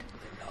dead?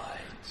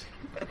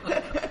 The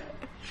light.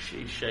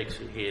 She shakes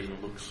her head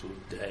and looks sort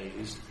of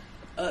dazed.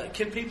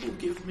 Can people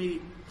give me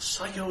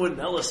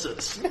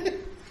psychoanalysis?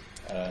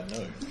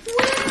 No.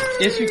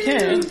 Yes, you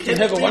can. You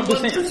have a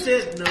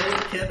 1%. No, you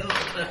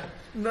cannot.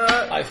 No.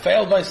 I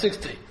failed by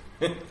 60.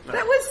 That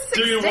was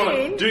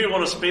 16. Do you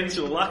want to spend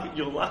your luck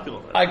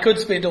on it? I could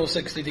spend all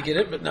 60 to get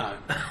it, but no.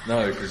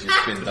 No, because you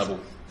spend double.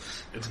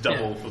 It's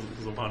double for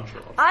the one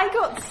shot. I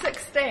got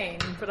 16,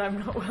 but I'm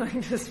not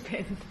willing to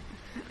spend.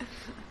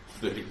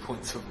 30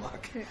 points of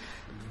luck.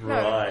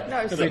 Right. No,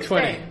 It'll 16. be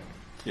 20.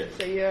 Yeah.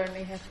 So you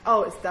only have...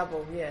 Oh, it's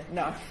double, yeah.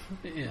 No.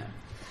 Yeah.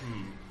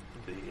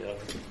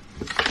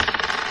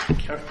 The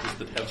characters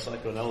that have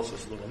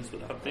psychoanalysis are the ones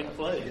that have been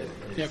played.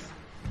 Yep.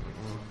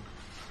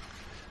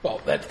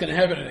 Well, that's going to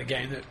happen in a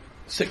game that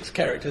 6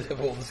 characters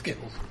have all the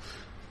skills.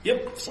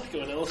 Yep,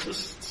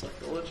 psychoanalysis,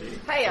 psychology.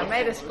 Hey, I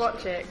made a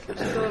spot check. I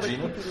saw the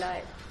Gina? creepy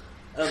light.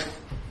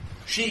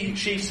 She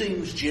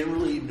seems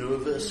generally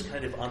nervous,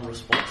 kind of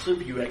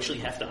unresponsive. You actually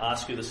have to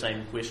ask her the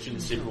same question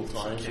several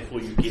times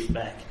before you get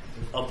back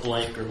a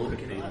blank look. I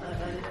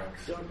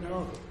don't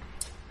know.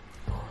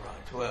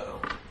 Alright,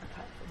 well.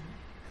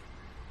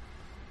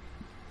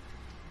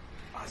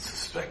 I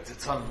suspect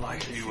it's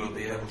unlikely you will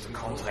be able to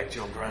contact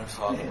your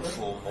grandfather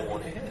before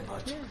morning,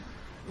 but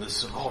there's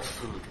some hot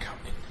food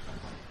coming.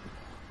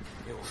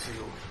 You'll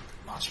feel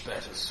much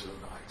better soon,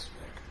 I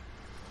expect.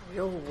 We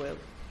all will.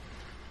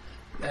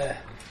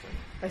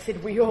 I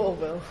said we all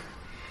will.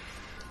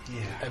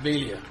 Yeah.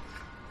 Amelia,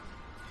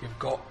 you've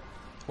got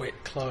wet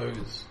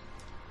clothes.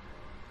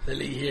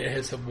 Lily here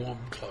has some warm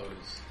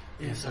clothes.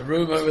 There's a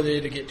room over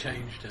there to get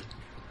changed in.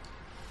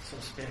 some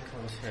spare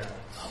clothes here.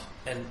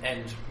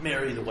 And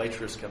Mary, the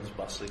waitress, comes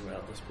bustling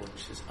around this point.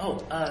 She says,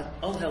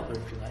 I'll help her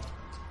if you like.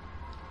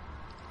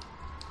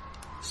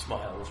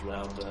 Smiles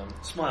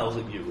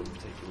at you in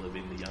particular,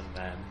 being the young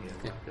man here.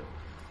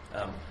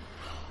 Yeah.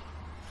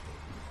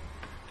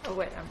 Oh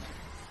wait,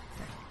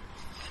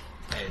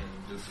 And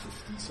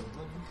 50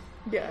 something.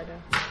 yeah, I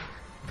know.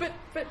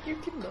 But you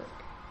can look.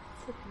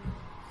 It's okay.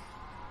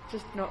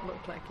 Just not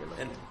look like you look.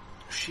 And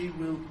she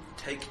will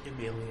take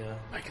Amelia.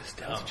 Make a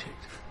stealth check.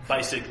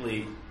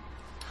 Basically.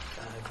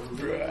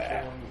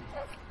 Well,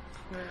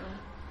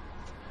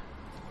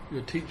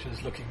 Your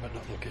teacher's looking but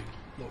not looking.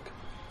 Look.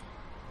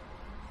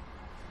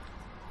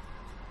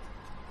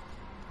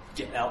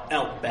 Get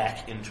out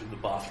back into the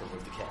bathroom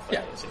of the cafe,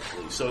 Yeah.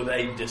 essentially. So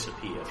they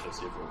disappear for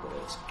several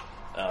minutes.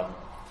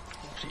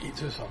 She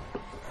eats her son.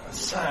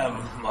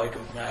 Sam, my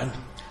good man,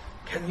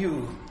 can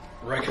you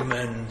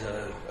recommend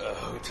a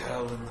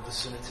hotel in the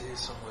vicinity,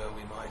 somewhere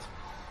we might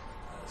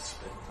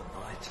spend the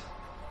night?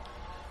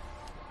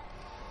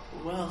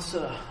 Well,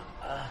 sir,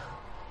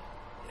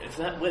 if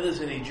that weather's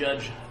any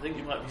judge, I think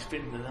you might be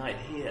spending the night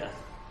here.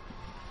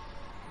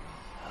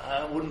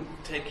 I wouldn't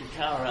take your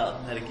car out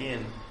in that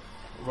again.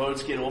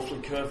 Roads get awfully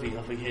curvy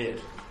up ahead.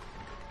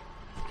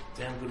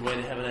 Damn good way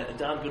to have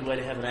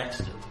an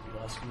accident, if you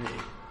ask me.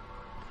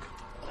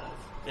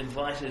 I've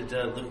invited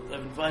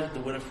the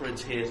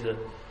Winifreds here to.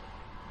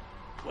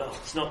 Well,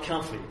 it's not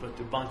comfy, but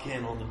to bunk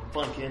in on the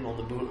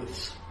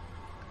booths.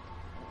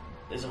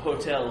 There's a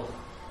hotel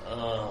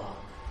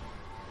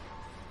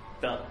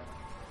about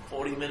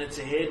 40 minutes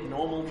ahead,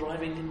 normal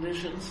driving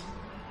conditions.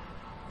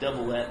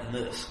 Double that in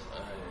this.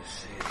 I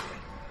see.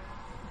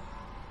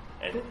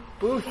 And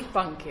booth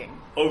bunking.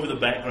 over the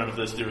background of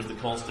this, there is the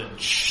constant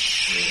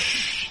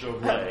shh of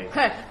rain.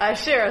 I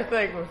share a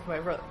thing with my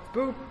brother.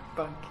 Booth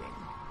bunking.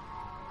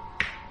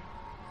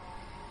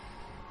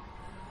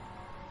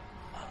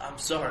 I'm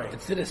sorry.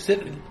 Instead of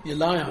sitting, you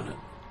lie on it.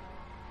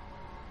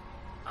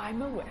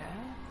 I'm aware.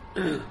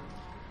 Well,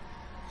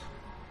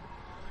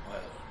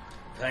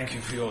 thank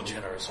you for your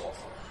generous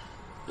offer.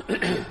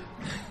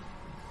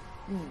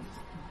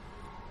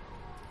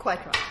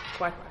 Quite right.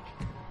 Quite right.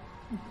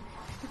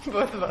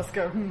 Both of us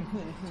go,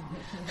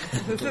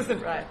 this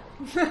isn't right.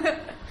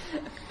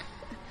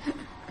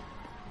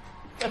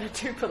 But I'm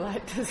too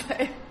polite to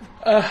say.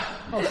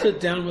 I'll sit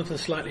down with a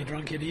slightly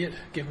drunk idiot,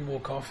 give him more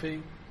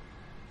coffee.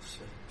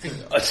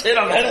 I said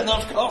I've had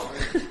enough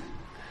coffee.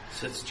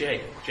 So it's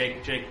Jake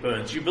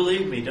Burns. You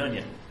believe me, don't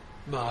you?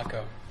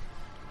 Marco.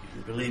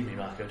 You believe me,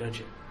 Marco, don't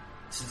you?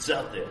 It's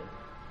out there.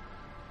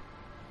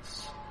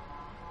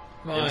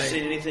 Never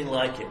seen My anything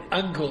like it.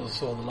 uncle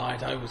saw the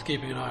light. I was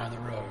keeping an eye on the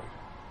road.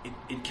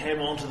 It came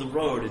onto the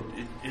road.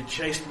 It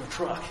chased my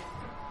truck.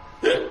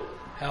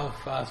 How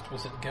fast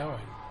was it going?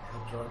 How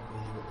drunk were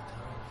you at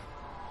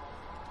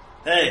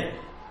the time? Hey,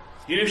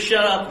 you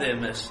shut up there,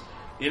 miss.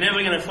 You're never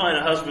going to find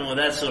a husband with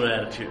that sort of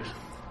attitude.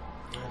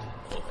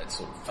 Oh, that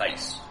sort of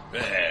face.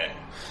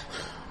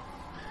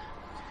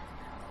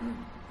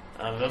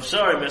 I'm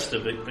sorry, mister,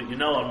 but you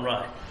know I'm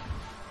right.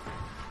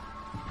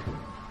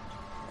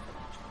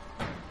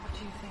 What do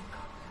you think?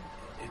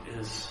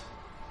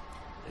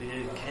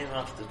 It came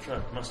after the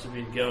truck. Must have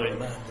been going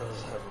Man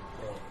does have a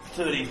point.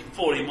 30,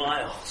 40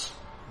 miles.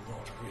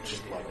 Not really.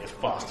 Just like as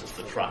fast as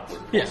the truck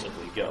would Yeah.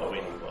 possibly go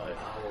anyway. Hour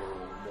or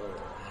more.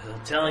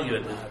 I'm telling you,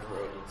 Bad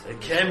road. it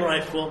came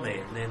right for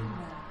me, and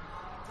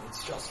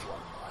It's just one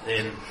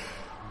night.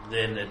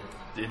 then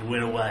it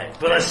went away.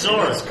 But I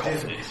saw it. I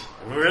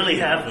really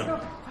happened.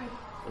 Quite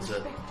Was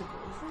it? respectable,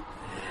 is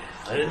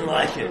it? I didn't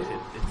like it.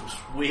 It was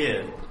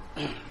weird.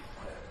 It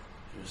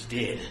was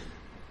dead.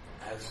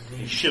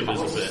 He shivers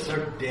a What's bit. so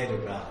dead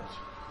about it?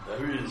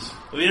 There is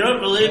If you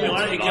don't believe me,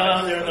 why don't you go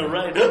out there in the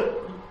rain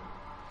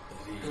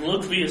and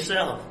look for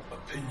yourself?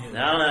 opinion.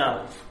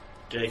 Now,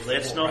 Jake,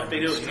 let's not be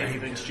doing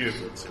anything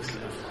stupid.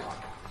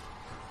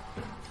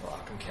 Well,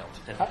 I can count.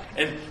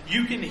 And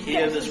you can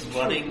hear this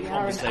running We are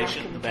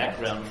conversation in the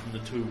background from the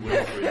two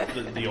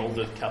Winifreds, the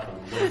older couple,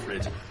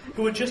 Winifreds,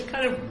 who are just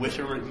kind of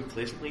whittering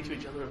pleasantly to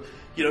each other.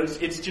 You know,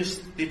 it's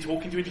just, they're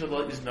talking to each other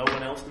like there's no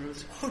one else. And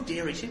it's, oh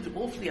dear, he seems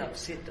awfully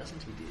upset,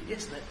 doesn't he, dear?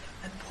 Yes, that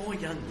poor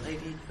young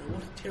lady, you know,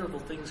 what terrible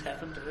things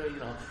happened to her, you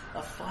know,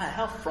 a fire,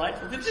 how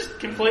frightful. They're just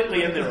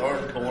completely in their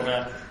own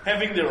corner,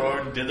 having their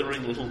own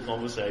dithering little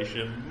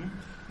conversation,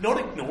 not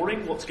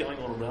ignoring what's going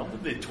on around them.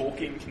 They're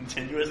talking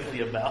continuously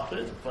about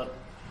it, but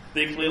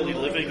they're clearly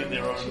living in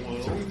their own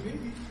world.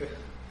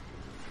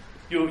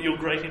 You're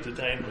great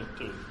entertainment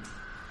too.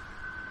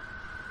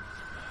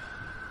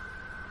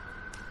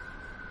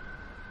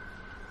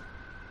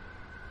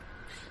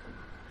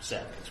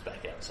 Sam gets back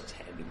out and starts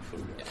handing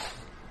food out.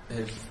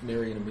 Have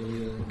Mary and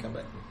Amelia come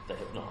back? They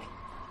have not.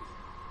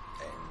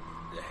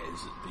 And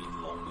has it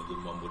been longer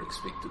than one would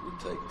expect it would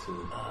take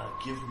to...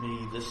 Give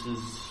me, this is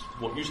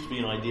what used to be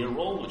an idea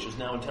roll, which is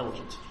now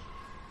intelligence.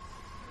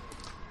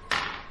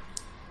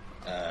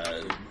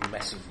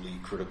 Massively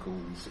critical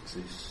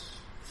success.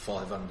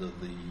 5 under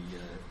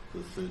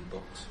the third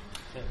box.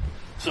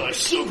 So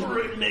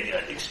super mega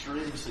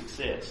extreme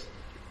success.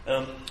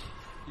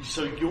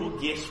 So your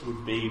guess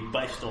would be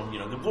based on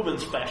the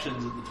woman's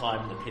fashions at the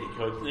time and the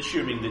petticoat, and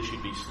assuming that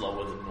she'd be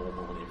slower than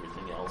normal and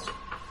everything else.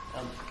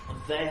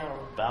 They are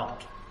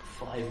about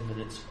 5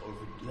 minutes over.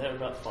 They're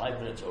about 5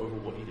 minutes over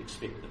what you'd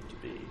expect them to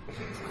be.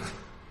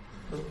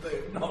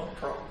 They're not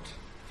prompt.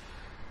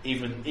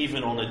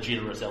 Even on a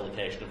generous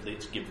allocation of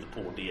let's give the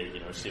poor dear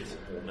several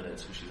more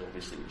minutes because she's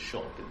obviously in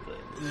shock and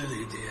things.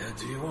 Lily, dear,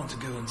 do you want to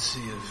go and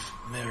see if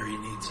Mary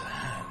needs a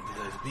hand?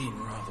 They've been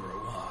rather a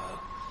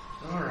while.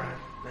 All right.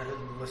 Now that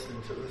I'm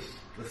listening to this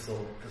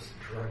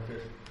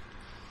drunkard.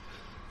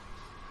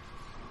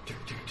 Tick,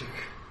 tick, tick.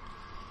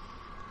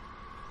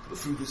 The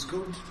food is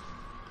good.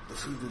 The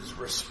food is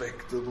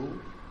respectable.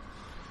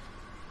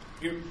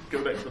 You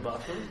go back to the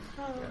bathroom,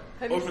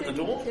 Have open you the seen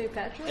door,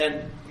 Cleopatra?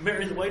 and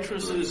Mary the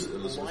waitress is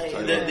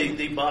lying.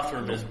 The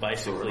bathroom is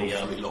basically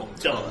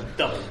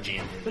double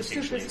gem.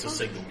 Essentially, it's a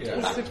single door.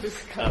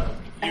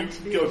 You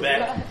go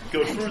back,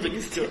 go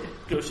through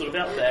go sort of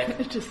out back,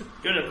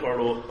 go down the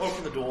corridor,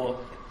 open the door,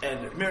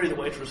 and Mary the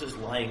waitress is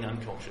lying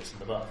unconscious in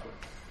the bathroom,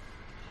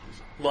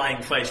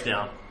 lying face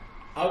down.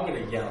 I'm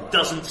going to yell.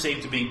 Doesn't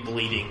seem to be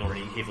bleeding or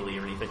any heavily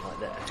or anything like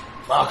that.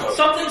 Marco!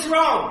 Something's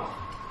wrong!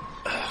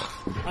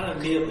 I'm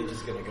immediately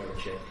just going to go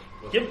check.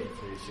 Yep.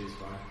 She's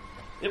fine.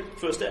 Yep,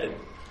 first aid.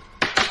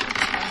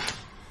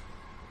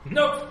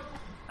 Nope.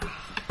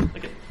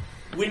 Okay.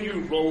 When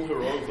you roll her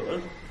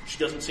over, she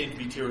doesn't seem to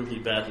be terribly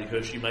badly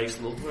hurt. She makes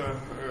a little...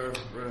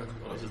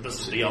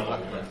 This is the other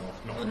one,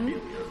 not Amelia.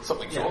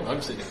 Something's wrong.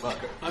 I'm sitting in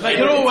Marco. I make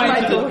it all the way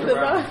My to daughter, the...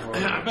 though.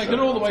 I make it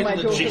all the way My to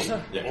the... daughter. She's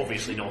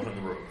obviously not in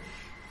the room.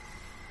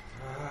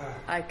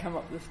 I come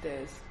up the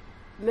stairs.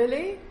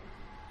 Lily?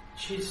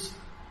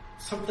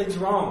 Something's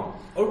wrong.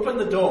 Open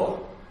the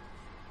door.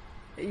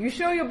 Are you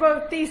sure you're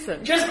both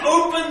decent? Just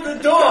open the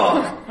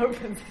door!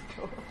 Open the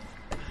door.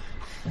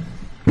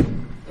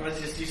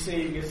 You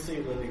see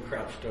Lily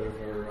crouched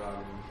over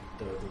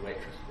the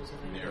waitress. What's her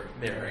name?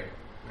 Mary.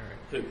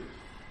 Who?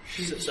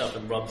 She sits up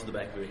and rubs the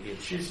back of her head.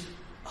 She's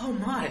Oh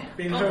my!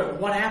 been hurt.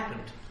 What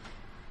happened?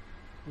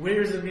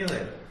 Where's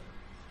Amelia?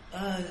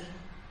 You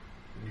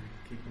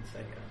keep on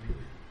saying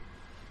Amelia.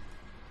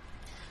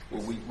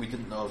 Well, we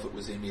didn't know if it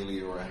was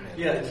Amelia or Amelia.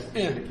 Yeah, just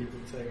Yeah. keep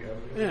on saying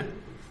Amelia. Yeah.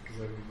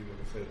 Because I really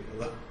want to say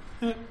the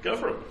other. Go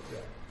for it.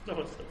 Yeah.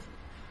 No, it's not.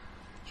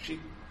 She...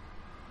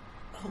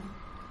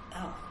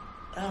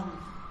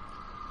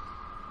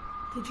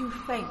 Did you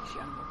faint,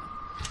 young woman?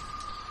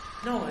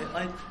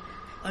 No,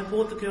 I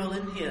brought the girl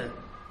in here.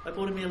 I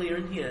brought Amelia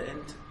in here,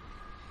 and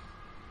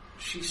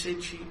she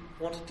said she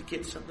wanted to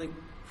get something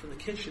from the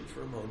kitchen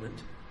for a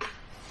moment.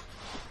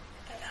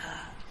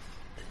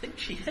 I think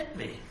she hit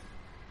me.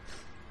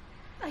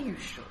 Are you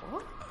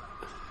sure?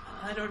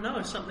 I don't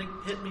know. Something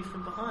hit me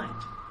from behind.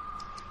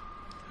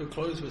 Her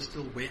clothes were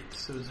still wet,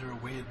 so is there a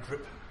weird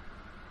drip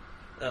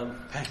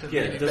pattern?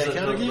 Yeah, leading does back it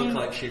out look again?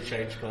 like she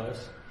changed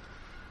clothes?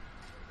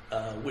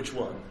 Which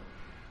one?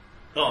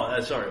 Oh,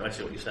 sorry, I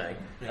see what you're saying.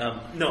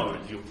 No,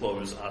 your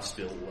clothes are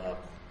still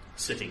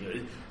sitting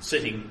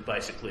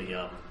basically,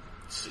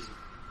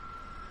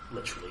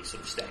 literally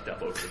sort of stacked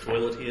up over the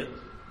toilet here.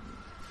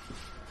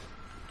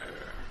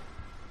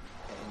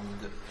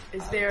 And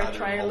Is there a are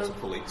trail of...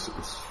 multiple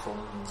exits from?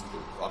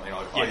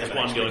 Yeah, there's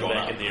one going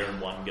back in there and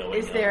one going.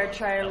 Is there a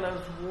trail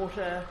of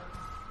water?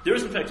 There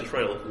is in fact a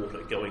trail of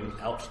water going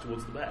out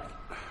towards the back.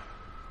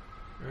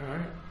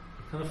 Alright.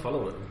 Kind of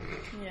follow it.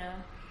 Yeah.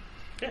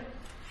 Yeah,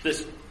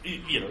 this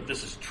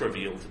this is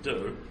trivial to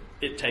do.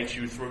 It takes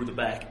you through the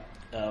back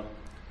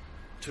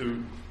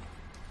to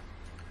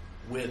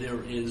where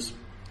there is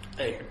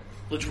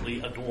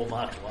literally a door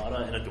marked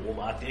ladder and a door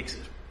marked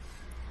exit,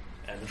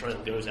 and the trail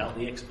goes out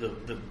the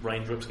exit. The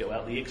rain drips go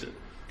out the exit.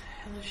 What the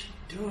hell is she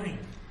doing?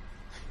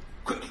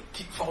 Quick,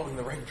 keep following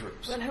the rain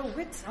drips. Well, her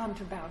wits aren't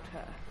about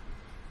her.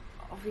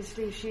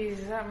 Obviously, she's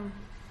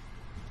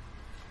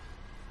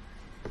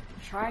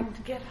trying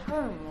to get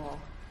home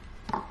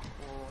or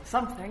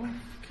something.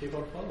 Keep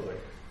on following.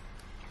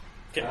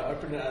 Okay.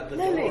 Open the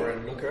Lily. door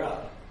and look her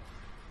up.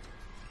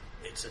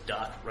 It's a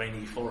dark,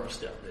 rainy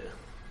forest out there.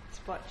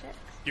 Spot checks.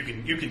 You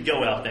can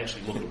go out and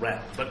actually look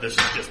around, but this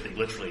is just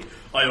literally.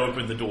 I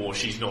open the door.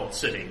 She's not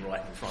sitting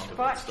right in front of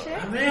Spot it. Stuff.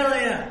 check.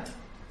 Amelia!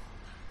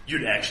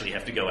 You'd actually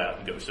have to go out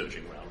and go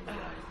searching around in the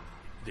rain.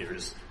 There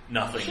is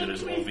nothing that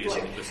is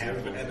obviously have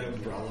visible. an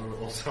umbrella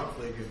or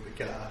something in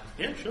the car.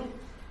 Yeah, sure.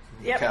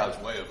 The Yep. car's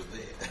way over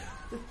there.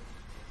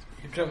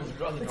 You can travel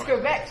the other Let's direction.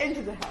 go back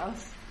into the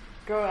house.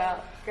 Go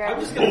out. I'm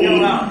just going to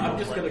go out. I'm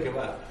just going to go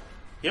out.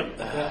 Yep.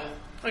 Yeah.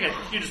 Okay,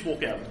 you just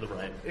walk out into the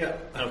rain. Yeah.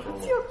 No problem.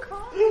 It's your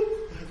car.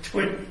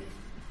 Twin.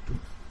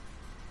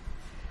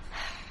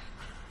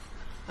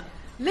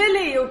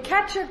 Lily, you'll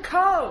catch a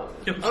cold.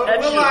 You'll Oh, catch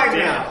will your I death.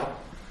 now?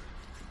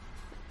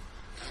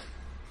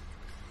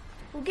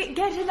 Well, get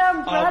an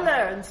umbrella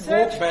and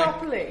search walk back.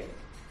 properly.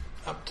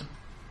 Up to...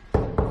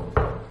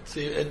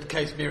 See, in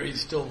case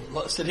Mary's still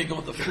sitting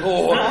on the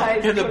floor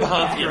Right. in the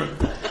bathroom.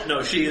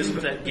 No, she is in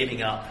fact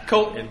getting up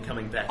Cool. and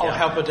coming back I'll out.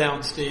 help her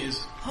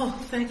downstairs. Oh,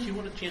 thank you.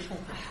 What a gentle.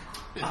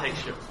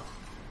 Thanks, you.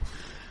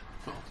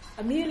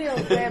 Amelia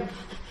will grab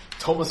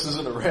Thomas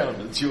isn't around.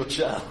 It's your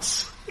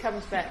chance.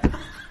 Comes back.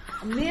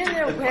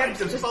 Amelia Webb's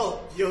just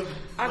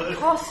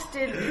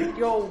accosted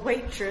your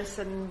waitress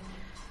and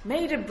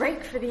made a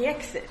break for the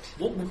exit.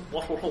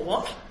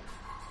 What?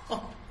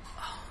 Oh,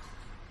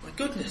 my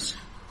goodness.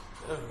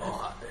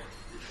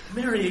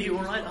 Mary, are you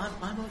alright?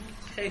 I'm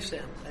okay,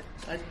 Sam.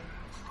 I'm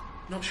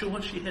not sure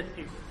what she hit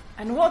me with.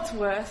 And what's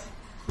worse,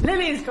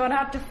 Lily's gone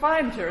out to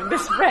find her in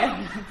this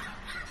rain.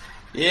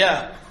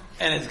 Yeah,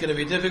 and it's going to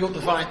be difficult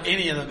to find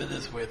any of them in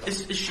this weather.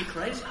 Is she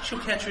crazy? She'll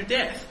catch her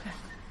death.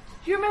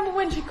 Do you remember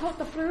when she caught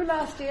the flu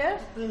last year?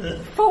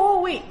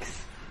 4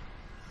 weeks.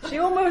 She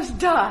almost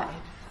died.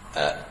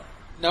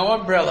 No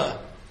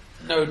umbrella,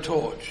 no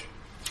torch.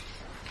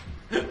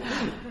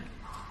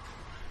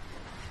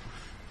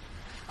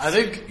 I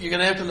think you're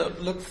going to have to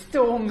look.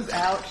 Storms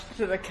out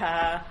to the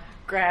car,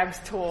 grabs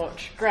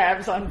torch,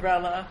 grabs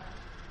umbrella.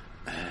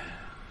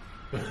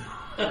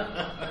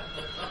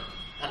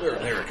 We're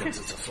Americans,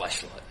 it's a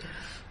flashlight.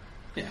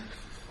 Yeah.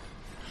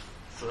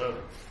 So...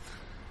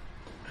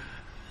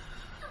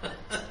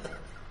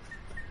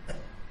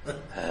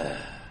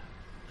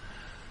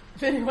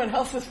 If anyone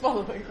else is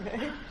following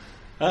me.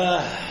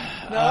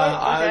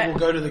 I will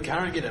go to the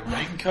car and get a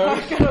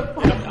raincoat,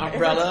 an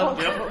umbrella.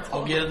 Yep.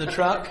 I'll get in the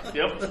truck.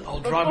 Yep. I'll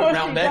drive it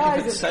round back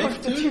if it's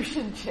safe to.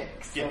 Constitution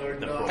checks. Yeah,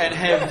 no problem. And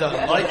have the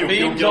light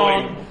beams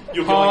on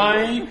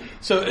high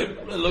so it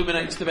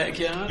illuminates the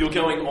backyard. You're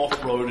going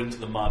off-road into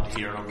the mud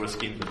here and I'm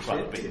risking the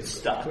truck being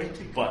stuck.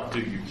 But do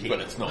you care? But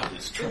it's not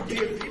his truck.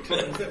 In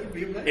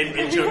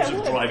terms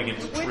of driving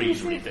into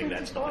trees or anything,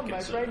 that's not a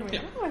concern.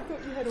 I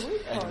thought you had a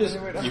week.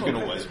 You can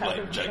always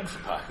blame Jake for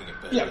parking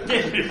it back. Yeah.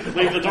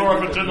 Leave the door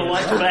open, turn the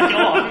lights back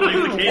on,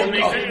 leave the kid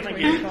mixing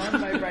again.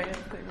 My brain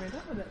instantly went,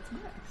 oh, that's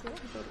Max. So I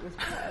thought it was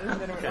bad.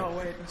 And then I went, oh,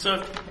 wait.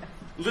 So,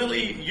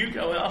 Lily, you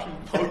go out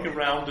and poke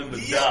around in the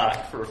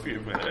dark for a few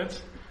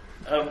minutes.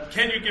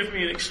 Can you give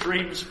me an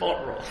extreme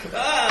spot roll?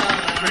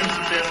 Extreme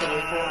success on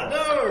a spot roll.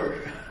 No!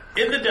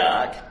 In the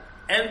dark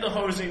and the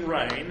hosing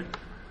rain,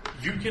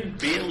 you can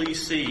barely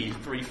see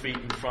 3 feet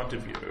in front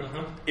of you.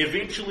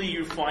 Eventually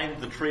you find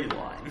the tree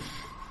line.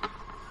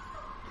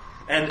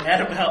 And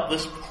at about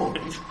this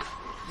point...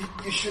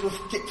 You should have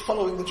kept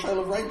following the trail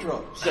of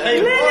raindrops.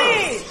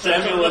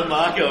 Samuel and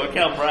Marco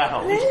come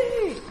round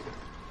Lily!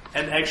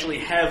 and actually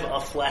have a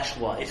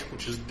flashlight,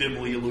 which is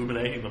dimly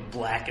illuminating the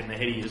black and the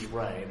hideous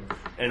rain,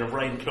 and a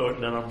raincoat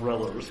and an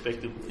umbrella,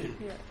 respectively.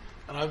 Yeah.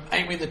 And I'm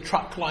aiming the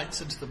truck lights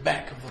into the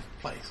back of the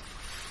place.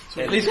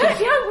 So at And- least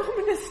That young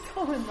woman has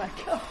stolen my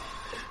car.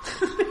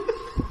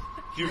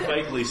 You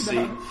vaguely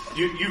see,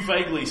 you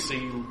vaguely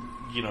see,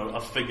 you know,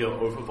 a figure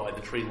over by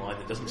the tree line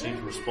that doesn't seem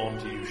to respond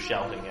to you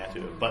shouting at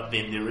her. But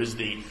then there is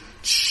the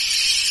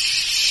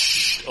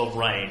of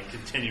rain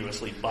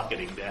continuously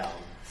bucketing down.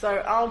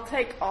 So I'll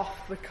take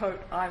off the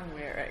coat I'm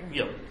wearing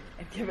Yep.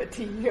 and give it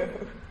to you.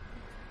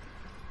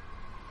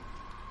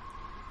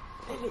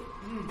 Lily,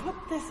 put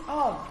this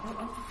on.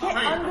 Get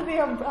under the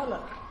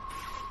umbrella.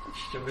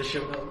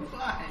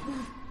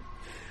 Fine.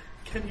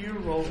 Can you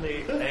roll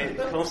me a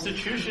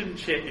Constitution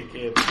check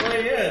again? Oh,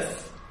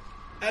 yes.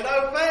 And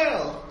I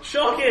fail.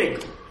 Shocking!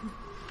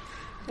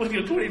 With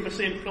your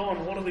 20%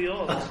 gone, what are the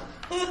odds?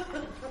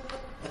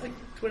 Like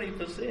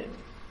 20%.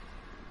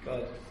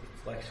 God,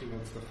 it's like she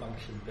wants to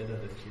function better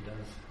than she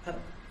does.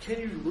 Can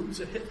you lose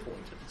a hit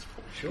point at this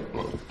point? Sure.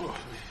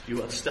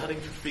 You are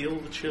starting to feel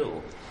the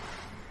chill.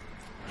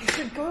 You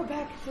should go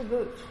back to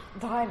the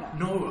diner.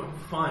 No, I'm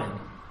fine.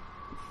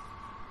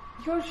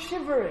 You're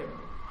shivering.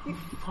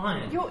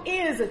 Fine. Your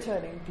ears are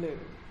turning blue.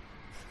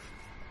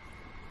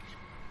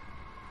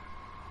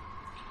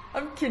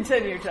 I'm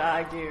continuing to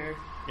argue.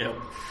 Yep.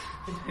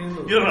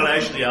 You're not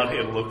actually out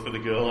here to look for the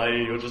girl, are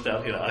you? You're just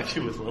out here to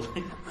argue with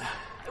Lily.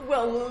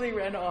 Well, Lily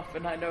ran off,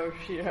 and I know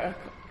her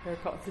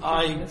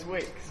constitution is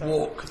weak. So.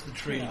 walk the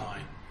tree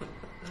line.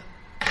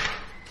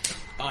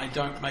 I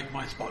don't make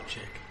my spot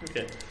check.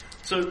 Okay.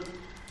 So,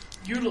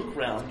 you look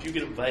round, you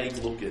get a vague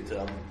look at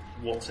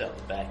what's out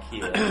the back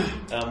here.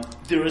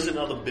 There is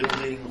another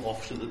building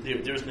off to the...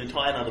 There's an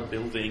entire other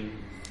building,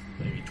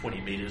 maybe 20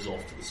 metres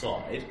off to the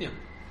side. Yeah.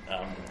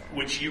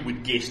 Which you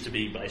would guess to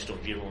be based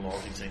on general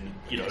knowledge in,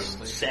 you know,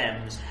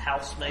 Sam's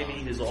house maybe,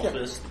 his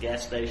office, the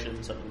gas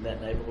station, something in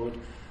that neighbourhood.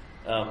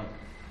 Then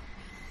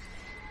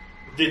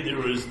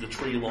there is the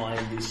tree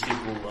line, there's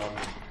several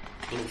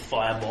little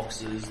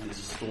fireboxes, there's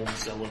a storm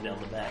cellar down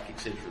the back,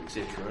 etc.,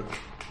 etc.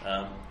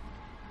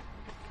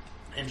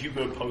 And you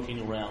go poking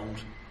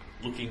around,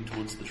 looking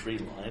towards the tree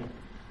line.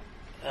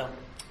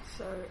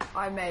 So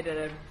I made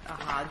it a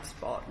hard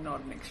spot,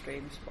 not an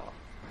extreme spot.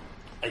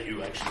 Are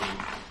you actually...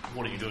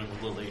 What are you doing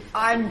with Lily?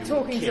 I'm You're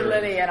talking to caring.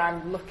 Lily and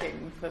I'm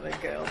looking for the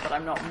girl, but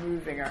I'm not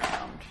moving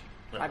around.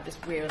 No. I'm just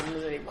where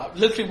Lily was. I'm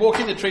literally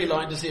walking the tree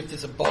line to see if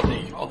there's a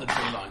body on the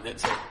tree line,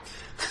 that's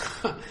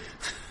it.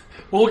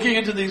 Walking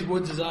into these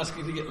woods is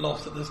asking to get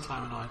lost at this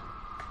time of night.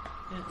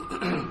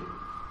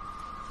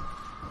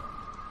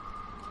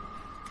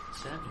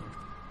 Samuel,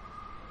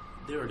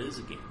 there it is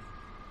again.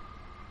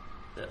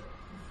 That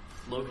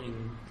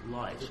floating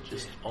light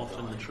just off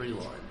in the tree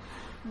line.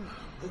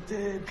 The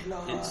dead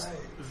lie. It's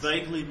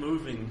vaguely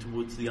moving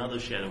towards the other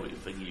shadowy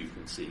figure you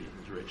can see in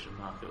the direction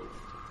Marco went.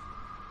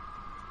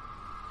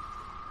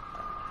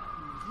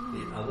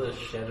 The other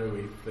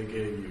shadowy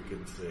figure you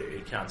can see.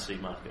 He can't see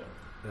Marco.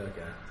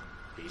 Okay.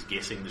 He's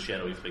guessing the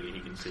shadowy figure he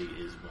can see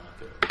is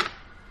Marco.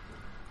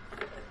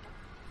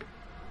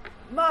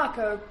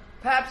 Marco,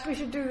 perhaps we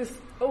should do this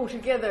all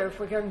together if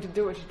we're going to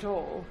do it at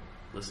all.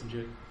 Listen,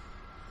 Jake.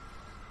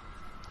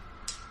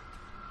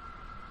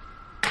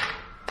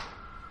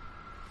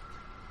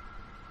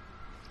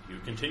 You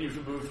continue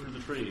to move through the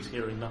trees,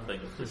 hearing nothing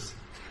of this.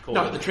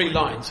 No, the tree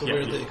line. So Yeah,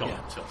 we're yeah, the come yeah.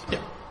 on, sorry.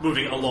 Yeah.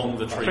 Moving along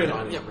the tree Tree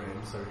line. line. Yep.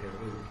 So we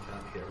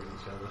can't hear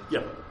each other.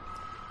 Yep.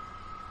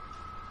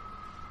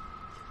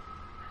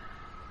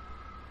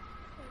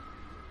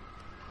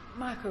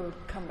 Marco will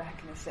come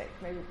back in a sec.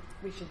 Maybe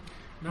we should...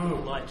 The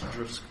light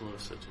drifts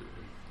closer to him.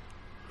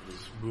 It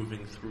is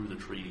moving through the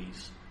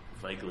trees,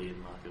 vaguely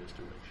in Marco's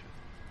direction.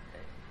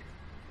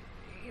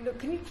 Look,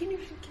 can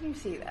you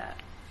see that?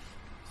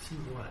 See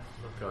what?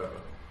 Look over.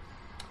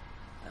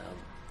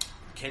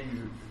 Can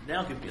you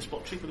now give me a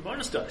spot check with a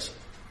bonus dice?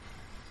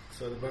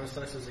 So the bonus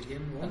dice is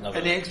again what?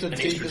 An extra An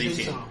 10 extra D10.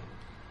 percentile.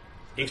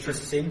 Extra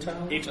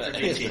Percentile? extra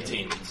Extra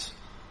D10. tens.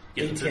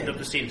 Yeah, the D10.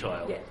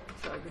 percentile. Yeah,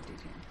 sorry, good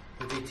D10.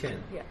 The D10.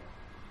 Yeah.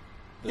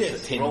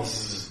 Yes. The Roll,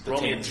 tens. The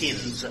roll your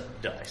tens. tens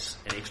dice,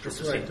 an extra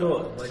That's what I percentile.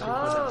 thought. Why'd you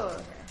Oh,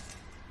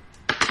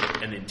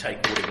 okay. And then take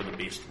whatever the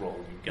best roll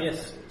you put get. it?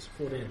 Yes, it's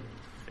 14.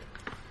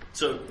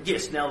 So,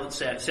 yes, now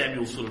that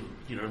Samuel's sort of,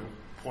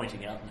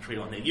 pointing out in the tree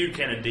line there, you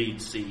can indeed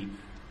see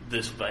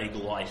this vague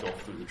light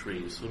off through the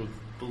trees, sort of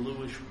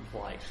bluish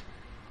white.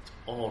 It's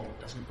odd. It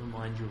doesn't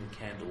remind you of a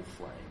candle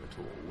flame at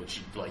all, which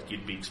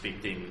you'd be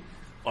expecting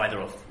either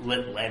a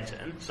lit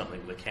lantern,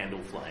 something with a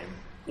candle flame,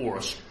 or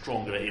a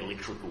stronger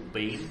electrical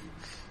beam.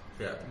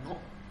 Yeah. Not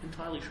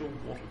entirely sure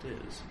what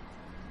it is.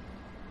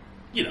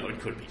 It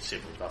could be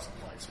several dozen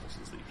light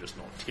sources that you're just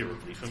not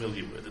terribly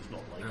familiar with. It's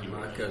not like you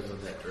Marco's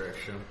in that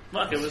direction.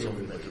 Marco is Assuming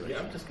in that direction. Yeah,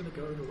 I'm just going to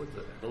go towards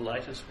it. The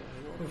light is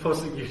going I'm on.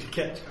 forcing you to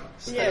catch up.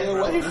 Stay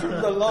away from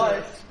the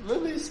light.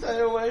 Lily, stay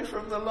away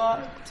from the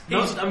light.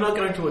 I'm not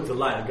going towards the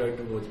light, I'm going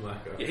towards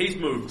Marco. Yeah, he's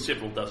moved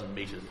several dozen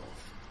meters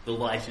off. The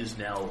light is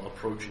now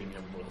approaching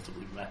him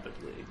relatively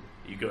rapidly.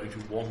 You're going to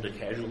wander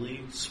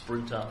casually,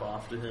 sprint up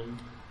after him,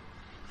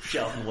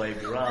 shout and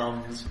wave your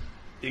arms,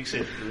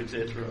 etc.,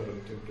 etc.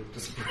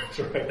 Just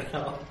right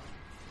now.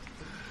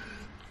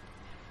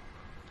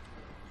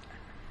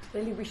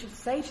 Lily, we should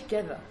stay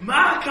together.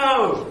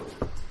 Marco!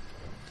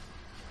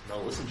 Now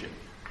listen, Jim.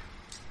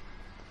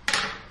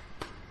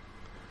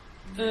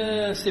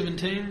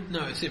 17.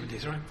 No, 70,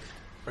 sorry.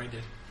 Brain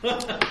dead.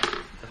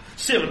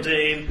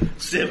 17,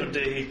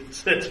 70,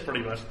 that's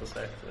pretty much the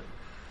same thing.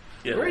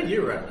 Yeah. Where are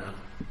you right now?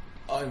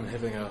 I'm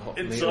having a hot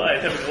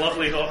Inside, having a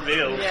lovely hot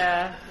meal.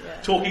 Yeah.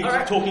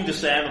 Talking to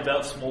Sam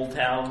about small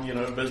town,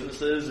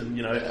 businesses, and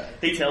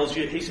he tells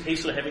you he's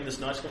sort of having this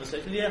nice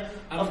conversation. Yeah,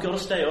 I've got to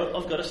stay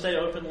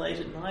open late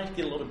at night,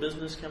 get a lot of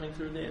business coming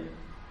through then.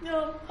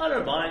 I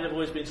don't mind. I've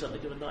always been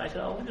something of a night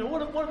owl.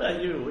 What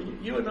about you?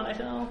 Are you a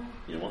night owl?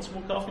 Want some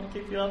more coffee to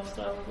keep you up,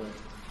 style of work?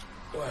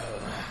 Well,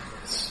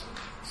 yes.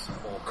 Some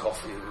more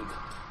coffee would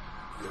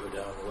go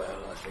down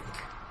well, I think.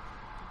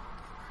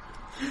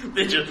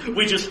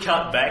 We just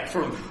cut back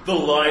from the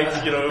light,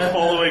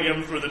 following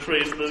him through the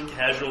trees, and this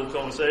casual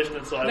conversation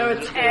inside. No,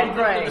 it's ad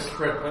break.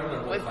 Spread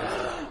permanently.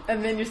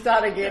 And then you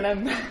start again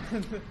in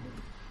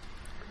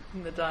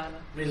the diner.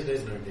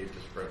 There's no need to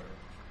spread.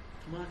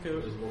 Marco,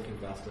 We're just walking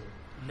faster.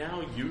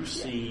 now you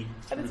see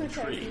And through it's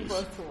the okay, you trees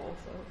both to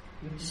also.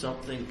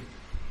 something,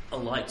 a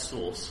light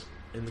source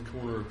in the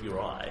corner of your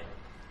eye,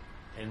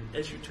 and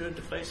as you turn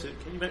to face it,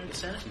 can you make a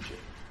sanity check?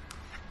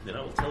 Then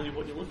I will tell you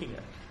what you're looking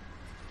at.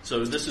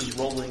 So this is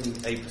rolling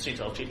a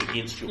percentile check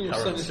against your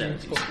current 17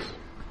 sanity plus. score.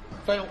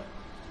 Fail.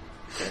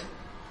 Okay.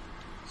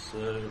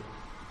 So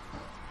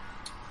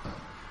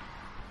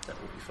that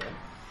will be fun.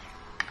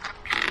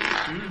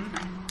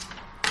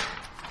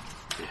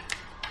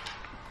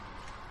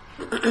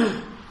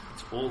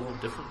 It's all on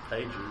different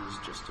pages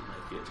just to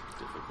make it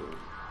difficult.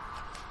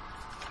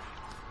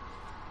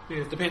 Yeah,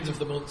 it depends if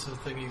the monster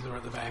thingies are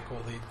at the back or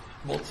the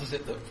monsters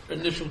at the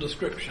initial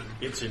description.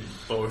 It's in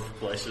both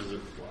places at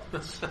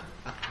once.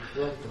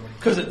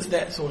 Because it's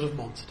that sort of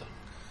monster.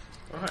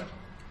 Alright.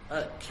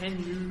 Can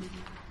you...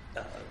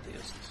 there's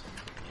this.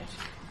 Yes.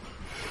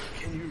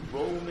 Can you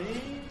roll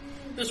me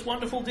this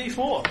wonderful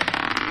D4?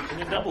 Can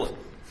you double it?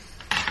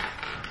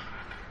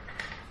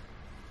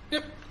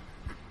 Yep.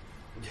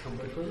 How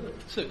much was it?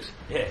 6.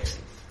 Yeah,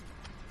 excellent.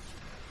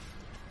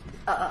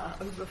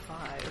 Over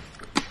 5.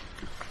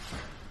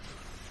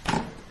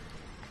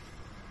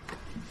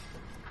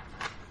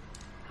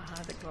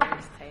 The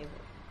glorious table.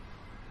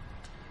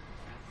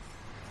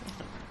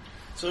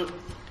 So,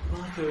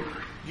 Marco,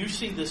 you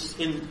see this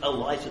in a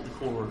light at the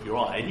corner of your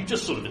eye, and you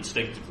just sort of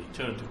instinctively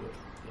turn to it.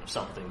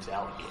 Something's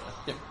out here.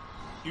 Yep.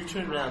 You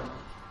turn around,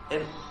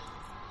 and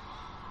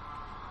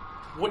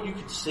what you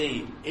can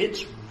see,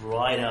 it's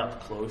right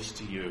up close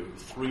to you,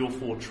 3 or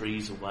 4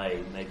 trees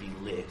away, maybe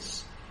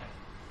less.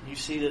 You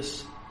see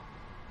this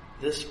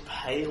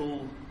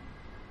pale,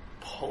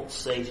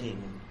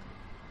 pulsating,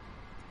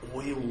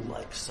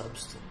 oil-like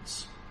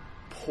substance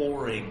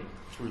pouring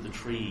through the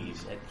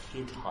trees at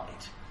head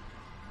height,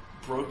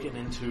 broken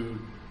into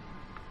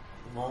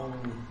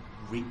long,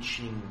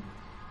 reaching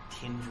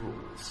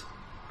tendrils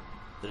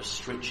that are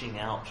stretching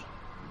out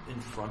in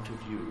front of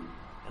you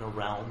and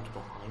around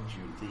behind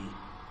you.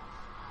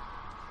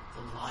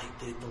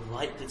 The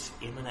light that's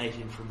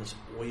emanating from this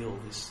oil,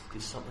 there's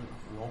something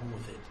wrong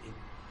with it. It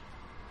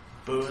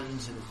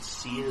burns and it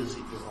sears at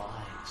your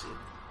eyes. It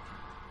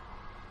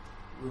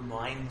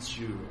reminds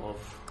you of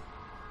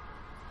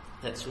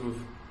that sort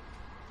of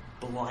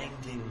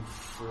blinding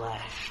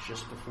flash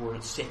just before,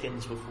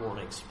 seconds before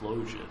an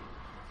explosion.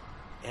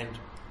 And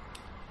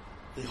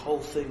the whole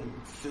thing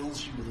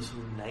fills you with this sort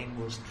of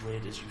nameless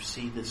dread as you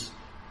see this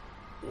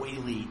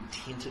oily,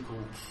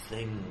 tentacled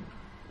thing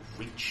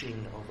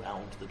reaching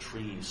around the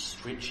trees,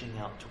 stretching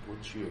out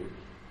towards you,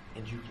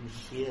 and you can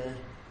hear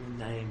your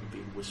name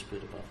being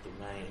whispered above the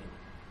rain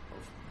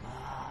of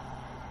Marco.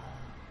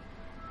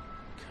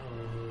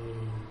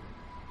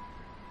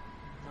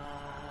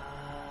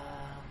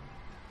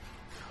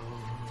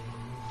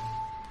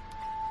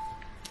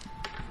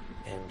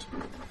 And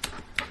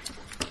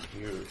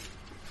you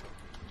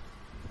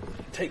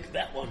take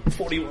that one,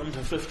 41 to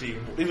 50, in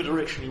whatever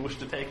direction you wish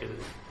to take it in.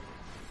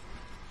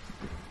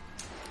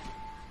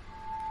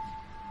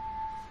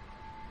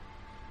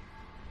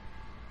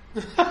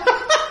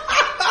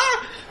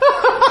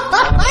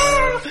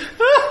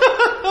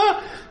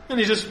 And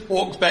he just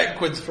walks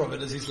backwards from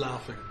it as he's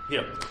laughing.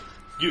 Yep.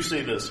 You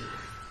see this.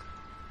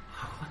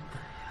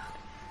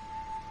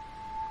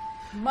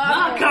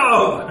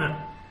 Marco!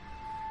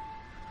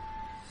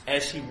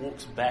 As he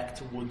walks back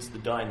towards the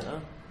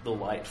diner, the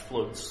light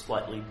floats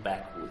slightly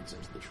backwards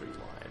into the tree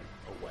line,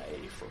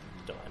 away from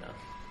the diner.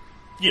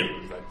 Yeah,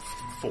 like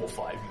 4 or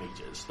 5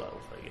 meters style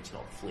thing. It's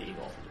not fleeing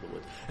off into the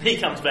woods. And he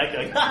comes back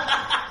going,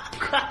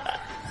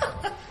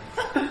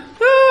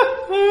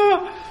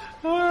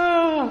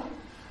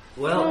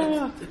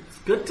 Well, it's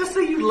good to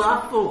see you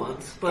laugh for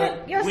once,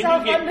 but Get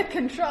yourself under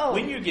control.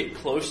 when you get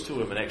close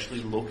to him and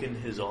actually look in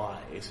his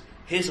eyes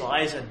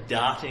are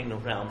darting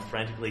around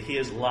frantically. He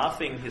is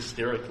laughing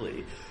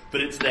hysterically,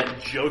 but it's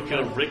that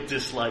Joker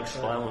rictus-like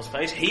smile on his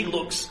face. He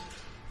looks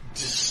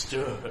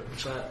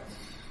disturbed. But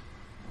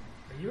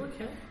are you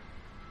okay?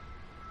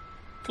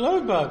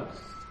 Glowbug.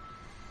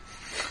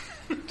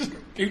 Just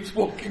keeps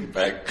walking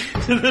back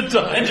to the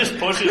diner. And just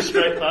pushes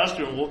straight past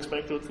you and walks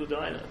back towards the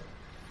diner.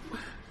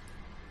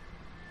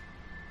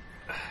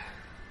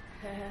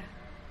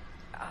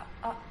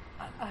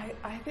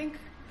 I think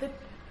that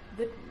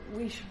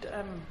we should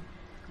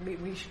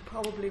we should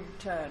probably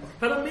return.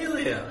 But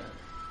Amelia!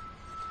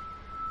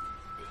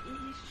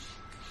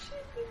 She'll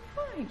be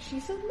fine.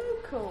 She's a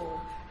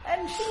local,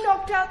 and she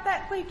knocked out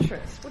that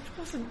waitress, which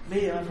wasn't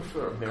Me, I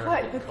prefer American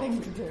quite the coffee.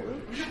 thing to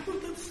do.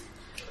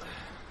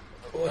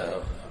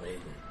 Well, I mean,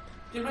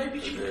 Yeah,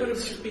 maybe she could have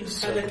just been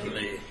certainly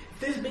panicking.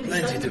 There's been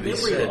plenty some to be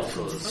memory said loss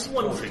for and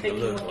someone's supporting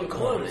the taking off local your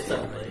clothes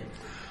economy. suddenly.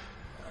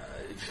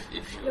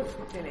 If you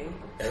Look, Billy,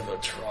 ever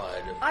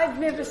tried I've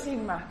never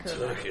seen Marco like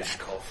Turkish that.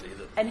 coffee,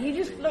 that And he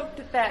just looked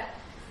at that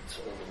it's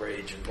all the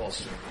rage in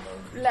Boston at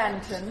the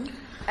moment. lantern,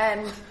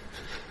 and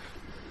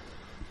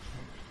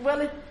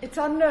well, it's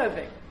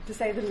unnerving to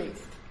say the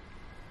least.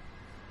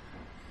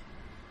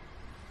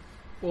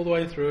 All the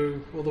way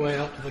through, all the way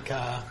out to the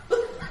car.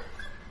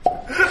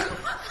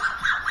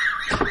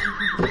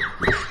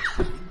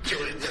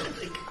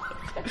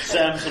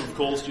 Sam sort of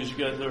calls to you as you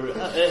go through.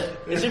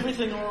 Is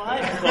everything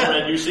alright?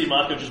 And you see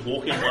Marco just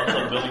walking one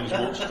side of the building,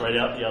 just walk straight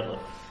out the other.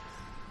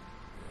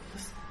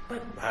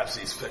 Perhaps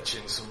he's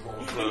fetching some more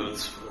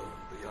clothes for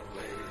the young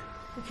lady.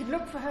 We could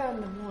look for her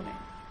in the morning.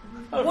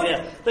 Oh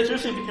yeah, they do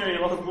seem to carry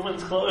a lot of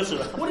women's clothes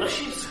around. What if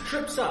she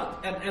trips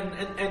up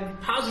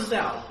and passes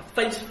out,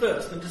 face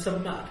first, into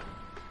some mud?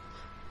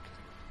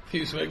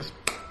 Few swigs,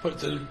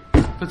 puts it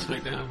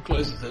back down,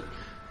 closes it.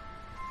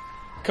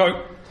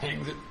 Coat,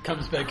 hangs it,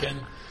 comes back in,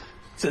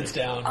 sits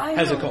down, I'm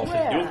has a coffee.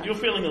 aware. You're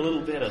feeling a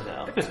little better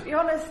now. To be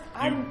honest,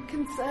 I'm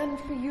concerned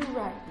for you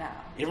right now.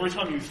 Every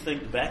time you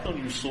think back on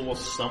you saw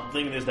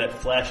something, there's that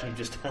flash, and you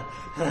just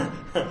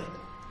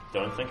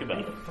don't think about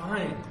it.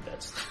 Fine.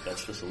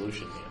 That's the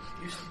solution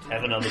here.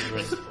 Have another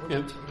drink.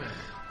 Yep.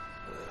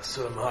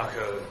 Sir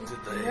Marco, did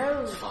they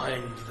No,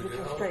 find the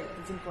little girl? straight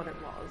isn't what it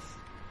was.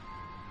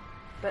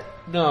 But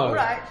No. all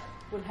right,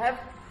 we'll have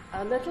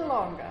a little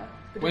longer.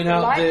 But Went if the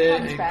out light there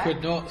comes and back,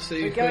 could not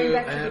see we're going her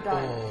back to the at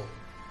diner. all.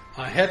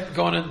 I hadn't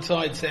gone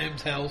inside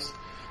Sam's house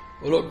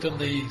or looked in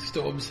the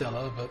storm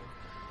cellar, but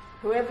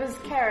Whoever's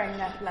carrying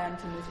that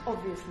lantern is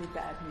obviously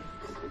bad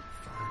news.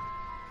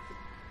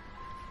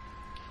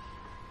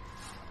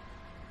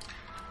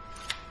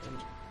 And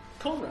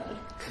Conrad,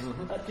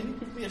 can you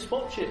give me a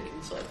spot check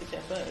inside the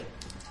cafe?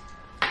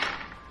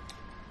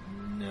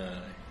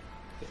 No.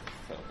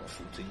 Felt my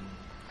 14.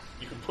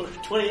 You can push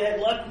 28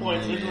 luck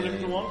points into it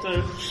if you want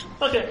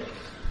to. Okay,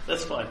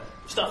 that's fine.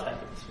 Stuff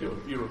happens.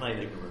 You remain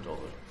ignorant of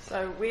it.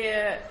 So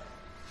we're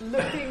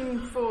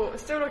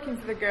still looking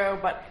for the girl,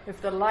 but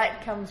if the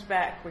light comes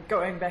back, we're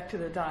going back to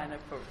the diner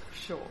for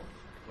sure.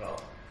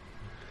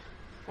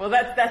 Well,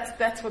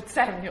 that's what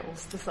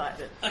Samuel's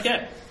decided.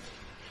 Okay.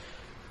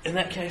 In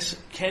that case,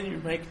 can you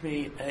make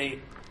me a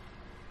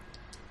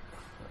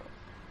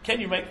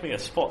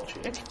spot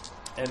check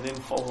and then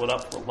follow it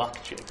up with a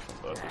luck check from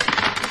both of you?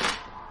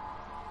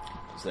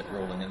 Is that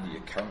rolling under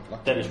your current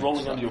luck? That is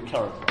rolling under your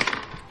current luck.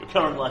 Your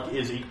current luck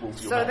is equal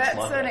to your So max that's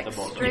luck an at the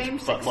bottom. extreme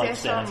But like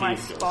success on my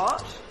sanity,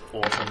 spot,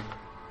 awesome.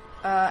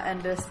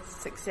 and a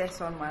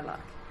success on my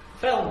luck.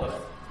 Fell with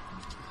it.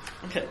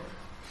 Okay.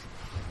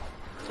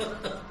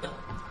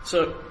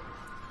 So,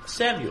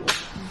 Samuel,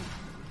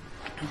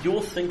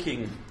 your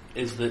thinking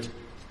is that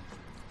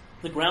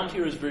the ground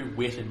here is very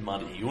wet and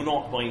muddy. You're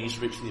not by any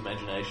stretch of the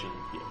imagination.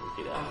 Yeah, we'll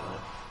get out.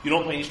 You're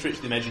not by any stretch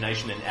of the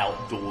imagination an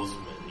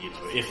outdoorsman. You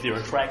know, if there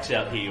are tracks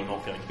out here, you're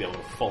not going to be able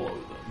to follow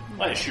them.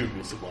 I assume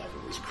your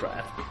survival is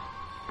crap.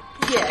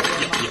 Yeah,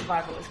 my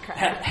survival is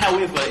crap.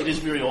 However, it is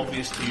very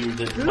obvious to you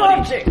that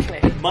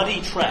Logically.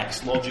 muddy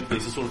tracks, logically,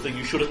 is the sort of thing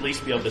you should at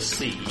least be able to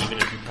see, even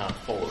if you can't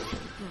follow them.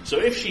 So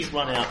if she's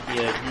run out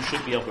here, you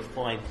should be able to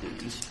find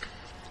these.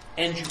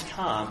 And you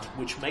can't,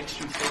 which makes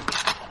you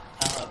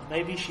think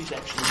maybe she's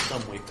actually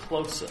somewhere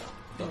closer.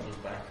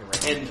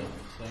 And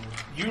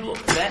you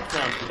look back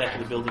down to the back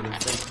of the building and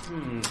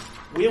think,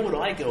 where would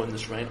I go in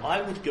this rain?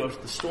 I would go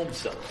to the storm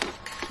cellar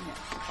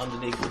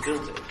underneath the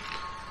building.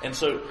 And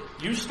so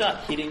you start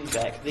heading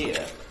back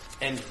there,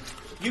 and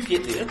you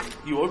get there,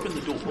 you open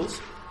the doors,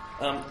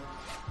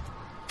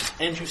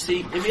 and you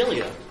see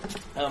Emilia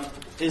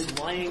is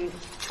lying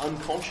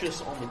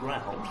unconscious on the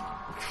ground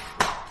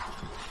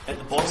at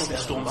the bottom of the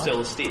storm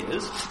cellar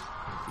stairs.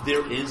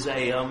 There is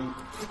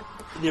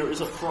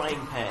a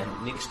frying pan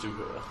next to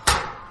her.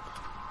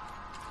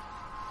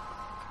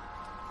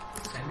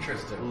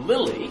 Interesting.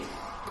 Lily,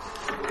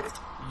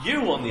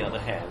 you on the other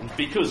hand,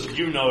 because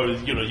you know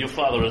your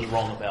father is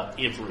wrong about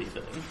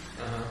everything,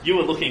 you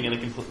are looking in a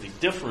completely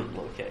different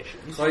location.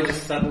 So I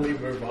just suddenly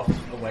move off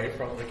away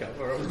from the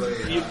cover of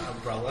the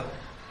umbrella.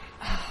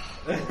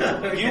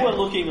 You are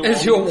looking along,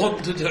 As you're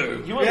wont to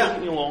do. You are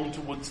looking along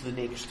towards the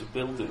next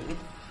building.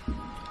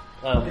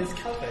 There's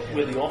cover here.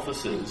 Where the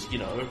officers,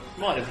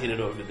 might have headed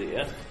over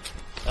there.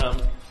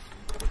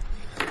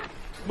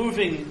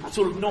 Moving,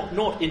 sort of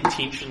not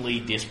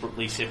intentionally,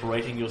 desperately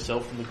separating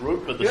yourself from the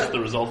group, but this is the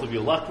result of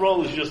your luck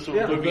roll, is just sort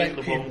of moving in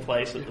the wrong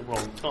place at the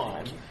wrong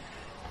time.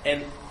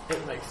 And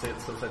it makes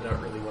sense since I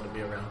don't really want to be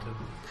around him.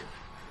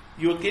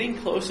 You're getting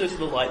closer to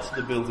the lights of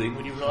the building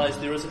when you realise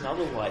there is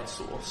another light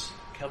source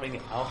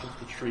coming out of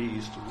the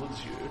trees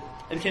towards you.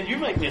 And can you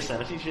make me a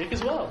sanity check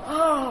as well?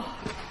 Oh.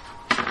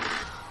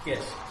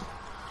 Yes.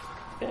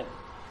 Yeah.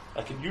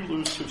 Can you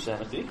lose 2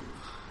 sanity?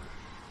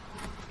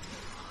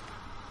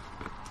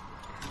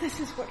 This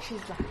is what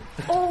she's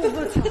like all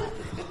the time.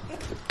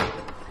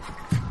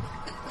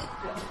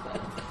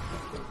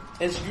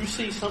 As you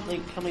see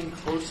something coming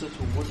closer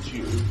towards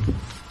you,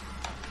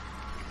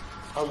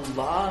 a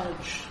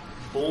large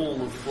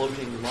ball of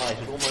floating light,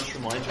 it almost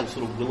reminds you of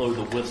sort of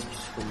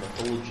will-o'-the-wisps from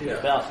mythology,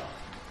 about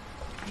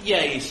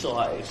yay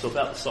size, so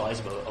about the size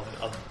of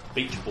a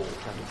beach ball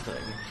kind of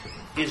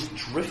thing, is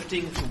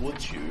drifting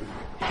towards you,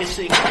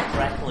 hissing and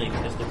crackling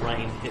as the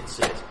rain hits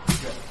it.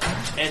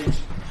 And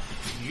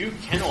you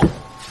cannot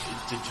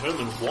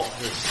determine what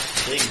this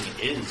thing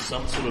is,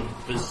 some sort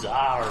of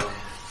bizarre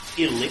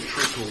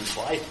electrical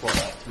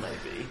byproduct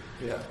maybe.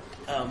 Yeah.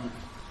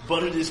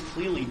 But it is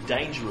clearly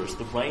dangerous.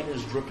 The rain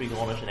is dripping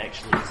on it and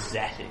actually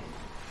zatting.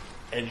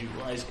 And you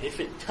realise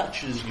if it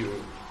touches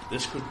you,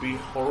 this could be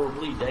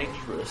horribly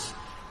dangerous.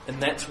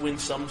 And that's when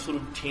some sort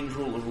of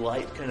tendril of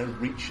light kind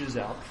of reaches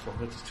out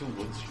from it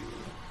towards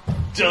you.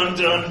 Dun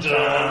dun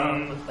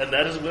dun! And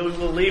that is where we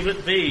will leave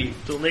it be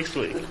till next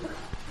week.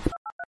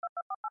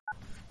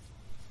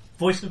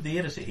 Voice of the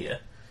editor here.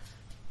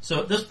 So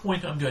at this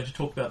point I'm going to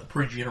talk about the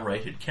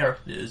pre-generated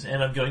characters,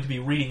 and I'm going to be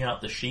reading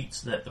out the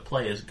sheets that the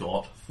players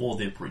got for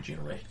their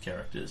pre-generated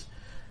characters.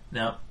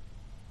 Now,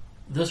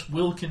 this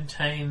will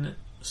contain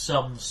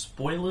some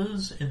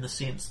spoilers in the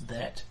sense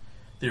that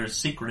there is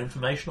secret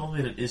information on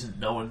there that isn't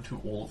known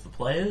to all of the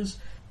players.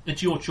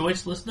 It's your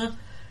choice, listener.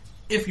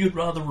 If you'd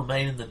rather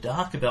remain in the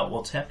dark about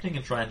what's happening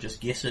and try and just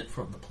guess it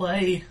from the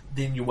play,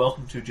 then you're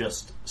welcome to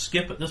just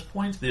skip at this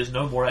point. There's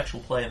no more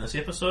actual play in this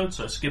episode,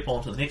 so skip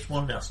on to the next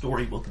one and our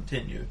story will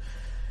continue.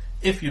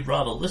 If you'd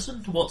rather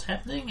listen to what's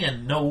happening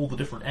and know all the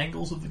different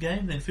angles of the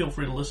game, then feel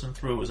free to listen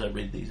through as I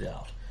read these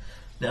out.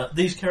 Now,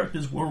 these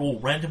characters were all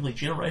randomly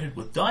generated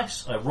with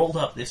dice. I rolled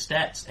up their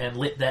stats and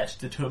let that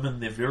determine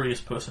their various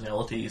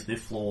personalities, their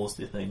flaws,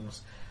 their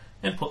things,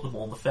 and put them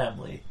all in the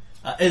family.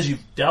 As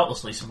you've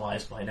doubtlessly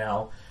surmised by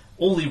now,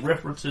 all the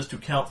references to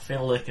Count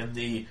Fenelick and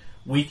the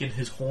week in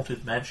his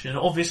haunted mansion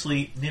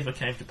obviously never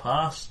came to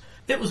pass.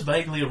 It was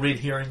vaguely a red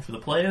herring for the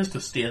players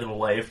to steer them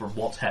away from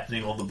what's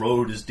happening on the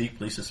road as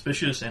deeply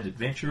suspicious and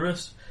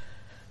adventurous,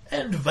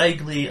 and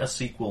vaguely a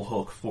sequel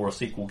hook for a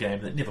sequel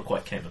game that never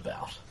quite came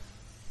about.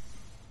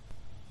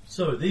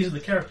 So, these are the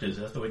characters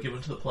as they were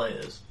given to the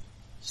players.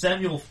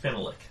 Samuel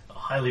Fenelick, a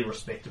highly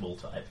respectable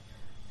type.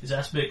 His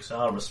aspects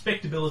are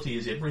respectability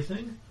is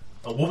everything,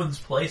 a woman's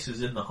place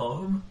is in the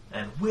home,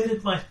 and where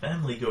did my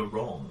family go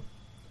wrong?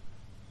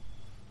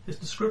 His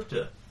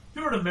descriptor: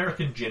 you're an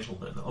American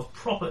gentleman of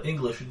proper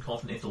English and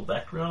continental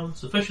background,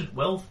 sufficient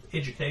wealth,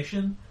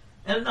 education,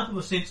 and enough of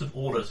a sense of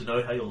order to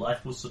know how your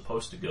life was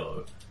supposed to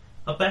go.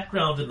 A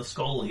background in the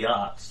scholarly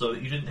arts so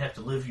that you didn't have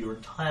to live your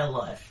entire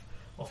life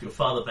off your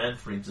father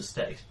Manfred's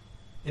estate.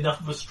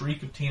 Enough of a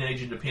streak of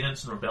teenage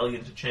independence and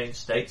rebellion to change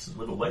states and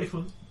live away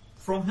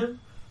from him,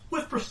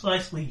 with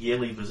precisely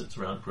yearly visits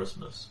around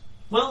Christmas.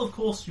 Well, of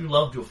course, you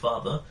loved your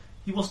father.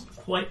 He wasn't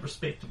quite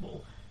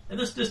respectable, and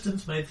this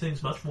distance made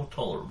things much more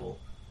tolerable.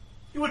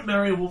 You would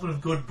marry a woman of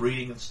good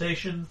breeding and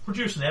station,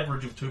 produce an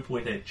average of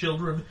 2.8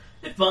 children,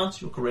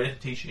 advance your career to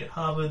teaching at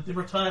Harvard, then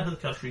retire to the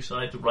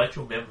countryside to write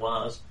your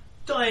memoirs,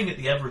 dying at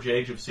the average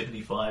age of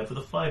 75 with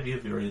a 5-year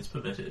variance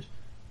permitted.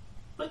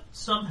 But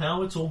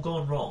somehow it's all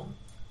gone wrong.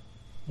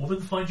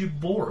 Women find you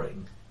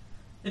boring.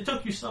 It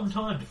took you some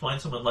time to find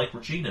someone like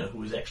Regina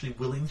who is actually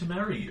willing to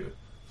marry you.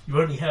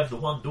 You only have the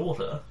one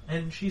daughter,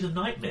 and she's a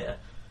nightmare.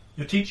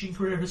 Your teaching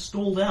career has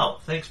stalled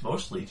out, thanks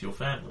mostly to your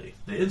family.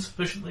 They're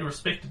insufficiently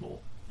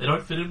respectable. They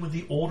don't fit in with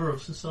the order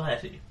of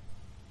society.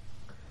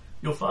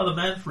 Your father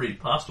Manfred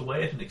passed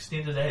away at an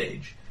extended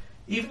age.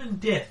 Even in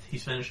death,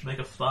 he's managed to make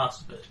a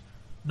farce of it.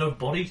 No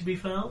body to be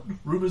found,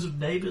 rumours of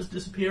neighbours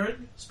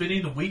disappearing,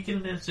 spending the week in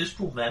an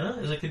ancestral manor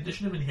as a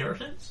condition of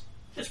inheritance.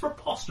 It's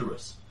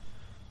preposterous.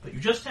 But you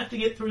just have to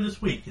get through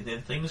this week, and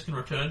then things can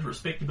return to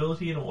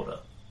respectability and order.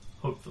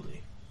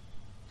 Hopefully.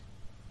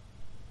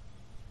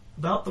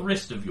 About the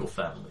rest of your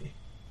family.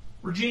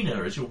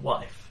 Regina is your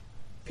wife.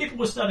 People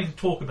were starting to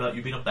talk about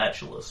you being a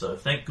bachelor, so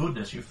thank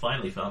goodness you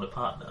finally found a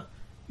partner.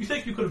 You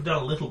think you could have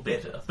done a little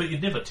better, but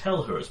you'd never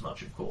tell her as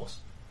much, of course.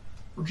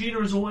 Regina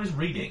is always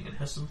reading and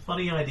has some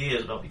funny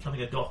ideas about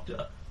becoming a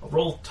doctor, a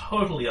role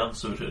totally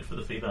unsuited for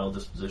the female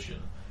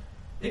disposition.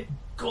 It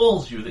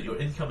galls you that your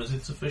income is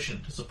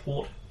insufficient to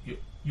support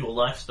your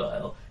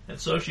lifestyle, and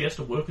so she has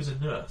to work as a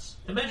nurse.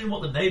 Imagine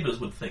what the neighbours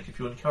would think if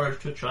you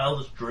encouraged her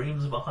childish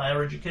dreams of a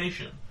higher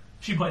education.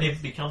 She might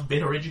even become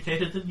better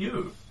educated than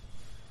you.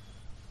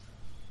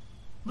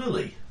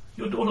 Lily.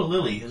 Your daughter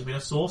Lily has been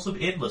a source of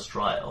endless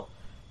trial.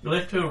 You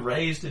left her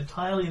raised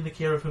entirely in the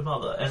care of her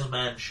mother, as a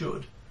man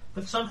should,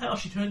 but somehow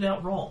she turned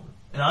out wrong.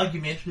 An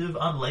argumentative,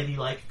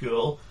 unladylike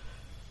girl.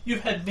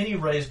 You've had many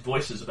raised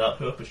voices about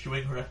her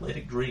pursuing her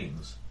athletic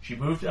dreams. She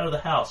moved out of the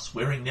house,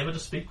 swearing never to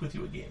speak with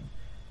you again.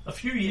 A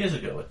few years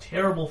ago, a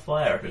terrible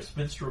fire at her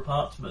spinster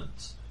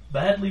apartments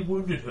badly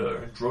wounded her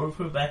and drove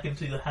her back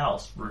into the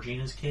house for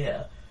Regina's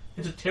care.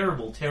 It's a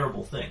terrible,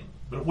 terrible thing,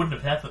 but it wouldn't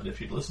have happened if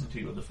she'd listened to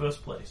you in the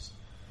first place.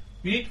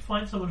 You need to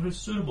find someone who's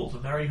suitable to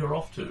marry her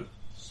off to,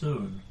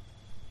 soon.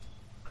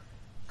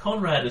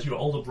 Conrad is your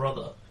older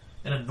brother,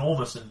 an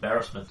enormous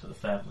embarrassment to the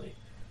family.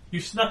 You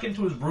snuck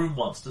into his room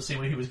once to see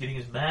where he was getting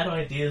his mad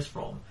ideas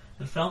from,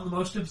 and found the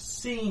most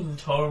obscene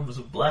tomes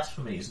of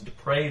blasphemies and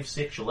depraved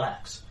sexual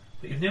acts,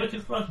 but you've never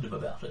confronted him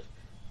about it.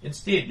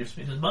 Instead, you've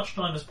spent as much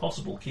time as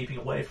possible keeping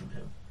away from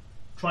him.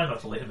 Try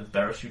not to let him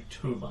embarrass you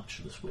too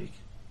much this week.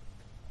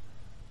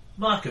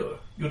 Marco,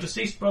 your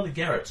deceased brother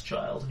Garrett's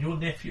child, and your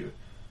nephew.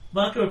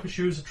 Marco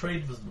pursues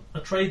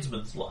a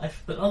tradesman's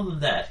life, but other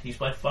than that, he's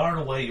by far and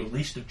away your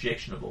least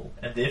objectionable,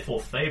 and therefore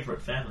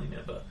favourite family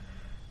member.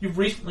 You've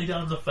recently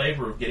done him the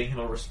favour of getting him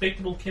a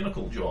respectable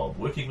chemical job,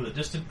 working with a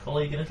distant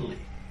colleague in Italy.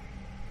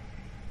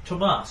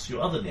 Tomas,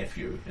 your other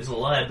nephew, is a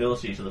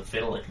liability to the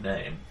Fenelic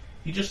name.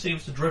 He just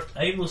seems to drift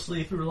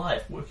aimlessly through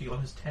life, working on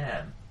his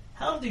tan.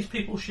 How do these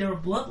people share a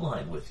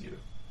bloodline with you?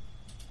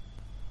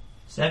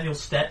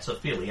 Samuel's stats are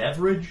fairly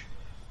average,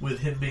 with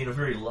him being a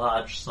very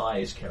large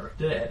size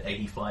character at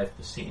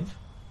 85%.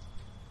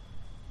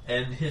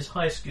 And his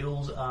high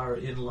skills are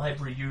in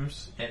library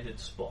use and in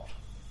spot.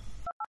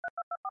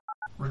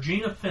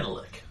 Regina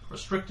Fenelic,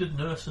 restricted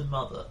nurse and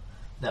mother.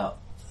 Now,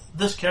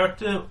 this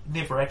character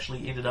never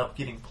actually ended up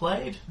getting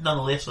played.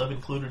 Nonetheless, I've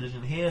included it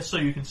in here so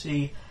you can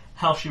see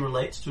how she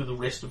relates to the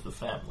rest of the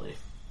family.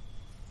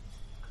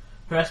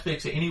 Her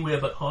aspects are anywhere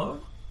but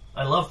home.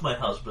 I love my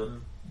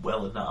husband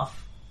well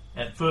enough,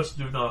 and first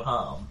do no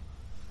harm.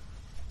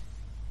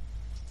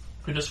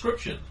 Her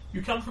description: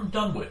 you come from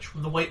Dunwich,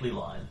 from the Whately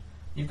line.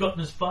 You've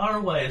gotten as far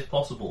away as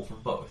possible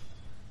from both.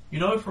 You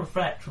know for a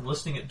fact from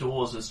listening at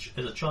doors as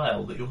a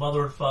child that your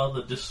mother and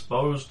father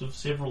disposed of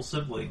several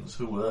siblings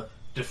who were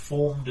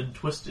deformed and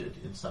twisted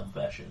in some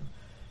fashion,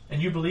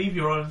 and you believe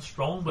your own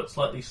strong but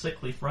slightly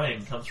sickly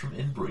frame comes from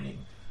inbreeding.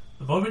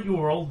 The moment you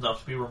were old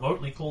enough to be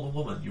remotely called a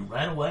woman, you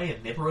ran away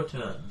and never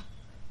returned.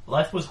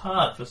 Life was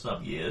hard for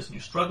some years, and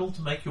you struggled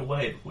to make your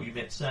way before you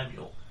met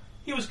Samuel.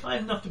 He was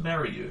kind enough to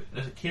marry you,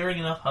 and is a caring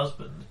enough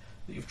husband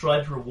that you've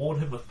tried to reward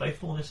him with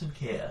faithfulness and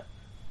care.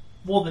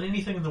 More than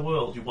anything in the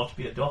world, you want to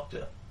be a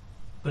doctor.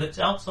 But it's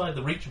outside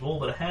the reach of all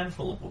but a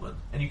handful of women,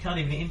 and you can't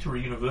even enter a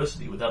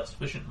university without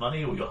sufficient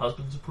money or your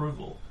husband's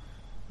approval.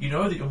 You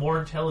know that you're more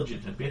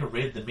intelligent and better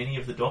read than many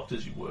of the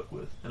doctors you work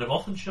with, and have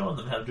often shown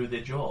them how to do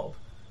their job.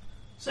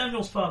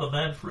 Samuel's father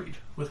Manfred,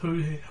 with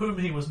whom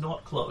he was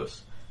not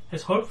close,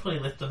 has hopefully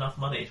left enough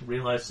money to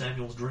realise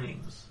Samuel's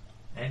dreams.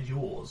 And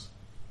yours.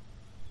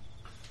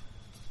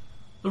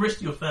 The rest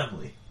of your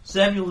family.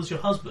 Samuel is your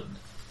husband.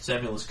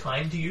 Samuel is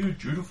kind to you,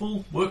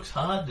 dutiful, works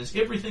hard, and is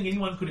everything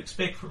anyone could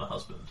expect from a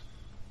husband.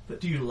 But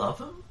do you love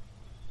him?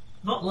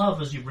 Not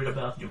love as you've read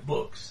about in your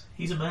books.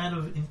 He's a man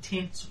of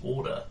intense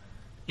order.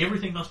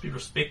 Everything must be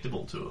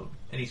respectable to him,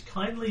 and he's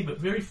kindly but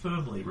very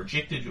firmly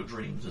rejected your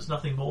dreams as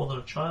nothing more than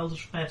a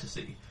childish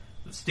fantasy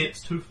that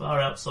steps too far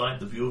outside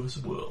the view of his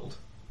world.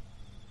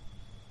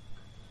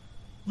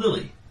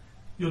 Lily.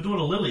 Your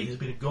daughter Lily has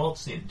been a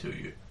godsend to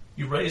you.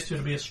 You raised her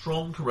to be a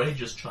strong,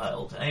 courageous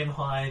child, to aim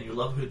high, and you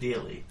love her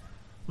dearly.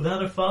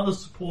 Without her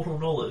father's support or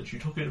knowledge, you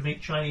took her to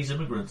meet Chinese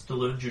immigrants to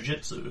learn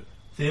jiu-jitsu,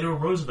 Theodore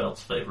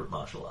Roosevelt's favourite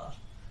martial art.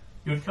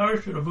 You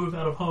encouraged her to move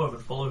out of home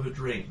and follow her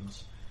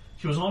dreams.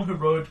 She was on her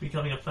road to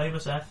becoming a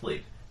famous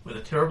athlete when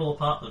a terrible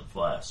apartment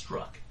fire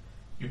struck.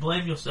 You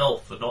blame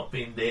yourself for not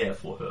being there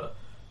for her,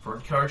 for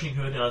encouraging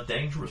her down a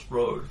dangerous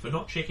road, for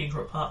not checking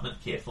her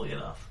apartment carefully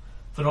enough,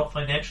 for not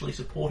financially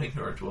supporting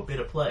her into a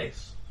better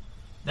place.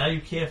 Now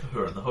you care for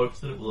her in the hopes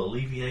that it will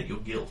alleviate your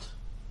guilt.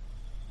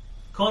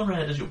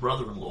 Conrad is your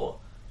brother-in-law.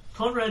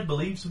 Conrad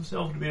believes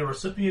himself to be a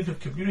recipient of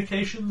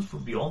communications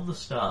from beyond the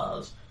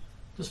stars.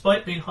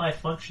 Despite being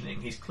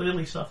high-functioning, he's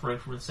clearly suffering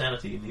from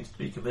insanity and needs to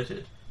be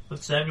committed,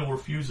 but Samuel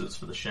refuses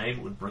for the shame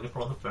it would bring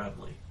upon the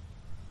family.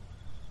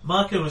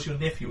 Marco is your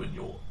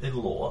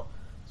nephew-in-law,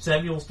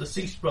 Samuel's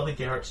deceased brother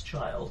Garrett's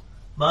child.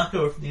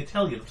 Marco, from the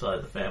Italian side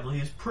of the family,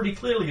 is pretty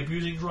clearly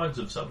abusing drugs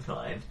of some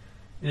kind,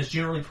 and is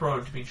generally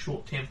prone to being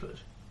short-tempered.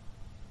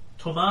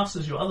 Tomas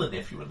is your other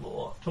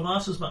nephew-in-law.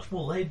 Tomas is much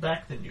more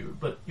laid-back than you,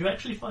 but you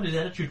actually find his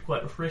attitude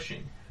quite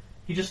refreshing.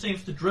 He just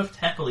seems to drift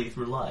happily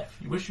through life.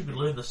 You wish you could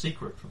learn the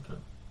secret from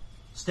him.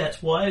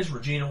 Stats-wise,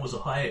 Regina was a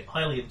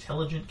highly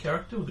intelligent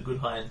character with a good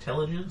high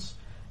intelligence,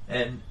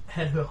 and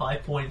had her high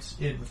points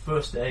in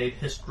first aid,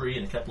 history,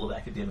 and a couple of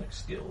academic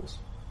skills.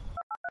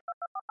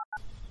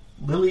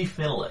 Lily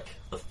Fenelick,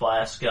 the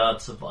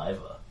fire-scarred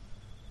survivor.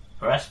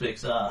 Her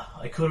aspects are,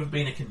 I could have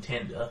been a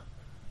contender,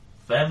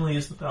 family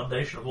is the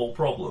foundation of all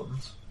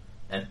problems,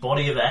 and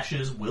body of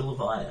ashes, will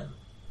of iron.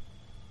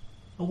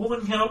 A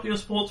woman cannot be a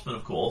sportsman,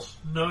 of course.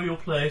 Know your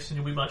place and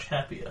you'll be much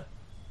happier.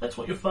 That's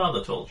what your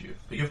father told you,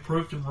 but you've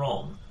proved him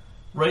wrong.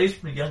 Raised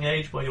from a young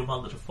age by your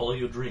mother to follow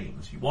your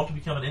dreams, you want to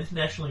become an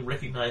internationally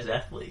recognized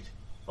athlete,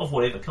 of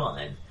whatever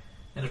kind,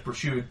 and have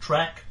pursued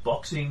track,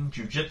 boxing,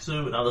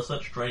 jiu-jitsu, and other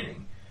such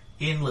training.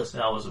 Endless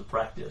hours of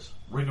practice,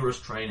 rigorous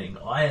training,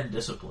 iron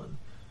discipline.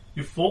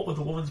 You've fought with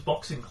the Women's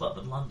Boxing Club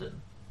in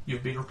London.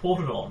 You've been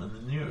reported on in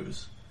the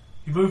news.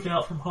 You moved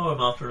out from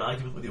home after an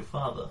argument with your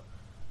father.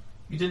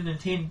 You don't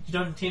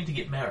intend to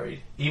get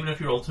married, even if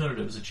your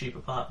alternative is a cheap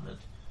apartment.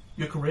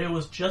 Your career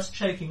was just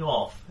shaking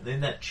off, and then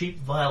that cheap,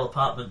 vile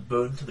apartment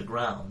burned to the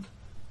ground.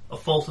 A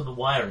fault in the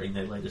wiring,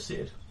 they later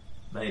said.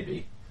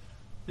 Maybe.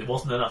 There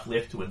wasn't enough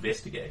left to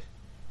investigate.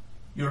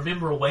 You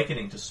remember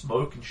awakening to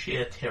smoke and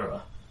sheer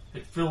terror.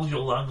 It filled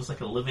your lungs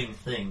like a living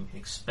thing,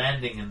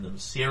 expanding in them,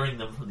 searing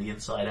them from the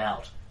inside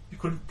out. You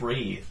couldn't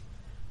breathe.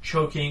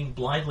 Choking,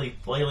 blindly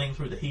flailing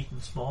through the heat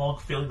and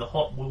smog, feeling the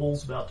hot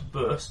walls about to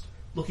burst,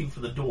 looking for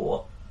the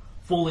door,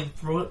 falling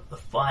through it, the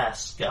fire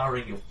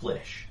scarring your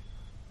flesh.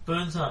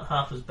 Burns aren't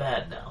half as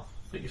bad now,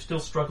 but you still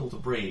struggle to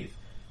breathe.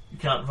 You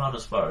can't run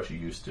as far as you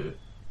used to.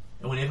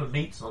 And whenever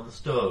meat's on the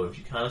stove,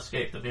 you can't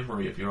escape the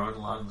memory of your own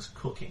lungs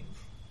cooking.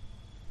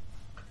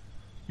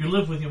 You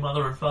live with your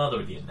mother and father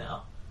again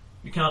now.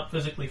 You can't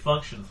physically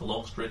function for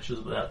long stretches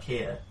without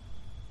care.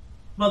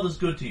 Mother's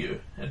good to you,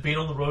 and being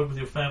on the road with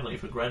your family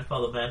for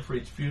Grandfather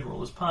Manfred's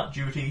funeral is part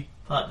duty,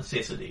 part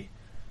necessity.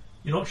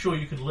 You're not sure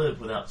you can live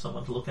without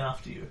someone to look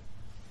after you.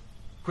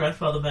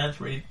 Grandfather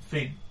Manfred's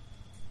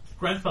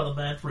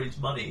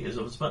money is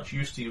of as much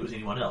use to you as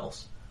anyone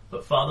else,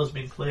 but Father's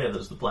been clear that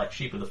as the black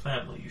sheep of the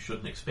family you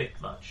shouldn't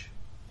expect much.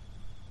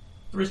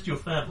 The rest of your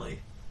family.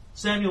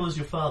 Samuel is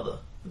your father.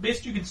 The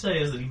best you can say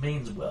is that he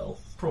means well,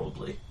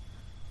 probably.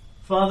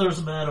 Father is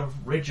a man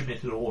of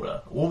regimented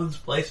order. A woman's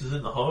place is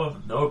in the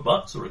home, no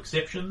buts or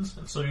exceptions,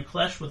 and so you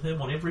clash with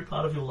him on every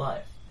part of your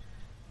life.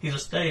 He's a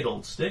staid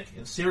old stick,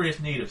 in serious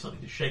need of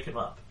something to shake him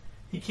up.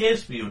 He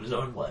cares for you in his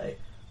own way,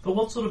 but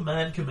what sort of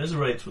man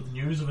commiserates with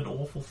news of an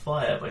awful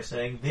fire by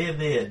saying, "There,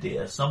 there,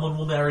 dear, someone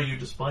will marry you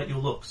despite your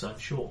looks, I'm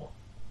sure."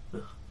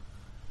 Ugh.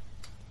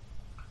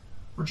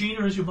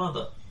 Regina is your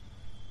mother.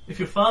 If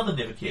your father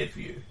never cared for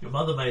you, your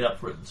mother made up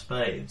for it in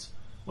spades.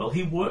 Well,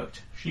 he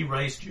worked, she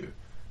raised you.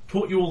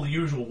 Taught you all the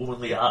usual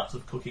womanly arts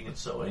of cooking and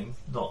sewing,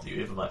 not that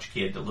you ever much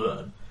cared to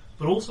learn,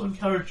 but also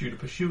encouraged you to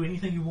pursue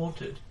anything you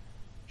wanted.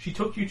 She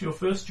took you to your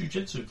first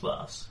jiu-jitsu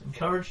class,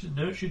 encouraged and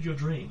nurtured your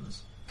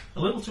dreams. A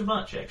little too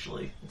much,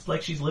 actually. It's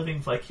like she's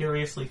living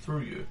vicariously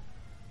through you.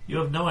 You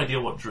have no idea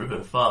what drew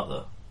her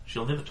father.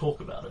 She'll never talk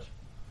about it.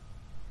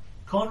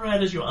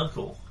 Conrad is your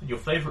uncle, and your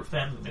favourite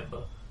family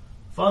member.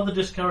 Father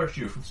discouraged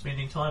you from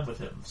spending time with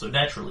him, so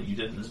naturally you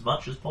did it as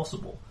much as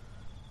possible.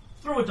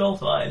 Through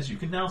adult eyes, you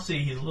can now see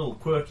he's a little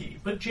quirky,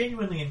 but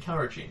genuinely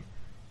encouraging.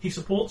 He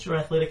supports your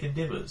athletic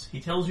endeavours. He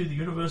tells you the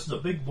universe is a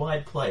big,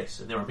 wide place,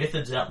 and there are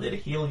methods out there to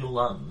heal your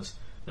lungs,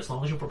 as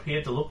long as you're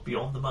prepared to look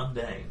beyond the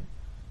mundane.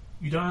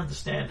 You don't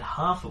understand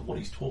half of what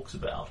he talks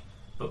about,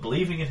 but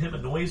believing in him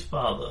annoys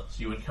Father,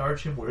 so you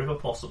encourage him wherever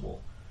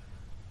possible.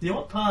 The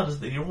odd part is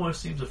that he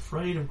almost seems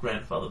afraid of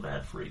Grandfather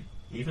Manfred,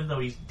 even though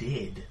he's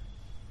dead.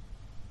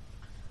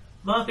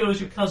 Marco is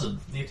your cousin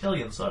from the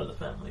Italian side of the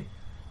family.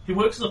 He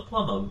works as a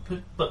plumber,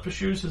 but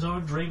pursues his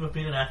own dream of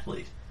being an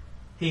athlete.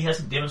 He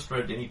hasn't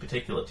demonstrated any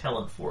particular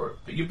talent for it,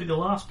 but you'd be the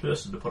last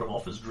person to put him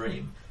off his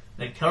dream,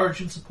 and encourage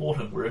and support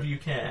him wherever you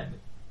can,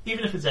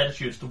 even if his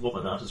attitudes to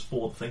women aren't as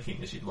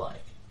forward-thinking as you'd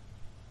like.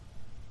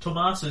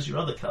 Tomas is your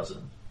other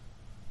cousin.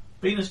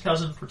 Bina's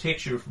cousin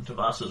protects you from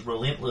Tomas's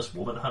relentless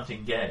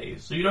woman-hunting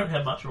gaze, so you don't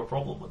have much of a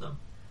problem with him.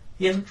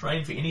 He hasn't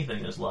trained for anything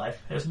in his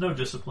life, has no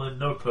discipline,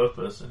 no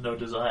purpose, and no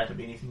desire to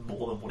be anything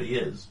more than what he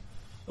is.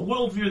 A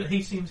worldview that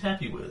he seems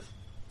happy with,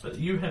 but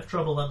that you have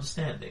trouble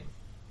understanding.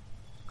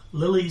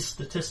 Lily's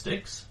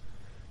statistics.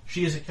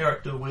 She is a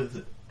character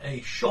with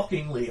a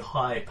shockingly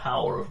high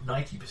power of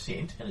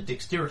 90% and a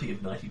dexterity of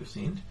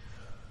 90%,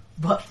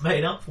 but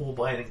made up for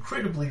by an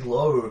incredibly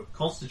low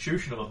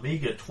constitution of a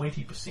meager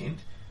 20%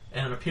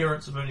 and an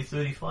appearance of only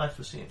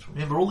 35%.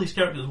 Remember, all these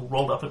characters were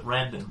rolled up at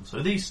random,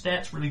 so these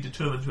stats really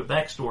determined her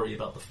backstory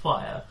about the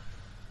fire.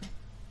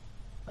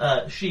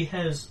 She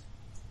has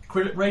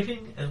credit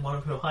rating as one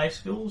of her high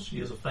skills. She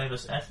is a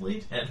famous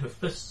athlete, and her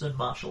fists and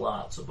martial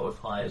arts are both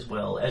high as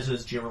well, as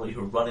is generally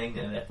her running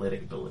and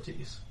athletic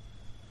abilities.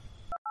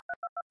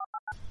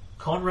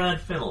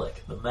 Conrad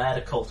Fenelick, the mad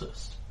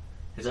occultist.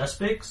 His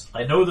aspects: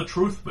 I know the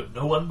truth, but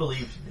no one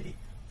believes me.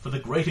 For the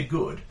greater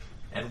good.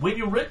 And when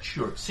you're rich,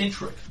 you're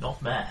eccentric,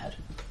 not mad.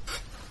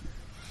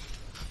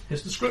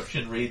 His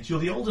description reads, you're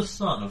the oldest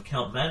son of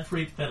Count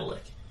Manfred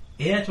Fenelick,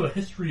 heir to a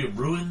history of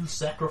ruin,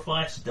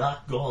 sacrifice,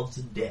 dark gods,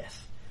 and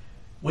death.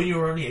 When you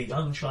were only a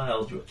young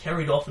child, you were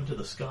carried off into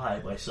the sky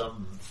by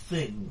some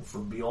thing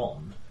from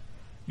beyond.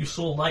 You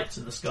saw lights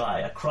in the sky,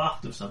 a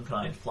craft of some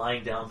kind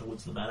flying down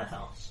towards the manor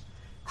house.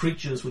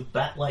 Creatures with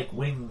bat-like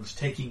wings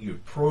taking you,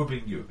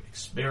 probing you,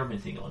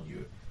 experimenting on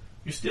you.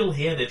 You still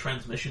hear their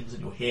transmissions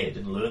in your head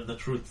and learn the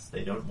truths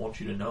they don't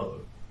want you to know.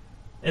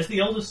 As the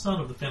eldest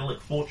son of the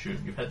Fenelick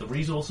fortune, you've had the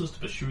resources to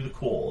pursue the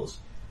cause.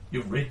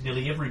 You've read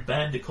nearly every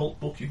banned occult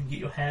book you can get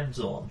your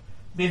hands on,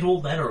 met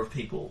all manner of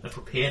people, and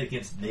prepared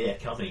against their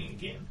coming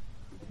again.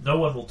 No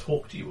one will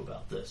talk to you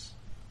about this.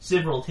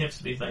 Several attempts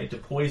have been made to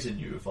poison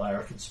you via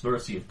a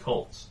conspiracy of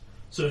cults.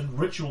 Certain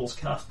rituals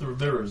cast through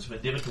mirrors have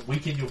endeavoured to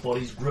weaken your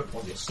body's grip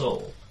on your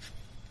soul.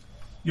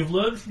 You've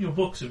learned from your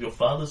books of your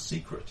father's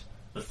secret.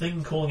 The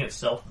thing calling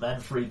itself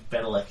Manfred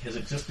Fenelick has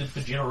existed for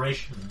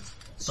generations,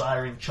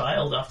 siring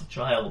child after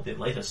child, then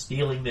later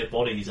stealing their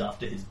bodies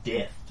after his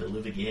death to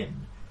live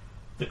again.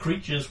 The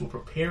creatures were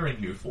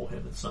preparing you for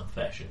him in some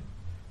fashion.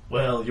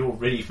 Well, you're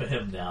ready for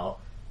him now.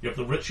 You have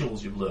the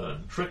rituals you've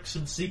learned, tricks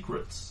and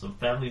secrets, some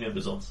family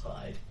members on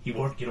side. He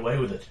won't get away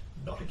with it.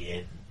 Not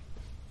again.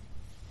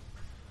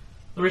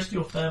 The rest of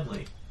your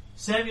family.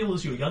 Samuel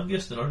is your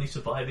youngest and only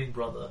surviving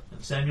brother,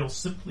 and Samuel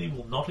simply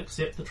will not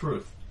accept the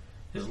truth.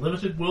 His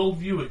limited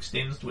worldview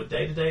extends to a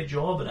day-to-day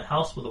job and a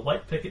house with a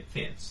white picket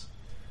fence.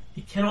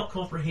 He cannot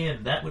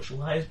comprehend that which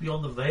lies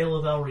beyond the veil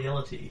of our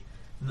reality,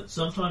 and that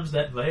sometimes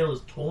that veil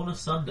is torn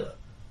asunder.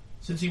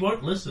 Since he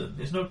won't listen,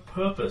 there's no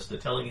purpose to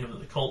telling him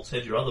that the cults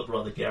had your other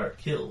brother Garrett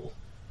killed.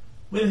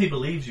 Whether he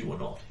believes you or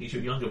not, he's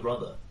your younger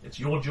brother. It's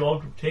your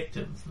job to protect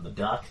him from the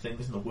dark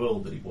things in the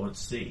world that he won't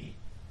see.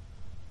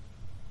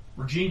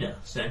 Regina,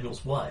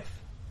 Samuel's wife.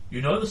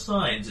 You know the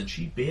signs, and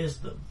she bears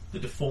them. The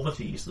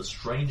deformities, the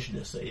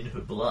strangeness are in her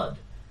blood.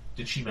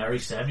 Did she marry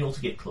Samuel to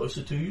get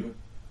closer to you?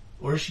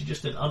 Or is she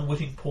just an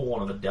unwitting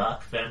pawn of a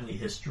dark family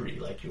history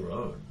like your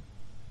own?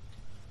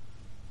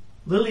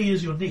 Lily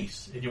is your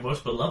niece, and your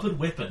most beloved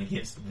weapon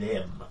against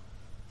them.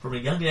 From a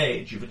young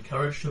age, you've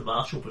encouraged her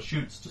martial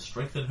pursuits to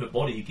strengthen her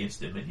body against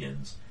their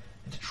minions,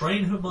 and to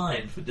train her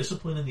mind for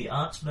discipline in the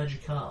arts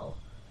magicale.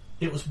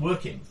 It was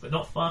working, but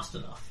not fast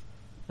enough.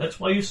 That's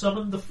why you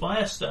summoned the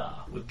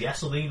Firestar, with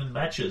gasoline and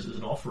matches as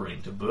an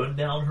offering to burn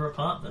down her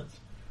apartment,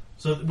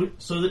 so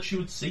that she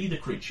would see the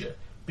creature,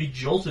 be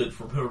jolted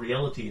from her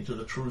reality into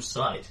the true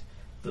sight,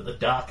 that the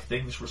dark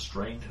things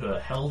restrained her,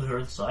 held her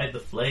inside the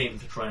flame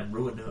to try and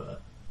ruin her.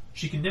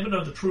 She can never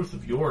know the truth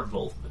of your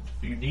involvement,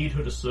 for you need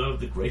her to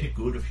serve the greater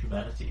good of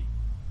humanity.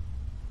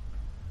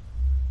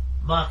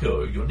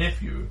 Marco, your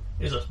nephew,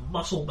 is a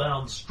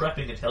muscle-bound,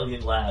 strapping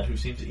Italian lad who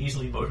seems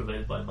easily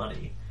motivated by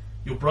money.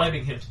 You're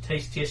bribing him to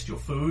taste test your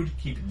food,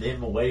 keep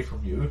them away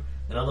from you,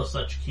 and other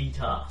such key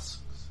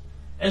tasks.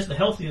 As the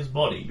healthiest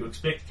body, you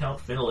expect Count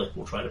Fenelick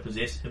will try to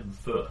possess him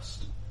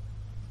first.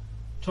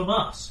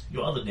 Tomas,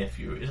 your other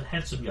nephew, is a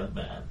handsome young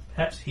man.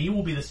 Perhaps he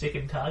will be the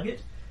second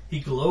target?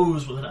 He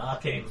glows with an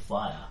arcane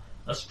fire,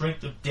 a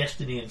strength of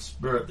destiny and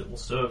spirit that will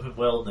serve him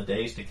well in the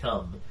days to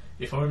come,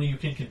 if only you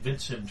can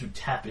convince him to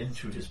tap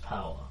into his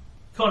power.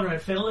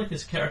 Conrad Fenelick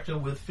is a character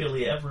with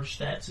fairly average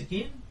stats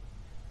again.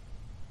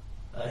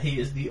 He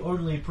is the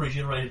only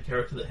pre-generated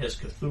character that has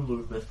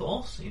Cthulhu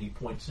mythos, any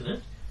points in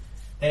it.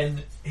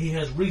 And he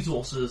has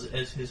resources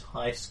as his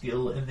high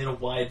skill, and then a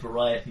wide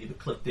variety of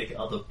eclectic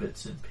other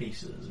bits and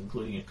pieces,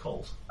 including a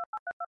cult.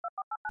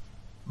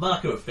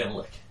 Marco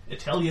Fenlick,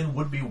 Italian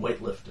would-be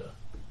weightlifter.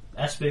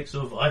 Aspects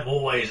of I'm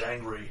always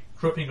angry,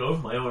 tripping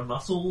over my own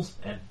muscles,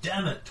 and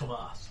damn it,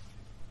 Tomas.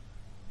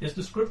 His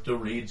descriptor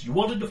reads, you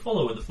wanted to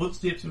follow in the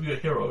footsteps of your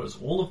heroes,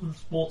 all of them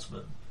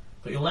sportsmen,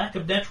 but your lack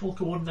of natural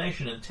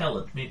coordination and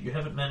talent meant you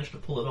haven't managed to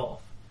pull it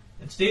off.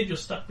 Instead, you're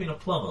stuck being a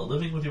plumber,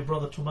 living with your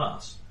brother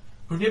Tomas,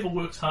 who never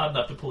works hard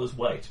enough to pull his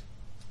weight,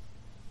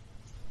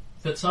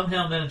 but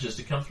somehow manages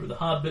to come through the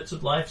hard bits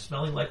of life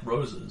smelling like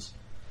roses,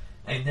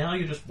 and now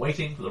you're just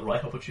waiting for the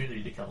right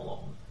opportunity to come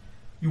along.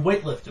 You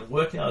weightlift and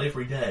work out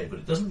every day, but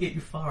it doesn't get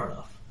you far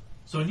enough.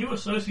 So a new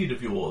associate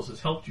of yours has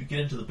helped you get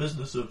into the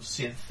business of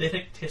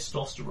synthetic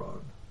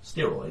testosterone,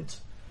 steroids.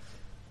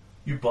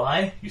 You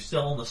buy, you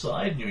sell on the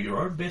side, and you're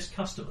your own best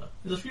customer.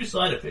 There's a few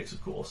side effects,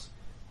 of course.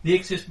 The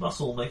excess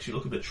muscle makes you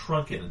look a bit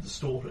shrunken and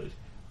distorted.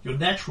 Your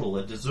natural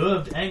and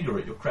deserved anger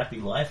at your crappy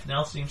life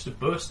now seems to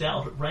burst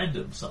out at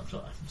random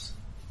sometimes.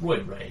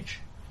 Roid rage.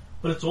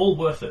 But it's all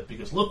worth it,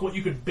 because look what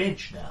you can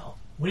bench now.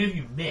 Whenever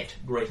you met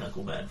Great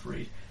Uncle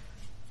Manfred,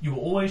 you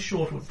were always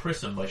sure to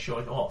impress him by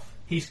showing off.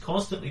 He's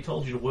constantly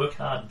told you to work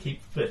hard and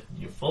keep fit, and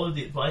you've followed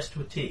the advice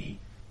to a T.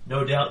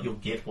 No doubt you'll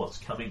get what's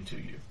coming to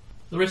you.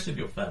 The rest of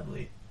your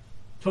family.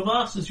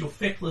 Tomas is your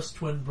feckless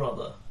twin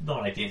brother,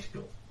 not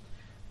identical.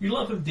 You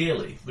love him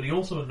dearly, but he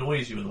also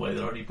annoys you in the way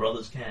that only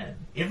brothers can.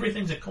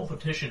 Everything's a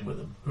competition with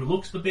him. Who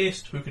looks the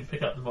best, who can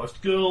pick up the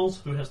most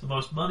girls, who has the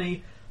most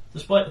money,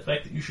 despite the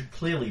fact that you should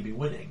clearly be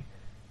winning.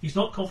 He's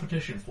not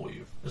competition for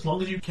you. As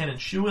long as you can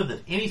ensure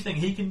that anything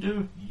he can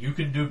do, you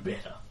can do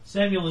better.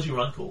 Samuel is your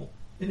uncle,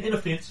 an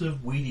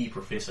inoffensive, weedy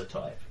professor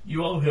type.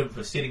 You owe him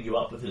for setting you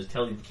up with his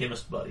Italian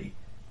chemist buddy.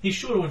 He's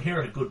sure to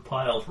inherit a good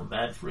pile from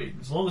Manfred.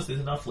 As long as there's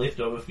enough left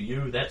over for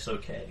you, that's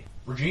okay.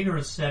 Regina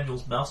is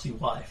Samuel's mousy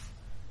wife.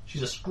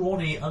 She's a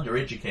scrawny,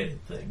 undereducated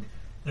thing,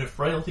 and her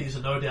frailties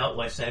are no doubt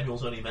why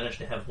Samuel's only managed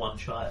to have one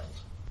child.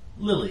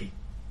 Lily.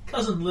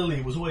 Cousin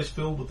Lily was always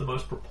filled with the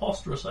most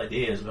preposterous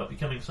ideas about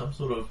becoming some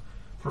sort of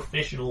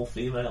professional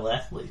female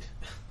athlete.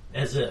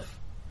 As if.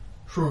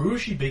 True,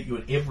 she beat you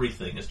at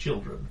everything as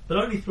children, but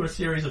only through a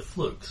series of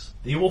flukes.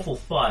 The awful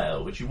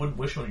fire, which you wouldn't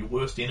wish on your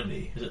worst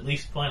enemy, has at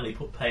least finally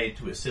put paid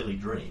to her silly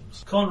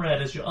dreams.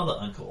 Conrad is your other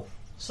uncle.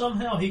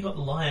 Somehow he got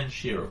the lion's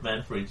share of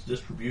Manfred's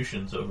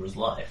distributions over his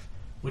life,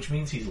 which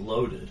means he's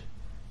loaded.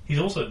 He's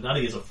also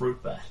nutty as a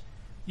fruit bat.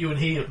 You and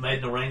he have made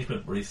an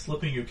arrangement where he's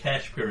slipping you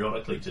cash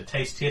periodically to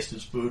taste test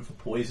his food for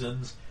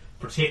poisons,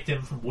 protect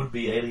him from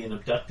would-be alien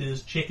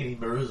abductors, check any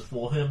mirrors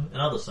for him,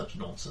 and other such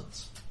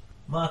nonsense.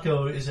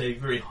 Marco is a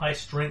very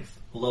high-strength,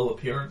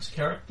 low-appearance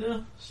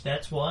character,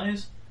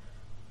 stats-wise.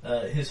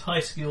 His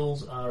high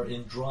skills are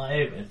in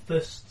drive and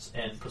fists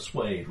and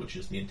persuade, which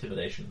is the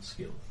intimidation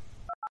skill.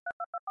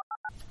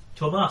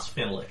 Tomas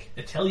Fenlick,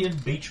 Italian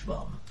beach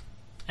bum.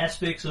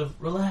 Aspects of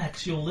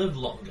relax, you'll live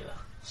longer.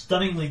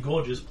 Stunningly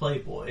gorgeous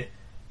playboy.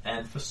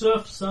 And for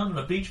surf, sun, and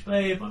a beach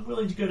babe, I'm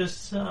willing to go to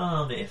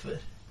some effort.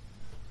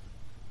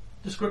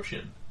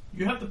 Description.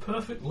 You have the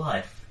perfect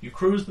life. You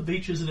cruise the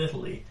beaches in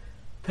Italy,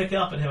 pick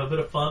up and have a bit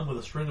of fun with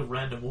a string of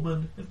random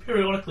women, and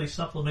periodically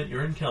supplement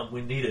your income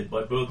when needed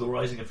by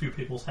burglarizing a few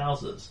people's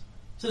houses.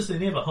 Since they're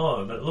never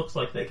home and it looks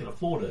like they can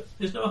afford it,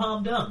 there's no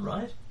harm done,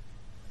 right?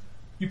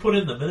 You put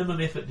in the minimum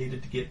effort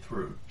needed to get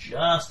through.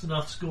 Just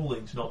enough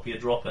schooling to not be a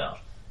dropout.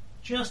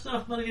 Just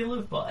enough money to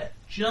live by.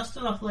 Just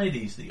enough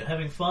ladies that you're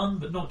having fun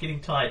but not getting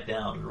tied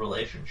down in a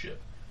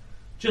relationship.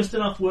 Just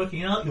enough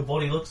working out your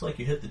body looks like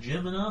you hit the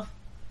gym enough.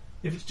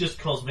 If it's just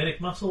cosmetic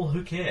muscle,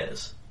 who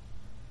cares?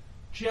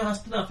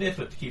 Just enough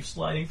effort to keep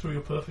sliding through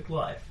your perfect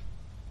life.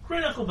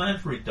 Great Uncle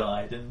Manfred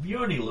died, and you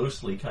only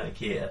loosely kind of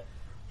care.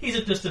 He's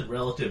a distant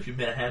relative you've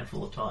met a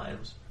handful of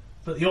times.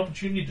 But the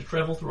opportunity to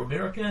travel through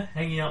America,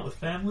 hanging out with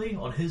family,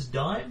 on his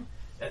dime,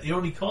 at the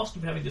only cost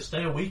of having to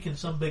stay a week in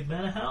some big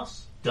manor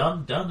house?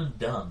 Done, done, and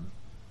done.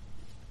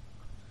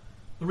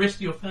 The rest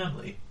of your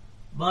family.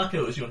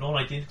 Marco is your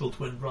non-identical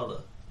twin brother.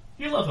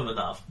 You love him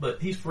enough, but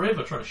he's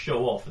forever trying to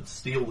show off and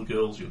steal the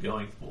girls you're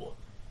going for.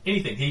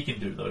 Anything he can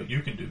do, though,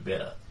 you can do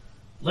better.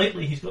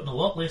 Lately, he's gotten a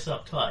lot less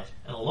uptight,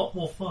 and a lot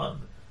more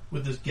fun.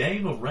 With this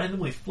game of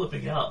randomly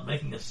flipping out and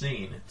making a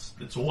scene,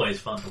 it's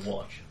always fun to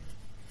watch.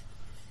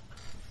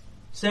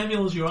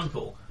 Samuel is your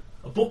uncle,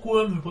 a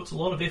bookworm who puts a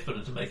lot of effort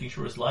into making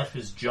sure his life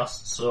is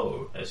just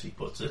so, as he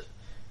puts it.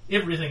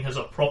 Everything has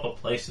a proper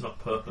place and a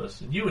purpose,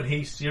 and you and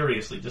he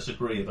seriously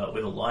disagree about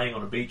whether lying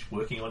on a beach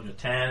working on your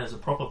tan has a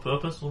proper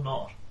purpose or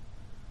not.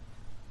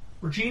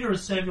 Regina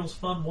is Samuel's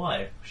fun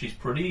wife. She's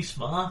pretty,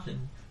 smart,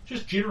 and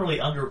just generally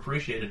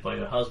underappreciated by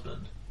her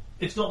husband.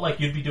 It's not like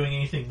you'd be doing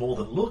anything more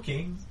than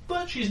looking,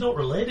 but she's not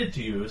related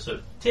to you, so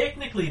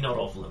technically not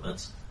off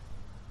limits.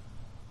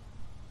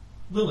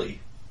 Lily.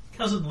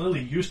 Cousin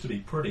Lily used to be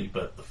pretty,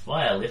 but the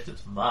fire left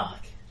its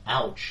mark.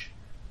 Ouch.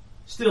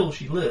 Still,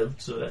 she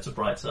lived, so that's a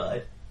bright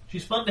side.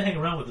 She's fun to hang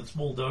around with in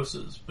small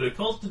doses, but her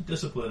constant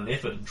discipline and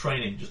effort and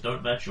training just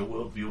don't match your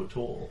worldview at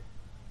all.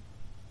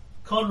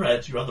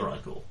 Conrad's your other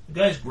uncle. The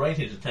guy's great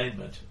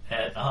entertainment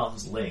at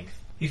arm's length.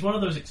 He's one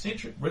of those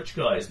eccentric rich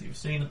guys that you've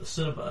seen at the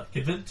cinema,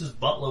 convinced his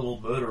butler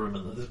will murder him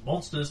and that there's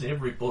monsters in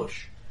every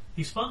bush.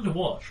 He's fun to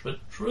watch, but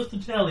truth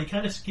to tell, he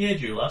kind of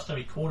scared you last time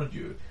he cornered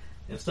you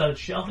and started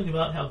shouting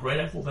about how Great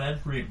Uncle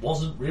Manfred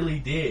wasn't really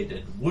dead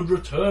and would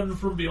return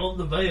from beyond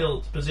the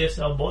veil to possess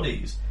our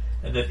bodies,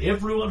 and that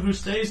everyone who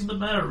stays in the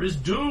manor is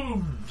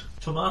doomed.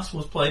 Tomas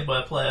was played by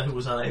a player who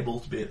was unable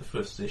to be at the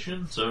first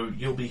session, so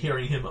you'll be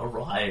hearing him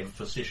arrive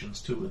for sessions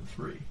 2 and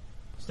 3.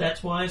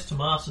 Stats-wise,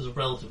 Tomas is a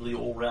relatively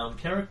all-round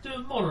character,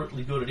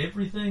 moderately good at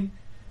everything.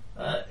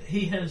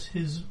 He has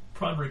his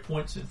primary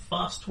points in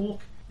fast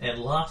talk and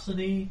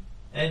larceny,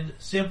 and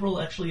several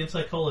actually in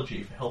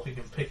psychology for helping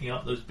him picking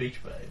up those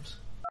beach babes.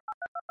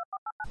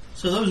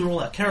 So those are all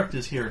our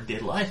characters here in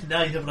Deadlight, and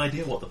now you have an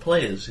idea what the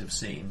players have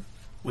seen.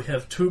 We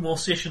have 2 more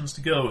sessions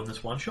to go in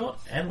this one-shot,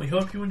 and we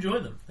hope you enjoy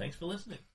them. Thanks for listening.